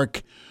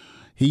Hallmark.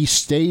 He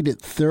stayed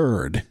at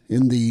third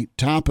in the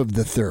top of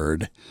the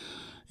third.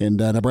 And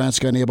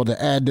Nebraska unable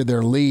to add to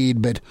their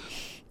lead. But,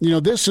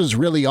 this is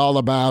really all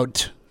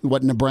about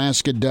what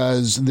Nebraska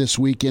does this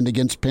weekend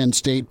against Penn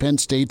State. Penn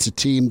State's a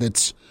team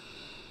that's,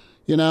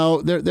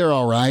 they're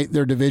all right.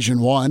 They're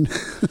Division I,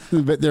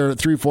 but they're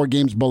 3-4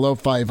 games below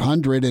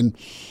 500, and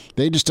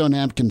they just don't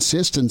have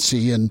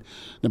consistency. And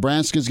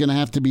Nebraska's going to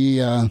have to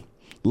be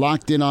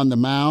locked in on the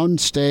mound,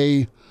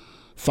 stay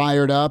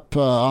fired up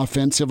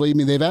offensively. I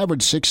mean, they've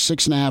averaged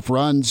 6.5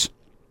 runs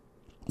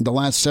the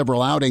last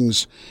several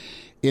outings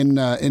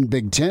in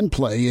Big Ten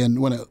play.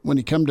 And when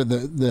you come to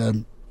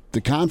the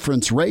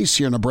conference race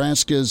here,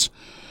 Nebraska's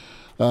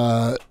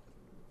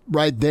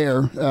right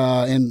there,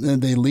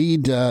 and they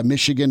lead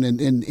Michigan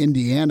and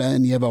Indiana,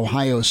 and you have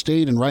Ohio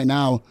State. And right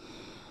now,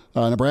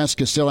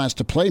 Nebraska still has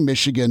to play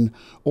Michigan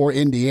or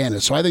Indiana.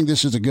 So I think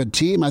this is a good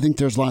team. I think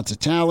there's lots of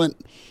talent.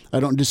 I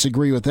don't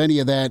disagree with any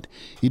of that.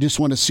 You just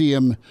want to see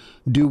them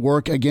do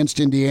work against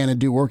Indiana,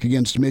 do work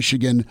against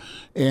Michigan,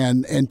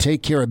 and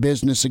take care of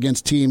business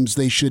against teams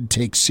they should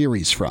take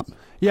series from.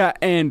 Yeah,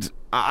 and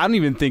I don't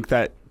even think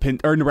that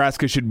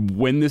Nebraska should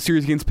win this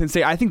series against Penn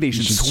State. I think they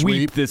should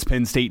sweep this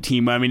Penn State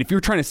team. I mean, if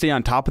you're trying to stay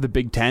on top of the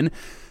Big Ten,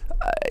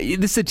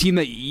 this is a team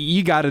that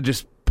you got to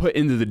just put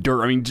into the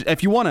dirt. I mean,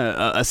 if you want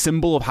a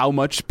symbol of how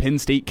much Penn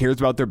State cares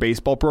about their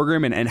baseball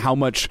program and how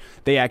much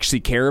they actually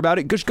care about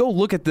it, just go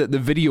look at the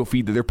video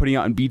feed that they're putting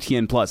out on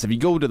BTN+. If you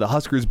go to the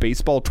Huskers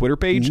baseball Twitter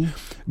page,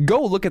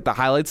 go look at the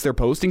highlights they're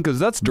posting, because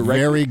that's directly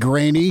very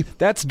grainy.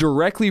 That's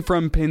directly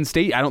from Penn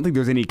State. I don't think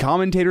there's any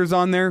commentators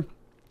on there.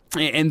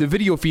 And the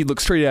video feed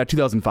looks straight out of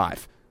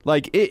 2005.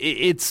 Like,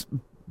 it's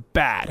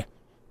bad.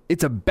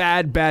 It's a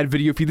bad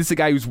video feed. This is a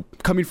guy who's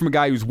coming from a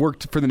guy who's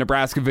worked for the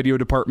Nebraska video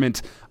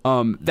department.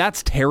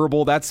 That's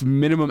terrible. That's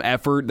minimum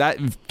effort. That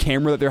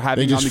camera that they're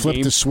having on the game. They just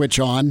flipped the switch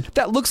on.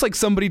 That looks like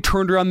somebody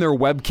turned around their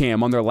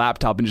webcam on their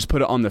laptop and just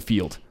put it on the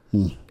field.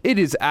 It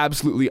is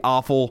absolutely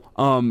awful.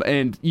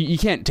 And you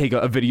can't take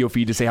a video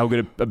feed to say how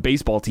good a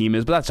baseball team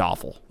is, but that's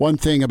awful. One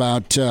thing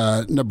about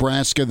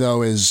Nebraska,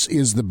 though,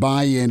 is the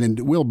buy-in, and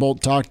Will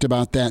Bolt talked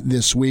about that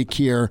this week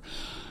here,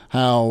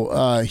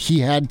 how he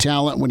had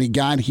talent when he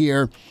got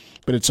here,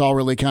 but it's all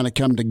really kind of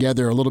come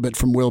together a little bit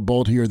from Will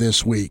Bolt here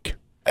this week.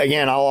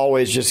 Again, I'll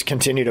always just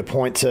continue to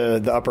point to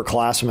the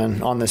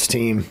upperclassmen on this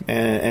team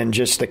and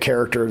just the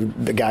character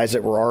of the guys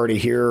that were already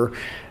here,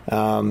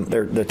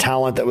 the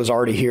talent that was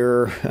already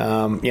here.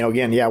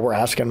 Again, we're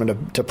asking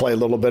them to play a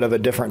little bit of a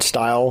different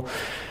style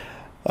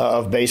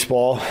of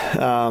baseball.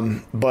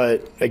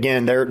 But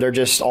again, they're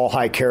just all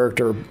high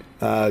character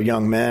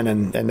young men,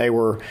 and they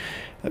were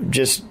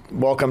just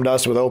welcomed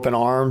us with open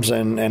arms,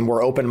 and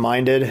we're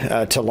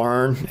open-minded to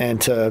learn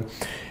and to.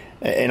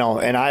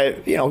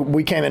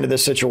 We came into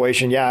this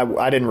situation.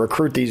 I didn't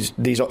recruit these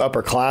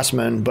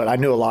upperclassmen, but I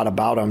knew a lot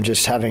about them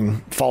just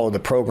having followed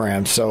the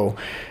program. So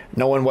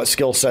knowing what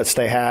skill sets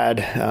they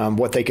had,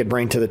 what they could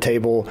bring to the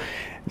table,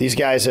 these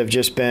guys have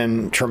just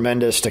been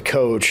tremendous to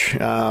coach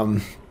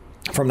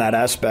from that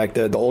aspect,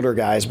 the older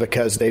guys,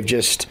 because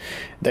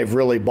they've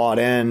really bought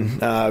in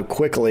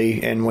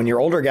quickly. And when your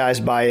older guys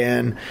buy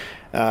in,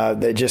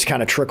 that just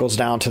kind of trickles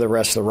down to the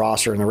rest of the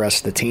roster and the rest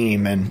of the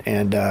team,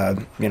 and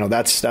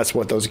that's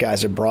what those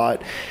guys have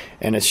brought,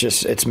 and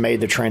it's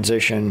made the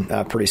transition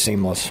pretty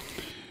seamless.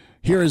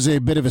 Here is a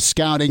bit of a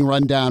scouting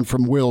rundown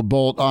from Will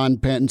Bolt on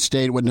Penn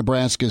State, what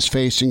Nebraska is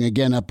facing.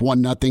 Again, up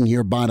 1-0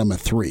 here, bottom of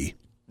 3.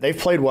 They've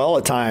played well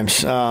at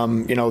times.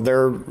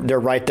 They're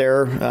right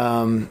there.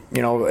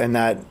 In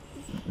that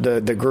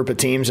the group of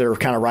teams that are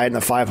kind of right in the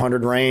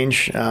 500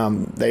 range.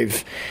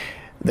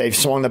 They've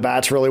swung the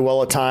bats really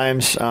well at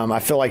times. I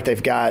feel like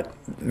they've got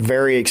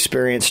very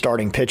experienced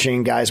starting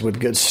pitching, guys with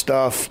good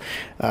stuff,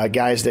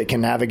 guys that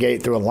can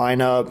navigate through a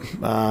lineup.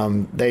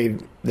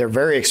 They're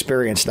very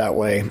experienced that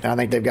way. I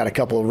think they've got a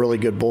couple of really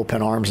good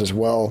bullpen arms as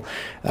well.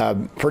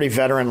 Pretty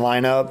veteran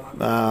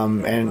lineup,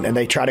 and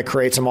they try to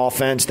create some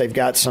offense. They've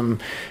got some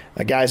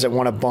guys that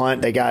want to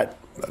bunt. They got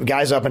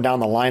guys up and down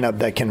the lineup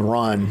that can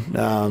run.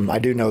 I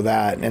do know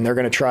that, and they're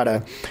going to try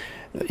to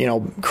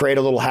create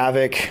a little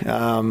havoc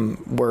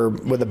where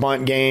with a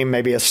bunt game,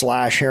 maybe a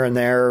slash here and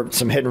there,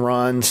 some hit and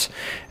runs,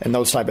 and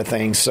those type of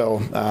things.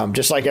 So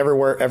just like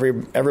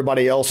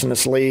everybody else in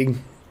this league,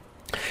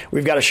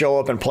 we've got to show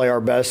up and play our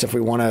best if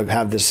we want to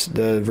have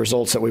the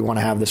results that we want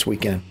to have this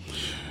weekend.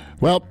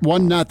 Well,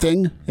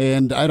 1-0,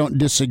 and I don't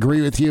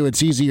disagree with you.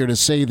 It's easier to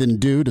say than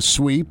do to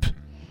sweep.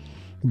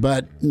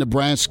 But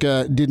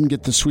Nebraska didn't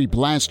get the sweep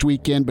last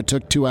weekend, but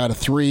took 2 out of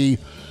 3.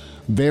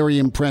 Very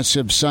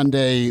impressive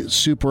Sunday,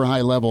 super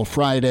high level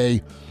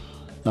Friday,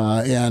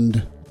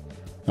 and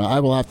I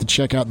will have to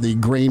check out the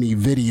grainy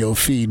video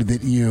feed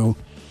that you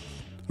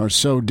are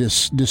so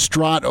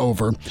distraught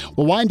over.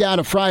 We'll wind down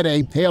a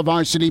Friday. Hail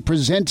Varsity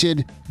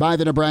presented by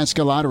the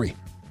Nebraska Lottery.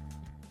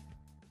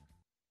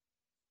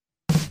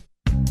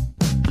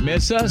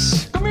 Miss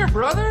us? Come here,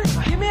 brother.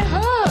 Give me a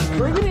hug.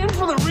 Bring it in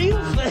for the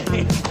real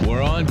thing.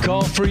 We're on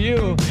call for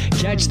you.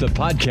 Catch the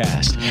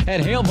podcast at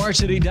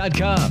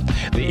HailVarsity.com,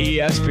 the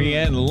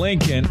ESPN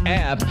Lincoln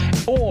app,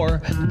 or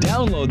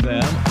download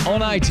them on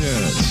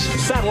iTunes.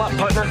 Saddle up,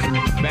 partner.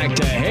 Back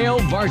to Hail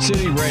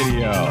Varsity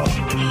Radio.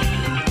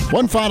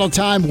 One final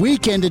time,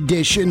 weekend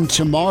edition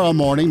tomorrow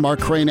morning.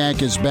 Mark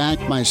Kranak is back.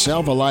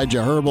 Myself,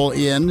 Elijah Herbal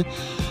in,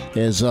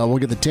 as we'll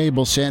get the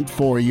table sent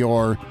for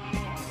your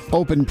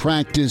open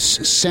practice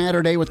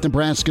Saturday with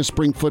Nebraska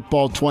Spring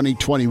Football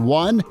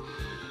 2021.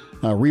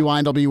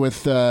 Rewind will be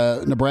with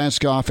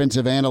Nebraska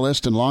offensive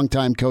analyst and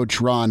longtime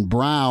coach Ron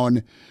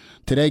Brown.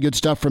 Today, good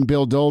stuff from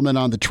Bill Dolman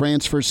on the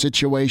transfer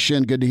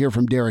situation. Good to hear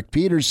from Derek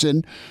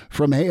Peterson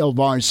from Hail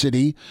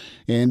Varsity.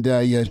 And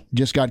you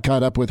just got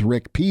caught up with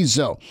Rick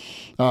Pizzo.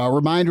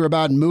 Reminder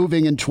about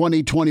moving in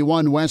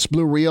 2021. West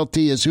Blue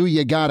Realty is who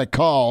you got to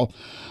call.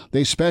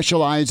 They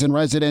specialize in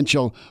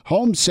residential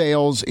home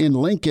sales in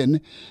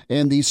Lincoln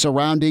and the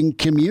surrounding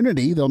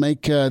community. They'll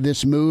make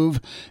this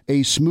move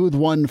a smooth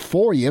one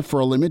for you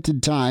for a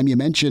limited time. You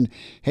mentioned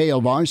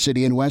Hail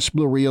Varsity, and West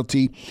Blue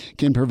Realty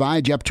can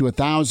provide you up to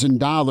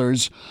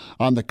 $1,000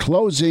 on the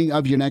closing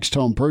of your next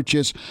home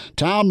purchase.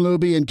 Tom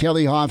Luby and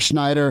Kelly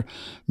Hofschneider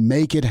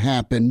make it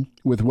happen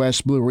with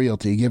West Blue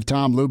Realty. Give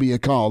Tom Luby a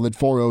call at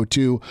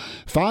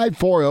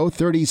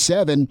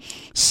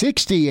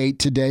 402-540-3768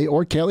 today,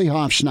 or Kelly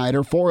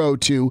Hofschneider,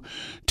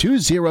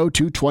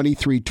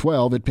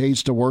 402-202-2312. It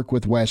pays to work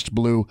with West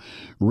Blue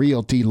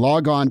Realty.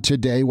 Log on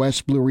today,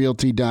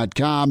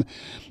 westbluerealty.com,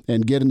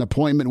 and get an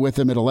appointment with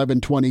them at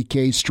 1120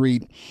 K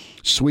Street,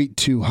 Suite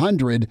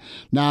 200.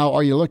 Now,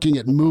 are you looking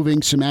at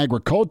moving some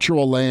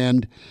agricultural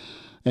land?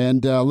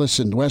 And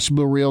listen, West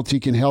Blue Realty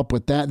can help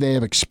with that. They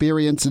have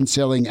experience in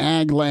selling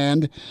ag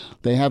land.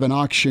 They have an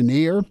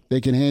auctioneer.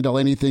 They can handle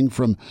anything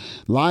from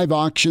live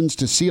auctions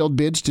to sealed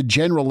bids to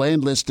general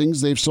land listings.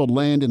 They've sold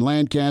land in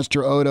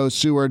Lancaster, Odo,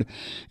 Seward,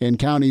 and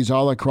counties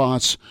all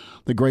across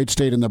the great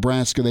state of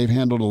Nebraska. They've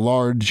handled a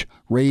large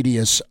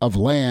radius of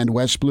land.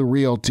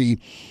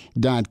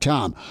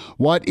 WestBlueRealty.com.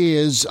 What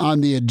is on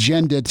the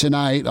agenda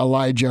tonight,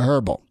 Elijah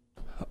Herbal?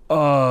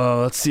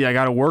 Let's see. I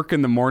got to work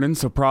in the morning,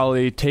 so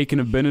probably taking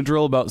a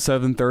Benadryl about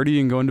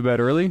 7:30 and going to bed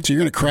early. So you're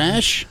going to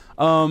crash?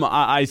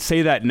 I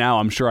say that now.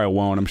 I'm sure I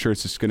won't. I'm sure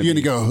it's just going to be... You're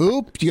going to go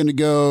hoop? You're going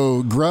to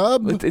go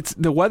grub? It's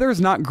the weather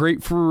is not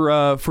great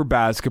for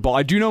basketball.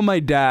 I do know my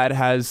dad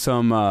has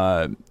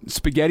some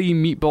spaghetti,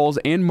 meatballs,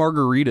 and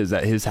margaritas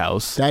at his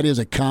house. That is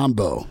a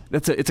combo.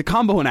 It's a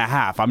combo and a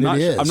half. I'm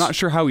not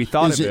sure how he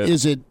thought of it.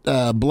 Is it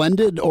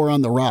blended or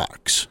on the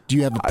rocks? Do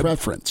you have a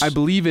preference? I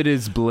believe it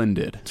is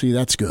blended. See,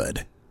 that's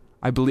good.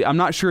 I'm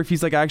not sure if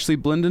he's like actually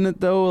blending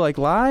it though, like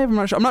live.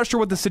 I'm not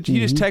sure what the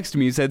situation. He just texted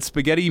me. He said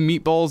spaghetti,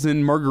 meatballs,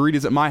 and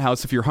margaritas at my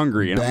house if you're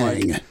hungry. And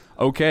Bang. I'm like,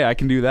 okay, I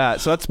can do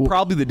that. So that's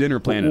probably the dinner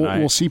plan tonight.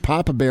 We'll see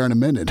Papa Bear in a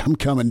minute. I'm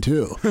coming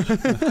too.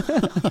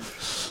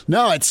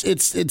 No,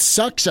 it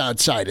sucks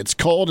outside. It's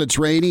cold. It's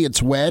rainy.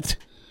 It's wet.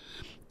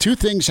 2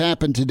 things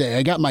happened today.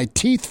 I got my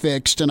teeth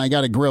fixed and I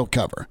got a grill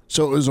cover.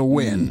 So it was a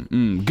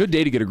win. Good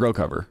day to get a grill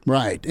cover.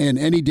 Right. And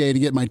any day to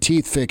get my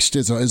teeth fixed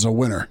is a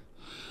winner.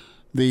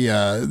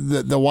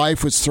 The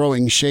wife was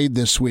throwing shade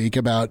this week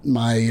about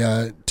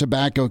my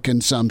tobacco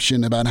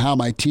consumption, about how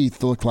my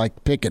teeth look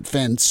like picket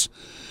fence.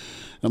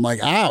 I'm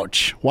like,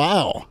 ouch,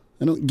 wow.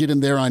 I don't get in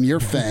there on your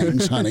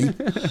fangs, honey.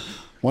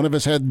 One of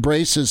us had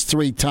braces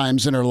 3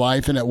 times in her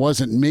life, and it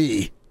wasn't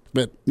me.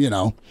 But,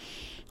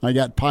 I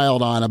got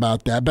piled on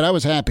about that. But I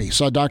was happy.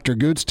 Saw Dr.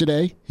 Goots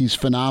today. He's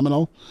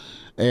phenomenal.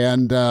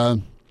 And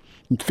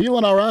I'm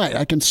feeling all right.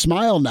 I can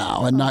smile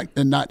now and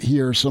not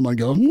hear someone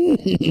go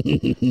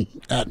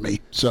at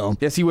me. So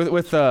yeah, see,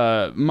 with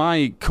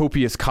my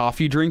copious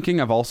coffee drinking,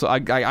 I've also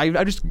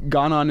I just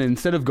gone on,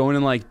 instead of going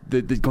in like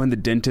going to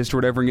the dentist or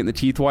whatever and getting the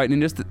teeth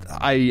whitened, just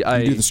I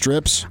do the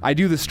strips. I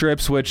do the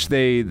strips, which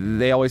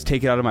they always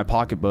take it out of my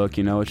pocketbook.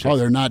 It's just,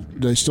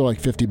 they're still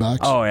like $50.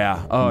 Oh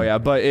yeah,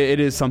 but it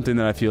is something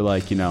that I feel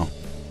like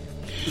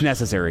it's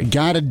necessary.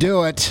 Got to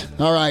do it.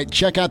 All right,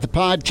 check out the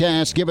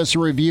podcast. Give us a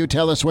review.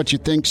 Tell us what you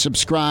think.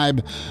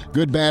 Subscribe,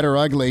 good, bad, or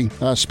ugly.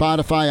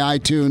 Spotify,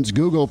 iTunes,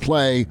 Google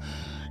Play,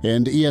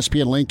 and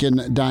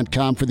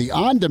ESPNLincoln.com for the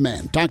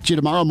on-demand. Talk to you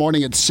tomorrow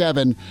morning at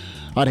 7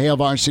 on Hail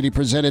Varsity,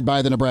 presented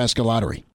by the Nebraska Lottery.